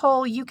exits the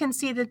hole, you can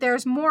see that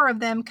there's more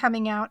of them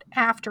coming out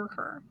after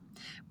her.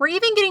 We're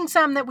even getting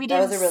some that we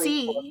didn't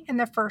see in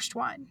the first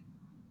one.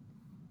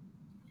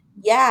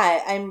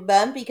 Yeah, I'm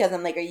bummed because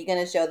I'm like, are you going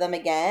to show them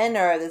again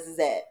or this is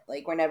it?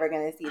 Like, we're never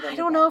going to see them I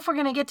don't know if we're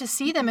going to get to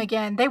see them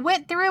again. They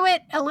went through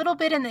it a little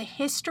bit in the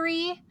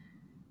history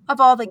of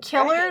all the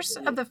killers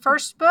of the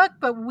first book,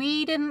 but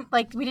we didn't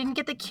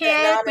get the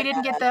kid. We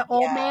didn't get the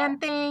old man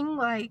thing.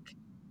 Like,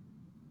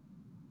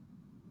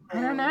 I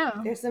don't know.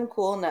 There's some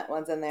cool nut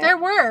ones in there. There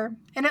were.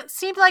 And it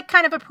seemed like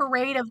kind of a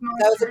parade of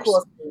monsters. That was a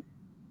cool scene.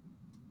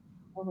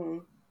 Mm-hmm.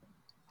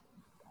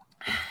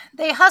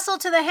 They hustle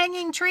to the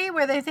hanging tree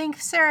where they think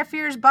Sarah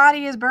Fier's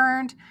body is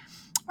burned.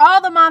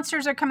 All the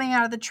monsters are coming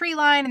out of the tree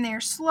line and they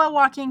are slow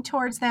walking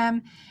towards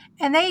them.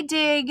 And they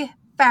dig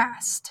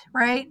fast,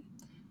 right?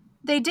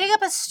 They dig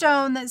up a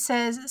stone that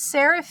says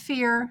Sarah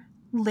Fier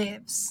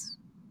lives.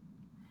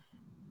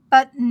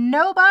 But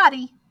no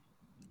body.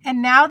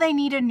 And now they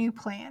need a new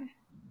plan.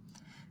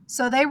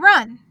 So they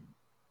run.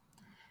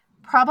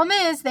 Problem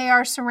is, they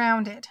are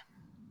surrounded.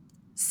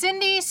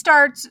 Cindy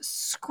starts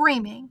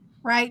screaming,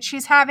 right?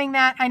 She's having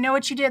that I know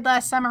what you did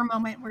last summer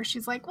moment where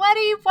she's like, what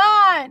do you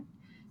want?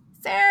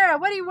 Sarah,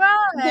 what do you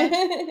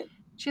want?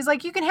 She's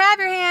like, you can have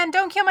your hand.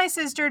 Don't kill my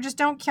sister. Just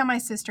don't kill my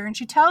sister. And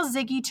she tells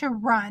Ziggy to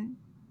run.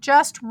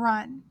 Just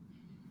run.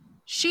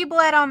 She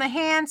bled on the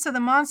hand, so the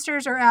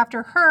monsters are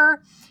after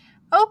her.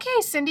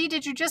 Okay, Cindy,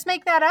 did you just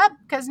make that up?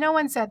 Because no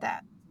one said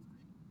that.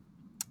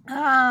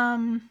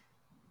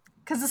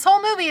 Because this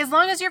whole movie, as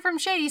long as you're from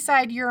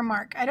Shadyside, you're a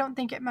mark. I don't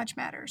think it much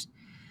matters.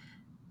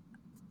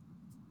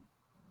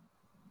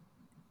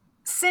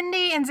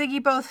 Cindy and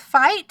Ziggy both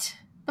fight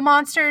the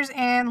monsters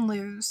and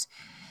lose.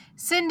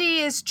 Cindy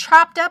is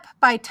chopped up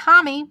by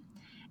Tommy,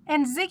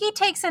 and Ziggy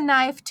takes a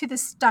knife to the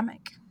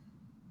stomach.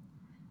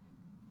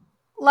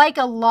 Like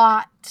a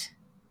lot.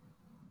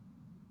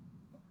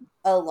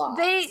 A lot.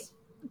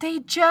 They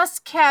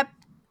just kept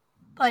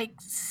like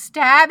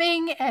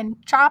stabbing and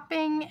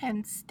chopping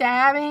and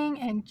stabbing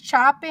and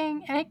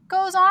chopping, and it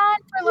goes on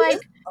for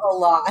like a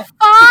lot.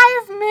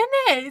 5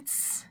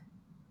 minutes.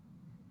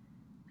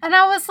 And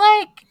I was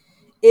like,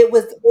 it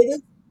was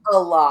a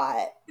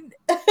lot.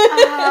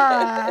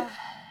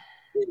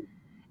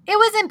 It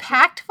was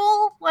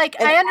impactful.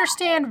 Like, I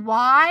understand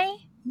why,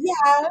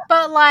 Yeah.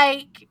 But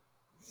like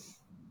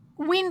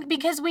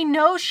because we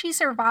know she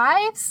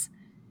survives,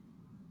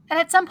 and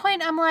at some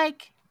point I'm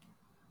like,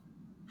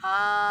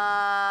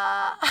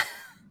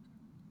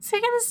 is he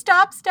gonna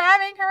stop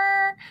stabbing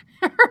her?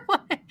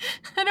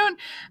 I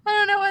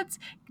don't know what's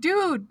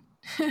dude.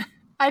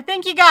 I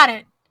think you got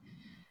it.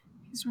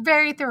 He's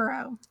very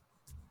thorough.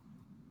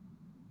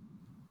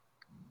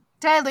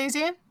 Did I lose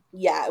you?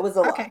 Yeah, it was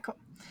a lot. Okay, cool.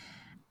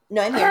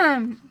 No, I'm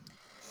here.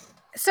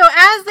 So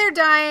as they're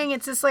dying,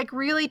 it's this like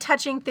really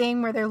touching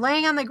thing where they're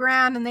laying on the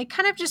ground and they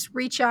kind of just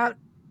reach out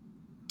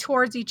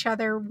towards each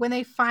other when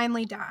they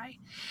finally die.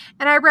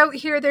 And I wrote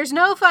here, there's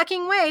no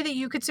fucking way that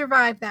you could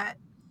survive that.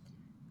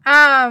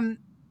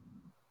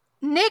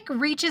 Nick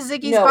reaches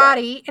Ziggy's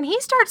body and he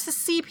starts the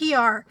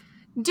CPR.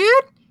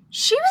 Dude,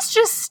 she was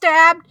just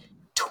stabbed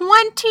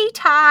 20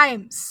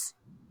 times.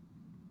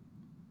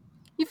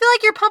 You feel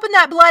like you're pumping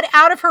that blood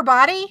out of her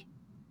body?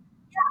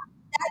 Yeah,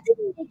 that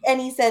didn't make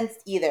any sense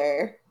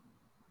either.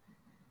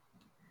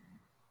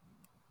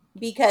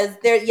 Because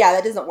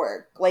that doesn't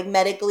work. Like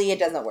medically, it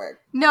doesn't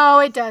work. No,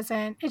 it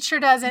doesn't. It sure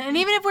doesn't. And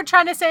even if we're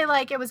trying to say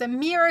like it was a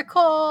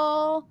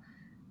miracle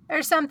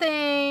or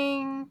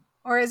something,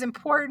 or is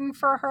important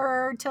for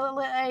her to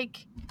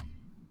like,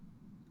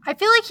 I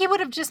feel like he would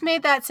have just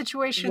made that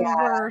situation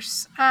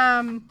worse.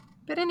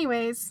 But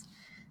anyways,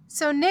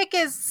 so Nick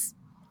is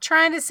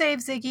trying to save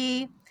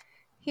Ziggy.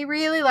 He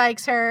really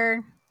likes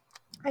her,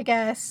 I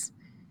guess.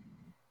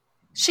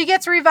 She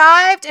gets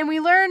revived, and we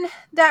learn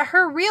that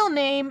her real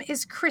name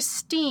is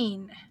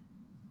Christine.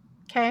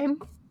 Okay.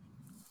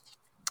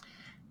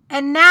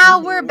 And now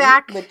we're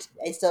back. Which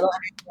I still don't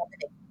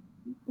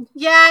understand.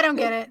 Yeah, I don't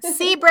get it.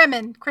 C.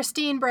 Bremen.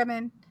 Christine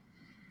Bremen.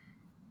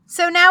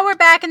 So now we're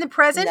back in the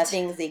present.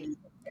 Nothing Ziggy.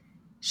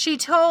 She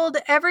told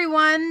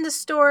everyone the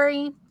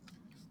story.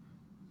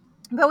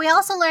 But we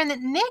also learned that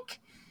Nick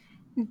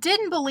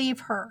didn't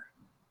believe her.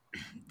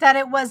 That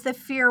it was the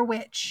fear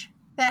witch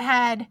that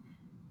had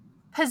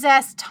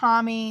possessed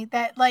Tommy.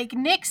 That, like,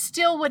 Nick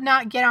still would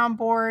not get on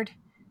board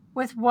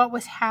with what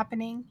was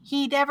happening.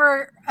 He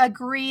never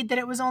agreed that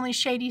it was only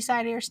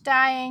Shadyside Ears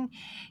dying.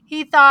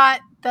 He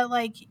thought that,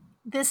 like,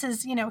 this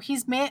is,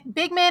 he's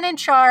big man in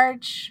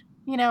charge.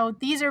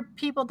 These are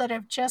people that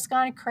have just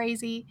gone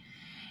crazy.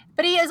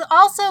 But he has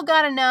also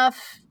got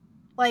enough,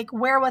 like,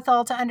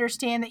 wherewithal to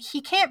understand that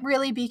he can't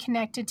really be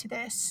connected to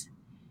this.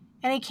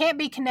 And he can't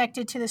be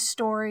connected to the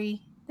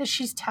story that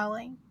she's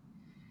telling.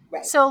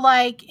 Right. So,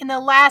 like, in the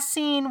last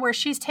scene where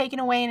she's taken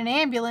away in an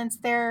ambulance,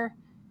 the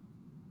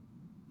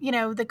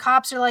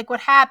cops are like,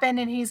 what happened?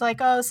 And he's like,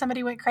 oh,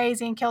 somebody went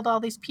crazy and killed all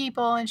these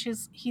people. And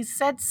he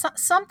said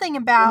something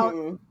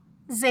about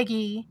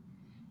Ziggy.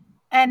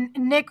 And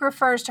Nick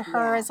refers to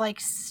her as, like,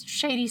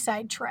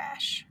 Shadyside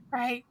trash,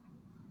 right?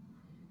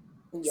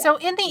 Yeah. So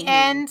in the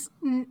end,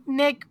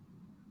 Nick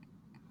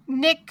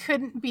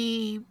couldn't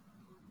be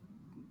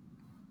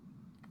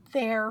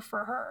there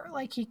for her.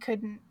 Like, he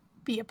couldn't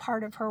be a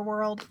part of her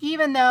world,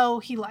 even though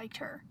he liked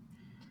her.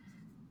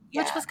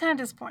 Yeah. Which was kind of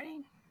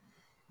disappointing.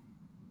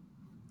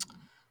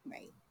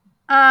 Right.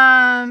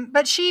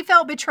 But she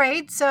felt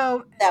betrayed,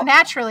 so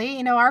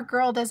naturally, our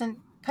girl doesn't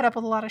put up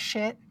with a lot of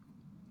shit.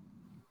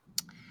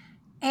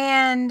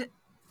 And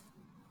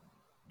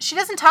she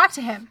doesn't talk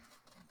to him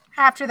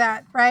after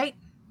that, right?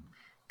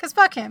 Because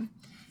fuck him.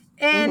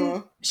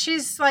 And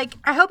she's like,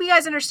 I hope you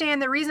guys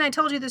understand the reason I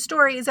told you the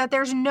story is that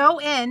there's no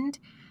end.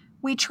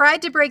 We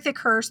tried to break the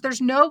curse. There's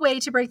no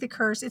way to break the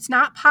curse. It's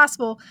not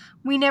possible.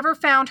 We never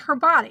found her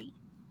body.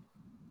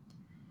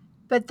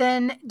 But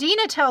then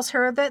Dina tells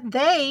her that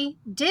they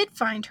did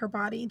find her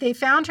body. They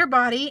found her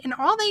body, and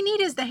all they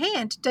need is the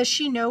hand. Does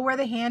she know where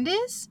the hand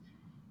is?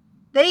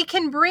 They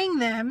can bring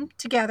them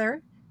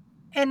together,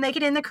 and they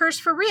can end the curse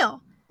for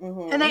real.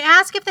 And they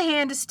ask if the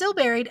hand is still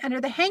buried under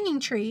the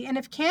hanging tree, and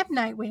if Camp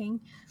Nightwing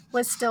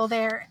was still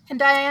there. And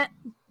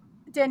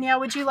Danielle,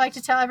 would you like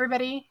to tell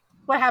everybody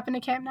what happened to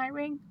Camp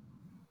Nightwing?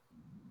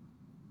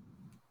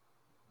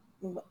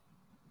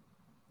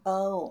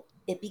 Oh,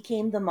 it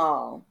became the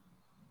mall.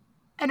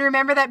 And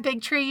remember that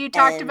big tree you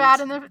talked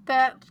about in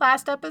that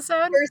last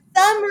episode? For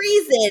some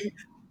reason,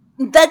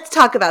 let's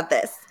talk about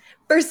this.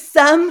 For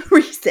some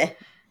reason,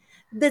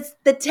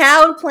 the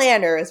town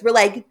planners were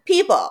like,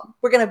 people,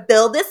 we're going to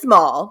build this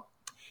mall,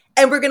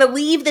 and we're going to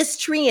leave this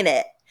tree in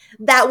it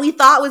that we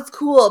thought was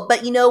cool.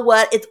 But you know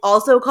what? It's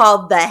also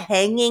called the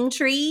hanging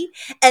tree,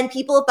 and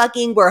people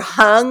fucking were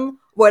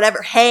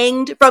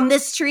hanged from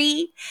this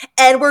tree,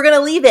 and we're going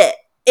to leave it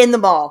in the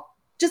mall.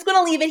 Just going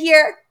to leave it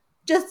here.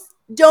 Just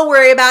don't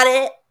worry about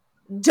it.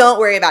 Don't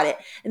worry about it.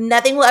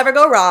 Nothing will ever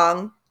go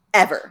wrong,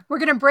 ever. We're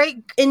going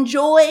to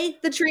enjoy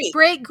the tree.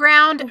 Break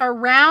ground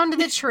around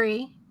the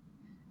tree.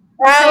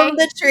 Around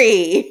the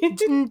tree.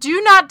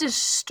 Do not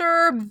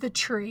disturb the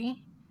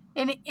tree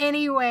in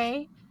any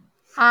way.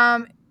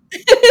 All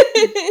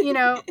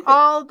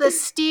the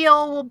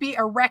steel will be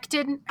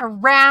erected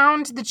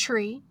around the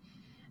tree,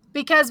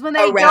 because when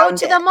they go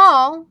to the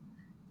mall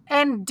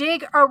and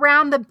dig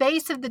around the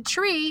base of the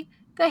tree,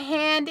 the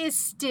hand is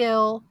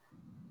still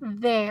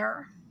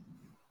there.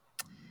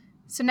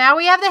 So now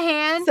we have the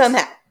hand.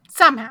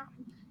 Somehow.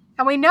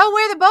 And we know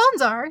where the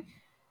bones are. And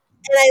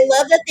I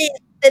love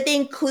that they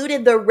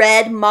included the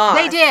red moss.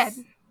 They did.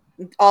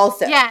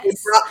 Also. Yes.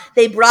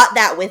 They brought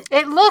that with them.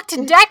 It looked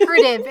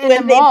decorative in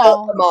the mall.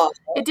 Built the mall.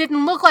 It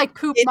didn't look like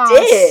poop moss.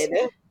 It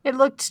did. It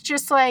looked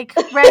just like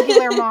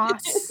regular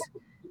moss.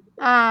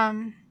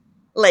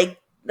 Like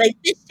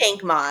fish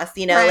tank moss,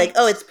 you know, right. like,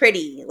 oh, it's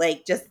pretty.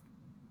 Like, just,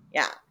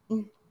 yeah.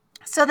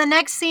 So the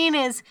next scene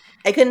is...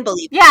 I couldn't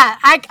believe it. Yeah,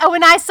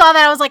 when I saw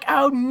that, I was like,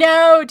 oh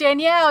no,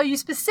 Danielle, you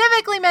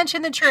specifically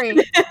mentioned the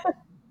tree.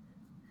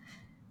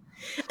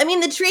 I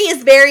mean, the tree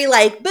is very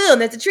like, boom,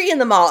 there's a tree in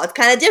the mall. It's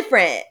kind of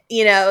different,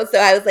 you know? So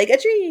I was like, a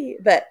tree.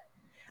 But,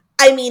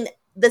 I mean,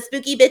 the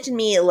spooky bitch in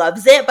me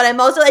loves it, but I'm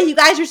also like, you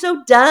guys are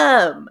so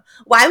dumb.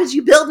 Why would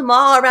you build a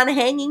mall around a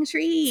hanging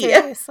tree?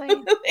 Seriously.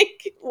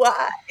 Like,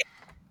 why?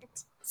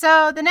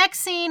 So the next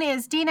scene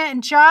is Dina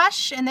and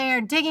Josh, and they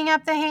are digging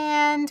up the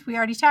hand. We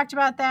already talked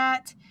about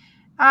that.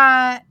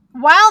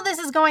 While this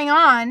is going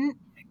on,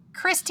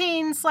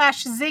 Christine /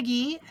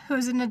 Ziggy,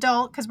 who's an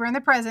adult because we're in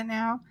the present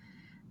now,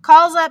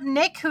 calls up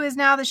Nick, who is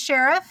now the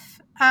sheriff,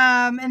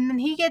 and then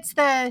he gets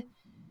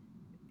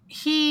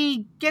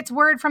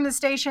word from the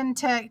station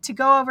to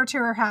go over to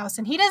her house,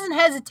 and he doesn't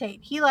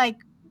hesitate. He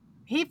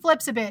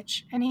flips a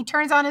bitch, and he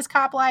turns on his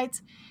cop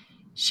lights.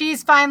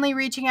 She's finally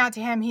reaching out to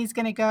him. He's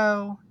gonna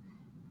go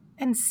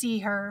and see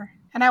her,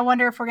 and I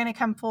wonder if we're gonna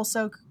come full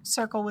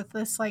circle with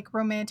this like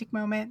romantic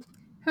moment.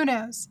 Who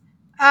knows?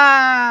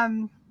 I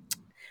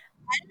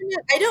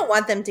don't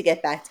want them to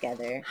get back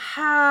together.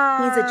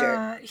 He's a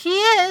jerk. He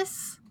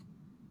is.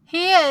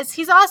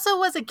 He's also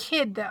was a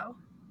kid, though.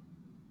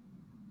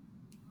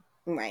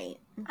 Right.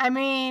 I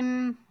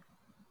mean,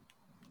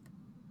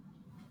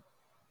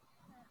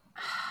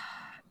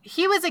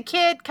 he was a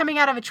kid coming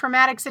out of a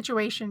traumatic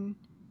situation.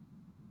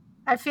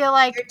 I feel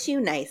like... You're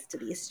too nice to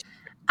be straight.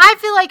 I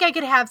feel like I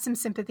could have some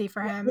sympathy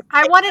for him.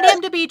 I wanted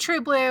him to be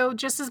True Blue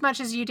just as much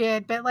as you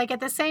did, but like at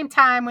the same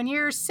time, when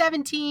you're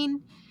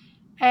 17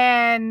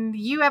 and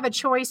you have a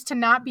choice to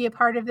not be a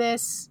part of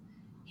this,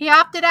 he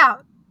opted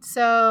out.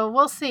 So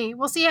we'll see.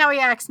 We'll see how he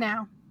acts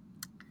now.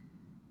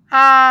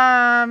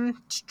 And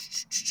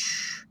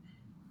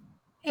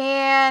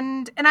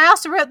I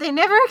also wrote, they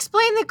never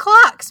explained the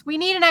clocks. We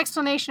need an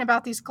explanation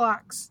about these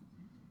clocks.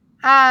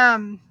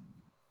 They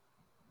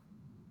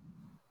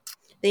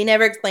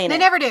never explain it. They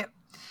never do.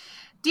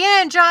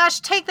 Dina and Josh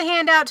take the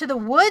hand out to the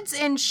woods,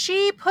 and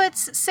she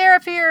puts Sarah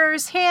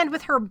Fier's hand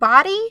with her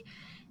body,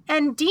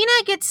 and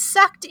Dina gets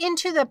sucked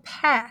into the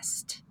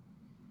past.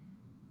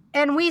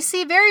 And we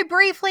see very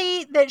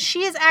briefly that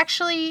she is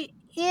actually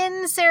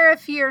in Sarah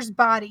Fier's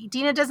body.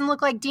 Dina doesn't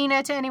look like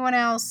Dina to anyone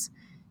else.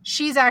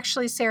 She's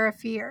actually Sarah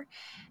Fier.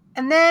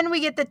 And then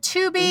we get the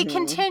to be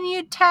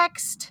continued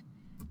text.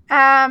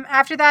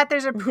 After that,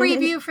 there's a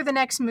preview for the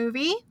next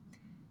movie.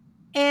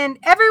 And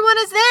everyone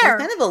is there.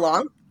 It's kind of a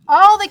long...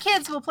 All the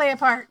kids will play a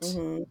part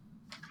in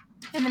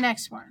the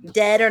next one.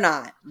 Dead or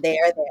not, they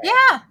are there.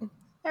 Yeah,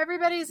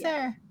 everybody's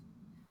there.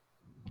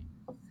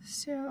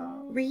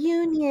 So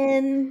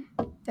reunion.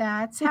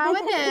 That's how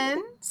it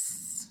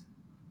ends.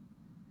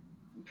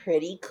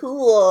 Pretty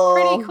cool.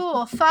 Pretty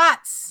cool.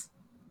 Thoughts.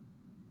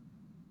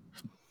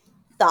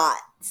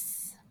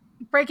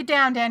 Break it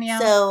down,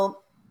 Danielle.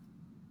 So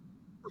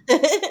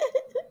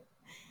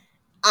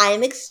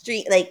I'm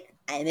extremely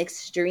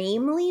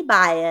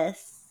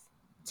biased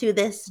to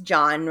this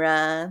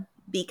genre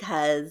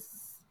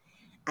because,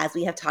 as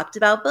we have talked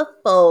about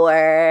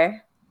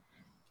before,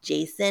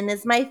 Jason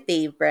is my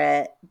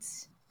favorite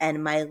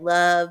and my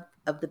love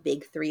of the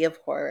big three of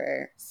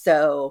horror.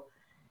 So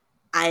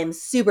I'm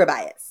super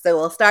biased. So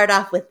we'll start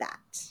off with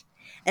that.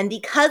 And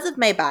because of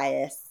my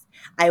bias,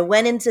 I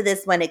went into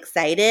this one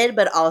excited,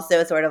 but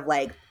also sort of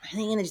like, I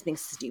think I'm going to do something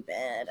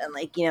stupid and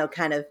like, you know,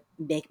 kind of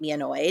make me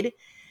annoyed.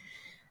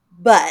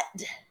 But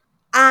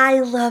I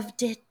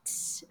loved it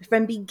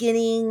from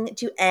beginning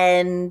to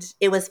end.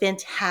 It was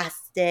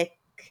fantastic.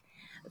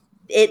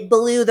 It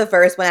blew the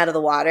first one out of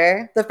the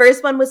water. The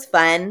first one was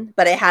fun,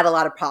 but I had a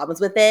lot of problems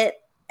with it.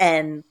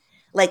 And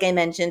like I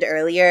mentioned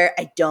earlier,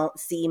 I don't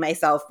see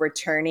myself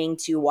returning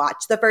to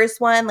watch the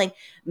first one. Like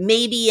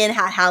maybe in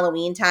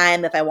Halloween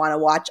time if I want to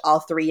watch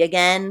all three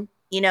again,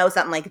 you know,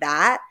 something like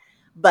that.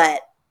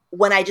 But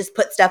when I just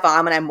put stuff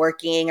on when I'm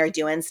working or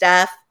doing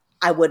stuff,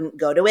 I wouldn't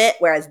go to it.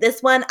 Whereas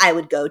this one I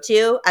would go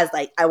to as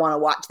like, I want to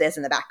watch this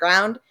in the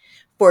background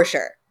for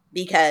sure.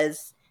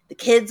 Because the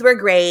kids were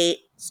great.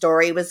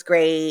 Story was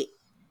great.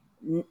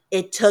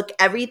 It took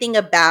everything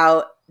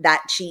about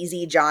that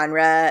cheesy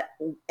genre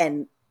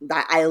and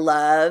that I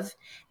love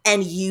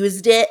and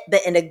used it,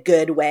 but in a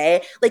good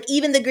way. Like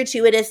even the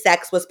gratuitous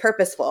sex was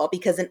purposeful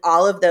because in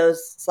all of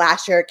those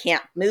slasher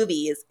camp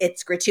movies,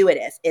 it's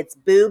gratuitous. It's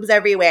boobs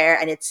everywhere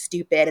and it's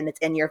stupid and it's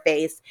in your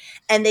face.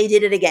 And they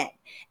did it again.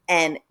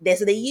 And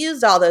so they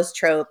used all those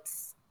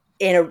tropes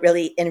in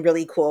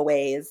really cool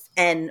ways.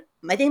 And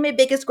I think my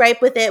biggest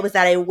gripe with it was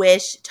that I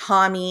wish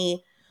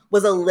Tommy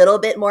was a little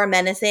bit more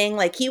menacing.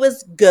 Like he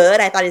was good.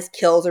 I thought his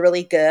kills were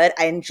really good.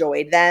 I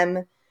enjoyed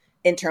them.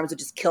 in terms of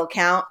just kill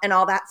count and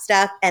all that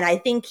stuff. And I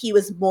think he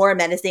was more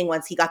menacing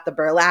once he got the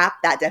burlap.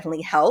 That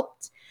definitely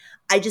helped.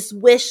 I just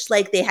wish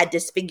like they had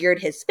disfigured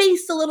his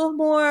face a little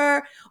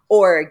more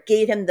or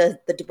gave him the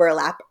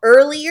burlap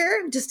earlier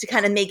just to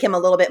kind of make him a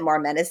little bit more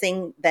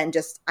menacing than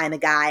just I'm a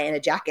guy in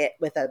a jacket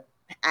with a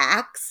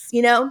axe,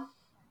 you know?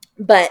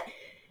 But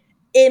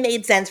it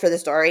made sense for the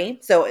story,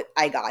 so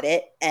I got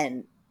it.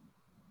 And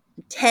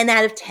 10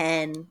 out of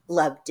 10,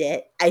 loved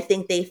it. I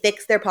think they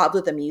fixed their problems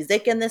with the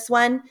music in this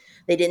one.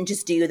 They didn't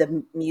just do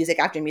the music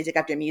after music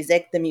after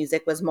music. The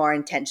music was more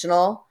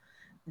intentional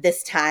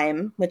this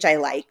time, which I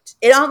liked.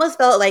 It almost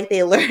felt like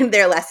they learned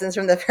their lessons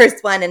from the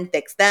first one and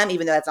fixed them,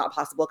 even though that's not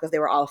possible because they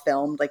were all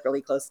filmed like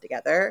really close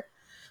together.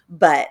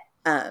 But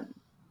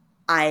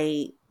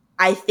I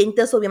think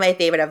this will be my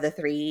favorite of the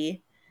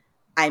three.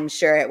 I'm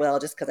sure it will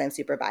just because I'm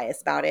super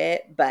biased about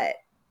it. But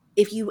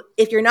if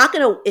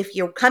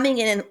you're coming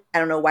in and I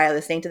don't know why you're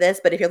listening to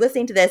this, but if you're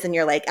listening to this and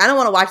you're like, I don't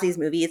want to watch these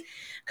movies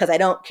because I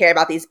don't care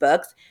about these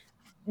books,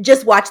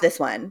 just watch this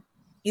one.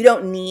 You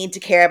don't need to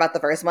care about the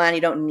first one.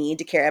 You don't need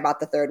to care about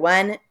the third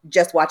one.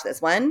 Just watch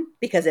this one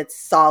because it's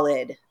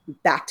solid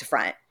back to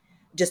front.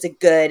 Just a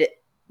good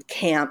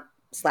camp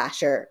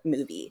slasher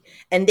movie.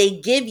 And they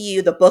give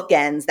you the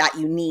bookends that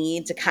you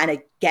need to kind of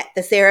get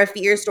the Sarah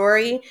Fier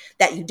story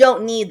that you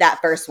don't need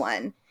that first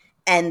one.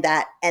 And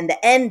the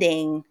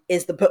ending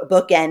is the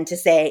bookend to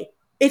say,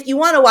 if you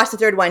want to watch the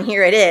third one,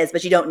 here it is,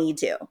 but you don't need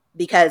to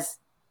because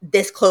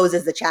this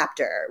closes the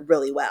chapter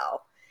really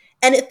well.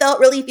 And it felt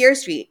really Fear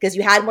Street because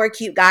you had more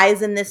cute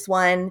guys in this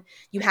one.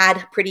 You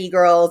had pretty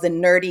girls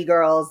and nerdy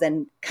girls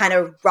and kind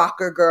of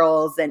rocker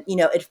girls. And, you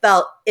know, it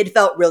felt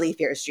really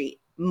Fear Street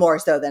more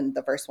so than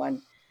the first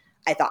one,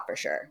 I thought for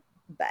sure.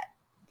 But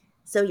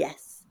so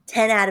yes,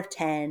 10 out of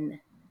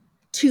 10,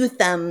 2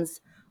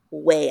 thumbs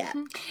way up.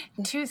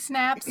 2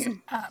 snaps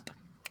up.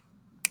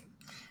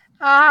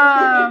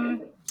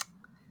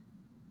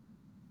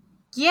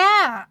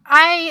 Yeah,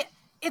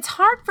 it's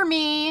hard for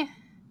me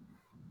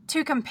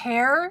to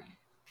compare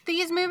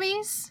these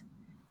movies.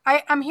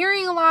 I'm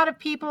hearing a lot of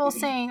people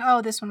saying,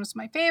 oh, this one was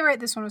my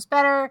favorite, this one was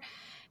better,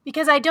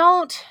 because I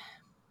don't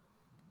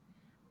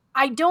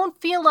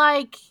feel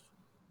like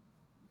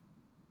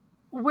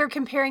we're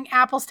comparing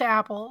apples to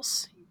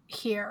apples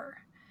here.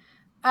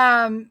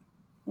 I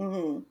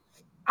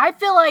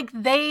feel like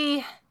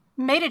they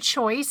made a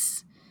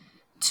choice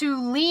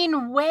to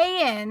lean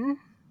way in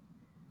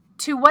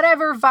to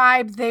whatever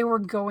vibe they were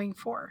going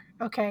for,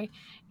 okay?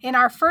 In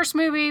our first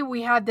movie,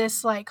 we had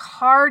this like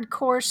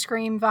hardcore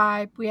Scream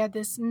vibe. We had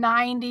this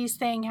 90s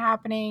thing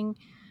happening,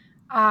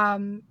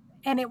 and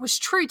it was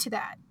true to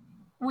that.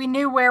 We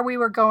knew where we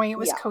were going. It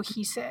was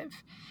cohesive.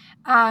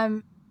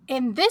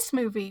 In this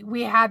movie,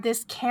 we had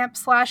this camp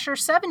slasher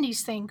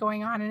 70s thing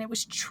going on, and it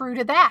was true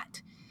to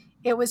that.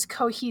 It was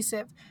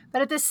cohesive.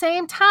 But at the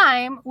same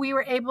time, we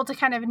were able to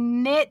kind of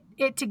knit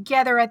it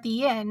together at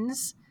the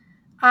ends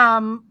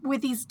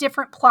with these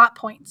different plot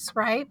points,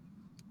 right?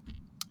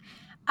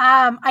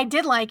 I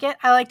did like it.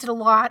 I liked it a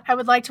lot. I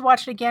would like to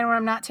watch it again when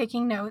I'm not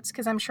taking notes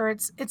because I'm sure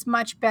it's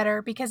much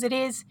better because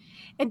it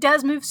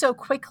does move so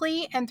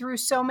quickly and through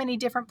so many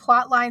different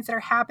plot lines that are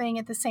happening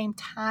at the same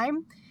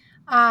time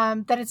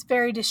that it's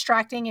very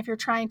distracting if you're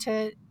trying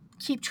to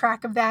keep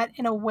track of that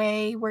in a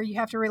way where you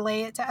have to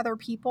relay it to other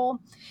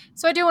people.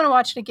 So I do want to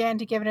watch it again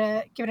to give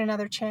it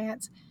another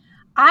chance.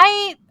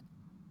 I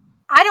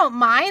don't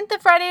mind the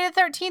Friday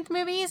the 13th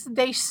movies.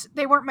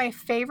 They weren't my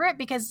favorite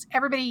because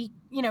everybody,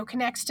 you know,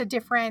 connects to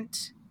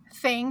different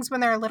things when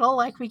they're little.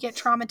 Like we get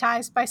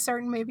traumatized by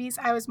certain movies.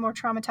 I was more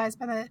traumatized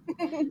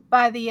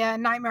by the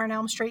Nightmare on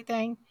Elm Street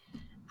thing.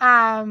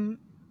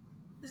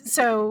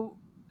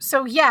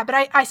 So yeah,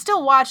 but I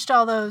still watched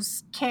all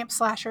those camp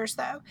slashers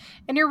though.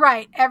 And you're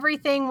right,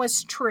 everything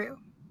was true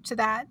to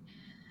that.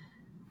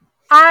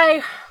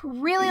 I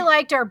really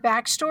liked our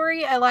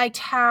backstory. I liked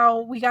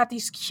how we got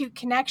these cute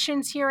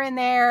connections here and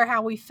there,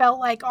 how we felt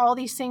like all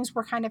these things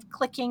were kind of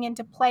clicking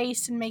into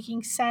place and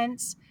making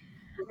sense.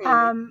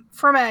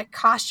 From a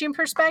costume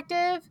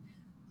perspective,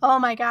 oh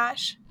my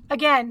gosh.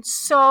 Again,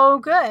 so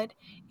good.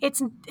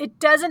 It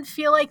doesn't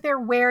feel like they're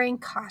wearing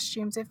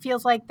costumes. It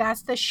feels like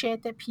that's the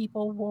shit that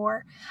people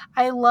wore.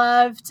 I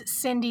loved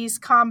Cindy's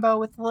combo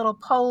with the little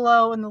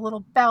polo and the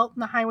little belt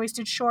and the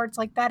high-waisted shorts.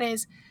 Like that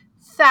is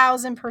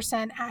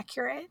 1,000%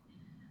 accurate.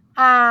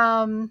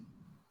 I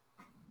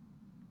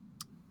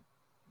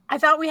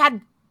thought we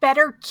had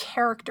better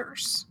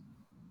characters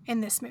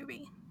in this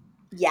movie.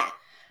 Yeah.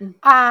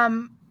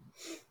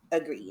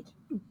 Agreed.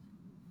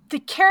 The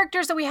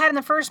characters that we had in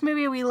the first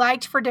movie we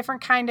liked for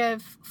different kind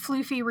of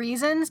floofy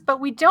reasons, but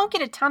we don't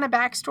get a ton of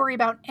backstory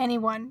about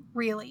anyone,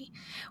 really.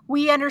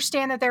 We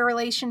understand that their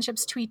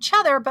relationships to each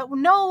other, but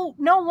no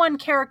one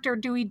character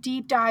do we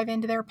deep dive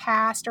into their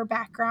past or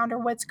background or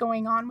what's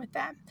going on with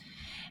them.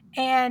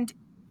 And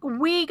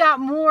we got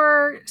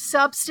more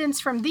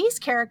substance from these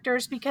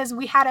characters because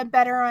we had a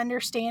better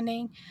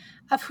understanding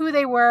of who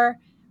they were,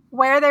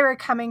 where they were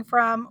coming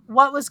from,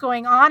 what was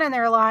going on in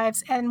their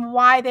lives, and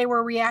why they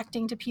were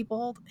reacting to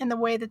people in the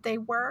way that they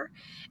were.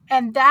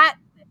 And that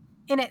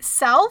in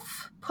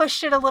itself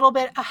pushed it a little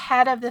bit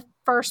ahead of the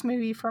first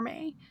movie for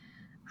me.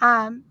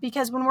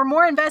 Because when we're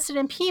more invested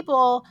in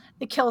people,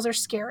 the kills are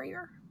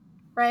scarier,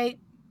 right?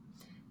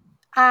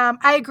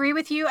 I agree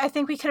with you. I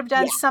think we could have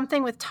done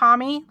something with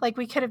Tommy. Like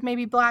we could have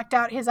maybe blacked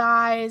out his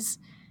eyes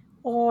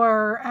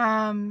or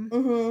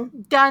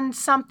done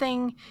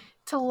something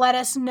to let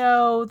us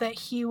know that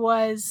he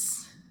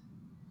was,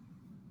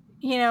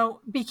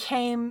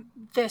 became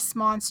this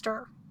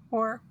monster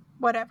or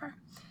whatever.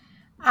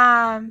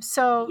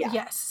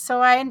 Yes.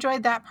 So I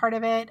enjoyed that part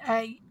of it.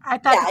 I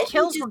thought the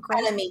kills were great.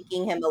 Kind of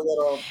making him a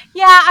little.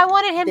 Yeah, I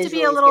wanted him to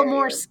be a little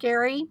more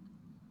scary.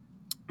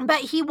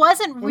 But he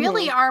wasn't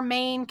really our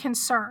main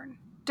concern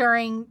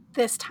during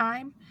this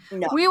time.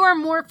 No. We were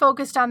more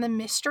focused on the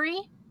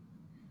mystery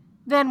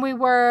than we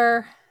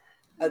were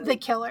the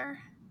killer.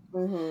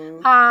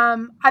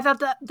 I thought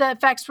the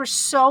effects were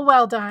so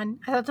well done.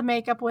 I thought the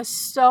makeup was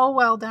so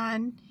well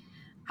done.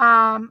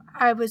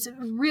 I was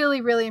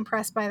really, really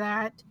impressed by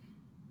that.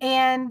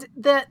 And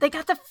they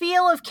got the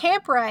feel of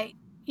Camp Right,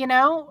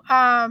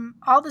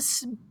 all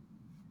this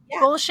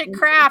bullshit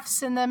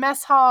crafts in the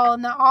mess hall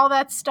and all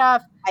that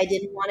stuff. I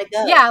didn't want to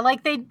go. Yeah,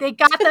 like they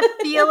got the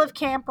feel of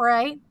Camp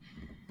Right.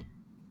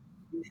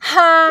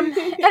 And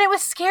it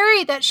was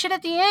scary, that shit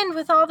at the end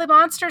with all the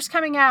monsters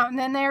coming out and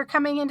then they're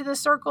coming into the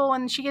circle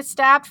and she gets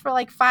stabbed for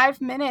like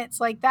 5 minutes.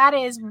 Like that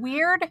is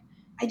weird.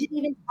 I didn't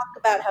even talk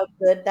about how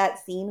good that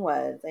scene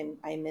was.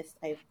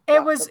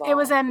 It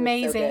was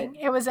amazing.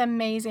 It was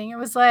amazing. It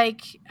was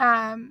like,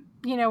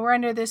 we're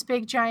under this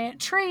big giant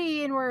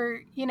tree and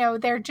we're,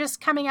 they're just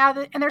coming out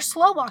of it and they're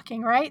slow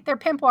walking, right? They're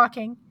pimp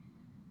walking.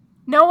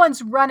 No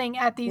one's running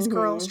at these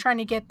girls trying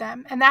to get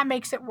them. And that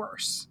makes it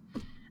worse.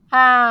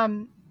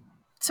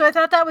 So I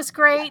thought that was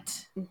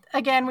great.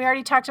 Again, we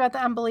already talked about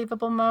the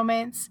unbelievable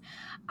moments.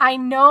 I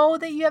know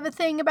that you have a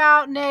thing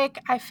about Nick.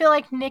 I feel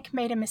like Nick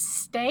made a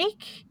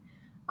mistake.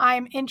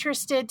 I'm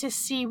interested to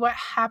see what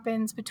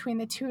happens between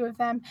the two of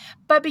them.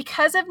 But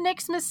because of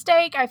Nick's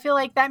mistake, I feel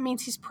like that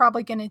means he's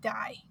probably going to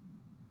die.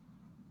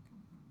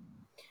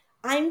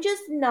 I'm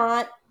just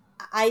not,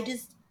 I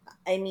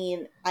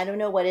don't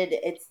know what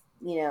it's,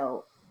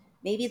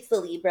 maybe it's the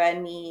Libra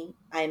in me.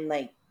 I'm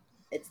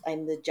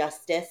the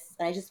justice.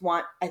 And I just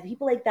want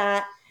people like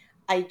that.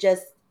 I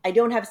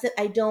don't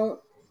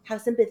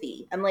have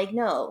sympathy. I'm like,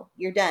 no,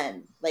 you're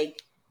done.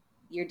 Like,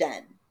 you're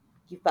done.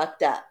 You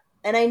fucked up.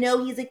 And I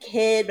know he's a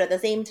kid, but at the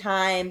same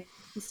time,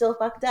 he's still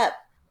fucked up.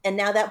 And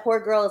now that poor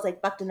girl is like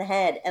fucked in the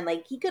head. And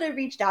like, he could have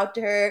reached out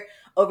to her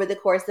over the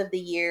course of the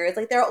years.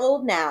 Like, they're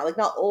old now. Like,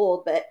 not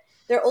old, but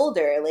they're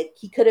older. Like,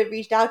 he could have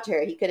reached out to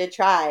her. He could have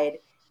tried.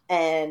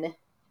 And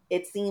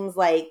it seems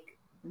like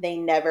they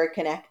never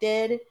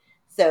connected.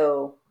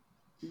 So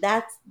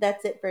that's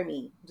it for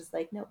me. Just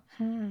like, nope.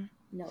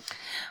 No.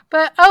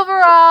 But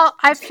overall,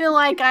 I feel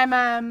like I'm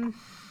an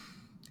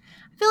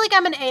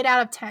 8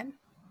 out of 10.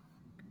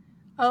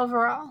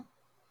 Overall,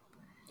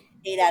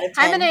 8 out of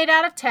 10. I'm an 8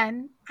 out of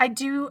 10. I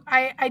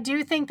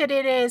do think that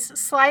it is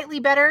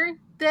slightly better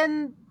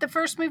than the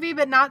first movie,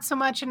 but not so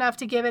much enough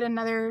to give it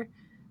another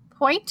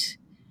point.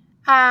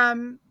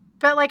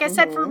 But like I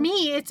said, for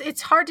me,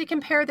 it's hard to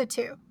compare the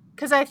two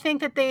because I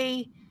think that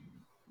they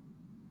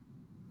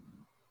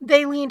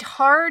leaned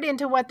hard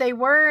into what they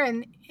were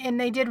and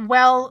they did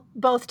well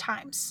both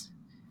times.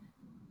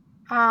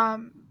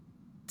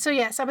 So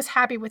yes, I was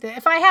happy with it.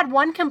 If I had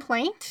one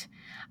complaint,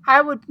 I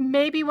would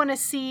maybe want to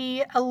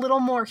see a little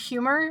more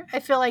humor. I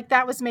feel like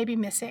that was maybe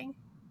missing.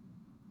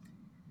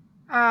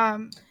 Yeah,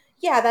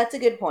 that's a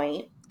good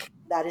point.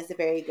 That is a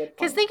very good point.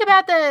 Because think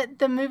about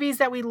the movies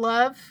that we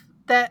love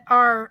that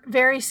are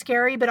very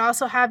scary, but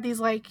also have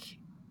these like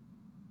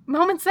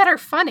moments that are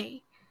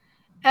funny.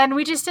 And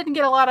we just didn't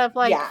get a lot of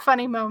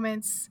funny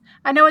moments.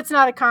 I know it's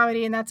not a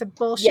comedy and that's a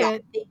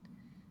bullshit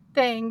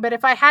thing, but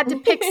if I had to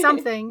pick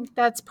something,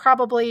 that's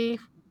probably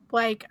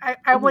like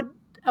I would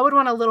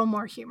want a little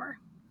more humor.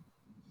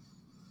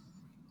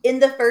 In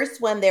the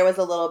first one, there was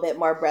a little bit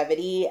more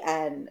brevity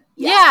and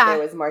there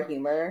was more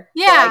humor.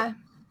 Yeah. So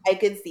I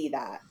could see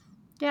that.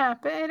 Yeah,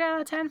 but 8 out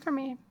of 10 for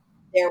me.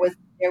 There was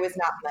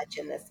not much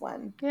in this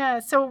one. Yeah.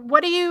 So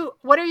what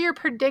are your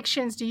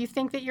predictions? Do you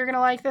think that you're going to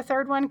like the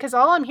third one? Because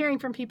all I'm hearing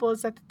from people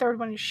is that the third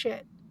one is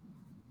shit.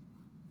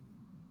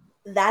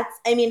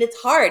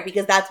 It's hard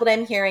because that's what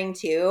I'm hearing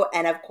too.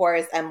 And of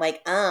course I'm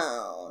like,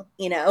 oh,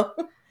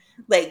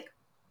 like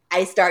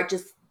I start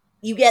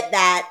you get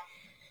that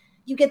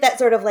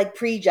sort of like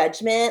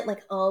prejudgment,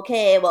 like,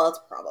 okay, well, it's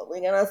probably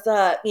gonna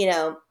suck.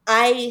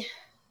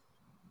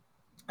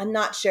 I'm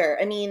not sure.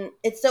 I mean,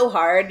 it's so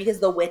hard because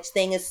the witch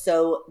thing is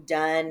so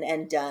done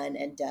and done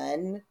and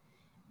done.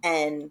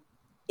 And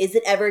is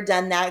it ever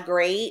done that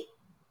great?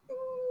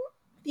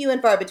 Few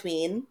and far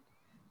between.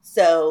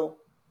 So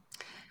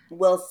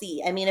we'll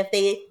see. I mean,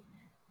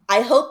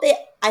 I hope they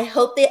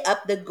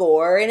up the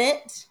gore in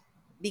it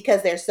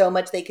because there's so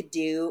much they could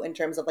do in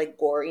terms of like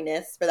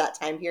goriness for that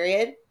time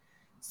period.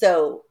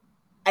 So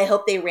I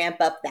hope they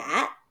ramp up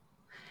that.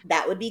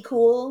 That would be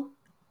cool.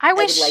 I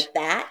would like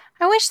that.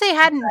 I wish they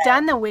hadn't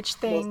done the witch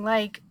thing.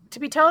 Like to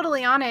be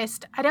totally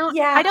honest, I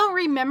don't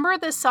remember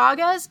the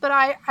sagas, but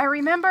I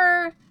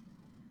remember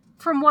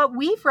from what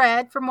we've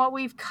read, from what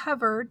we've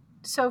covered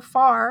so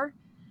far,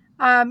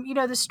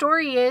 the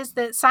story is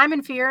that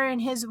Simon Fear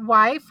and his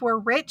wife were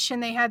rich,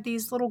 and they had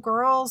these little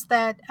girls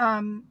that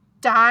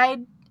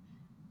died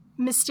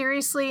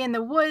mysteriously in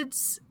the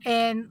woods,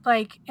 and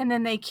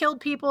then they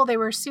killed people. They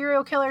were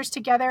serial killers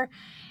together,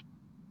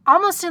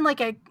 almost in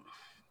I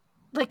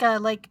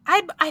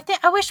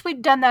wish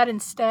we'd done that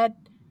instead.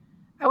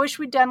 I wish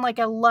we'd done like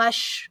a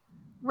lush,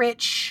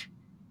 rich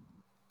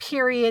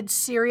period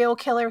serial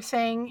killer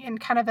thing in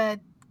kind of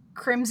a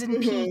Crimson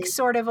Peak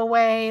sort of a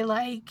way,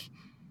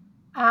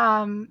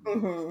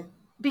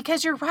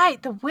 because you're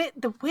right,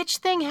 the witch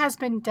thing has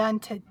been done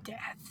to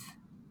death.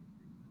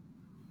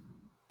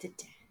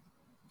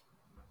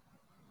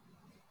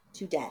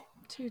 To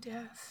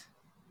death.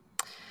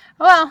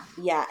 Well,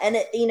 yeah, and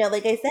it,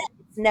 like I said,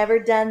 it's never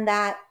done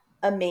that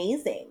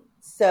amazing.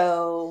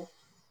 So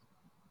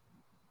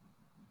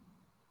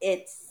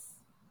it's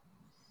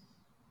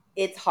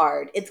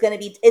hard. It's gonna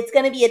be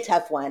a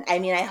tough one. I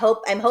mean,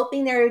 I'm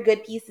hoping there are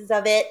good pieces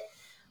of it.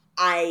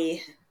 I'm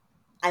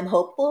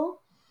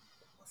hopeful.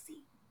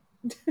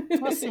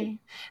 We'll see.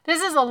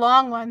 This is a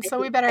long one, so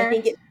we better. I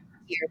think it's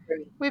here for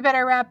me. We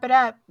better wrap it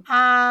up.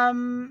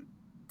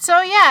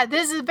 So yeah,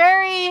 this is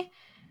very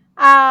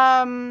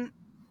kind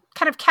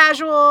of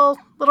casual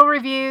little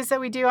reviews that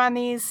we do on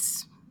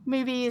these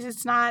movies.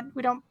 It's not,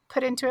 we don't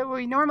put into it what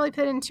we normally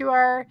put into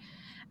our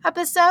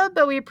episode,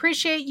 but we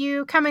appreciate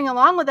you coming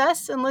along with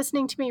us and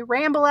listening to me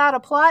ramble out a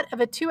plot of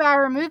a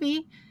 2-hour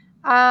movie.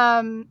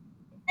 But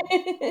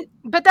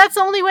that's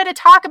the only way to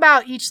talk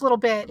about each little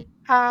bit.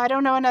 I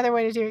don't know another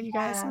way to do it, you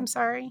guys. I'm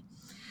sorry.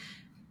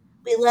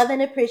 We love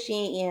and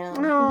appreciate you.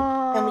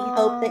 Aww. And we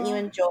hope that you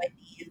enjoy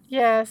these.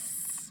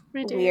 Yes,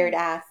 we do. Weird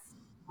ass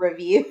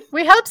reviews.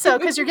 We hope so,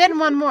 because you're getting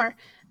one more.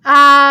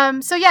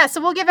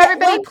 So we'll give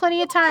everybody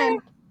plenty of time.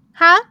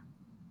 Huh?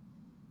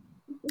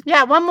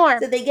 Yeah, one more.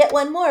 So they get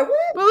one more. Woo!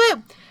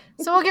 Woo-woo.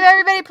 So we'll give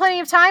everybody plenty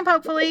of time,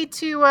 hopefully,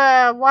 to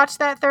watch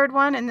that third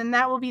one, and then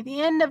that will be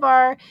the end of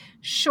our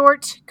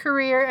short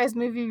career as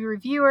movie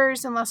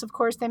reviewers, unless, of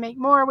course, they make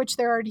more, which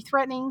they're already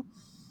threatening.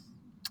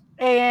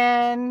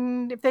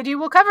 And if they do,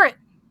 we'll cover it.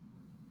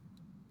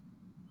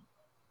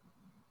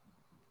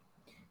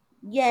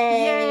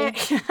 Yay.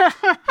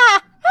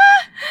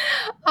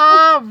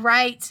 All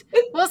right.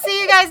 We'll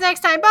see you guys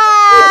next time.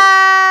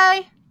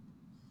 Bye.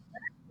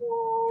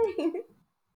 Bye.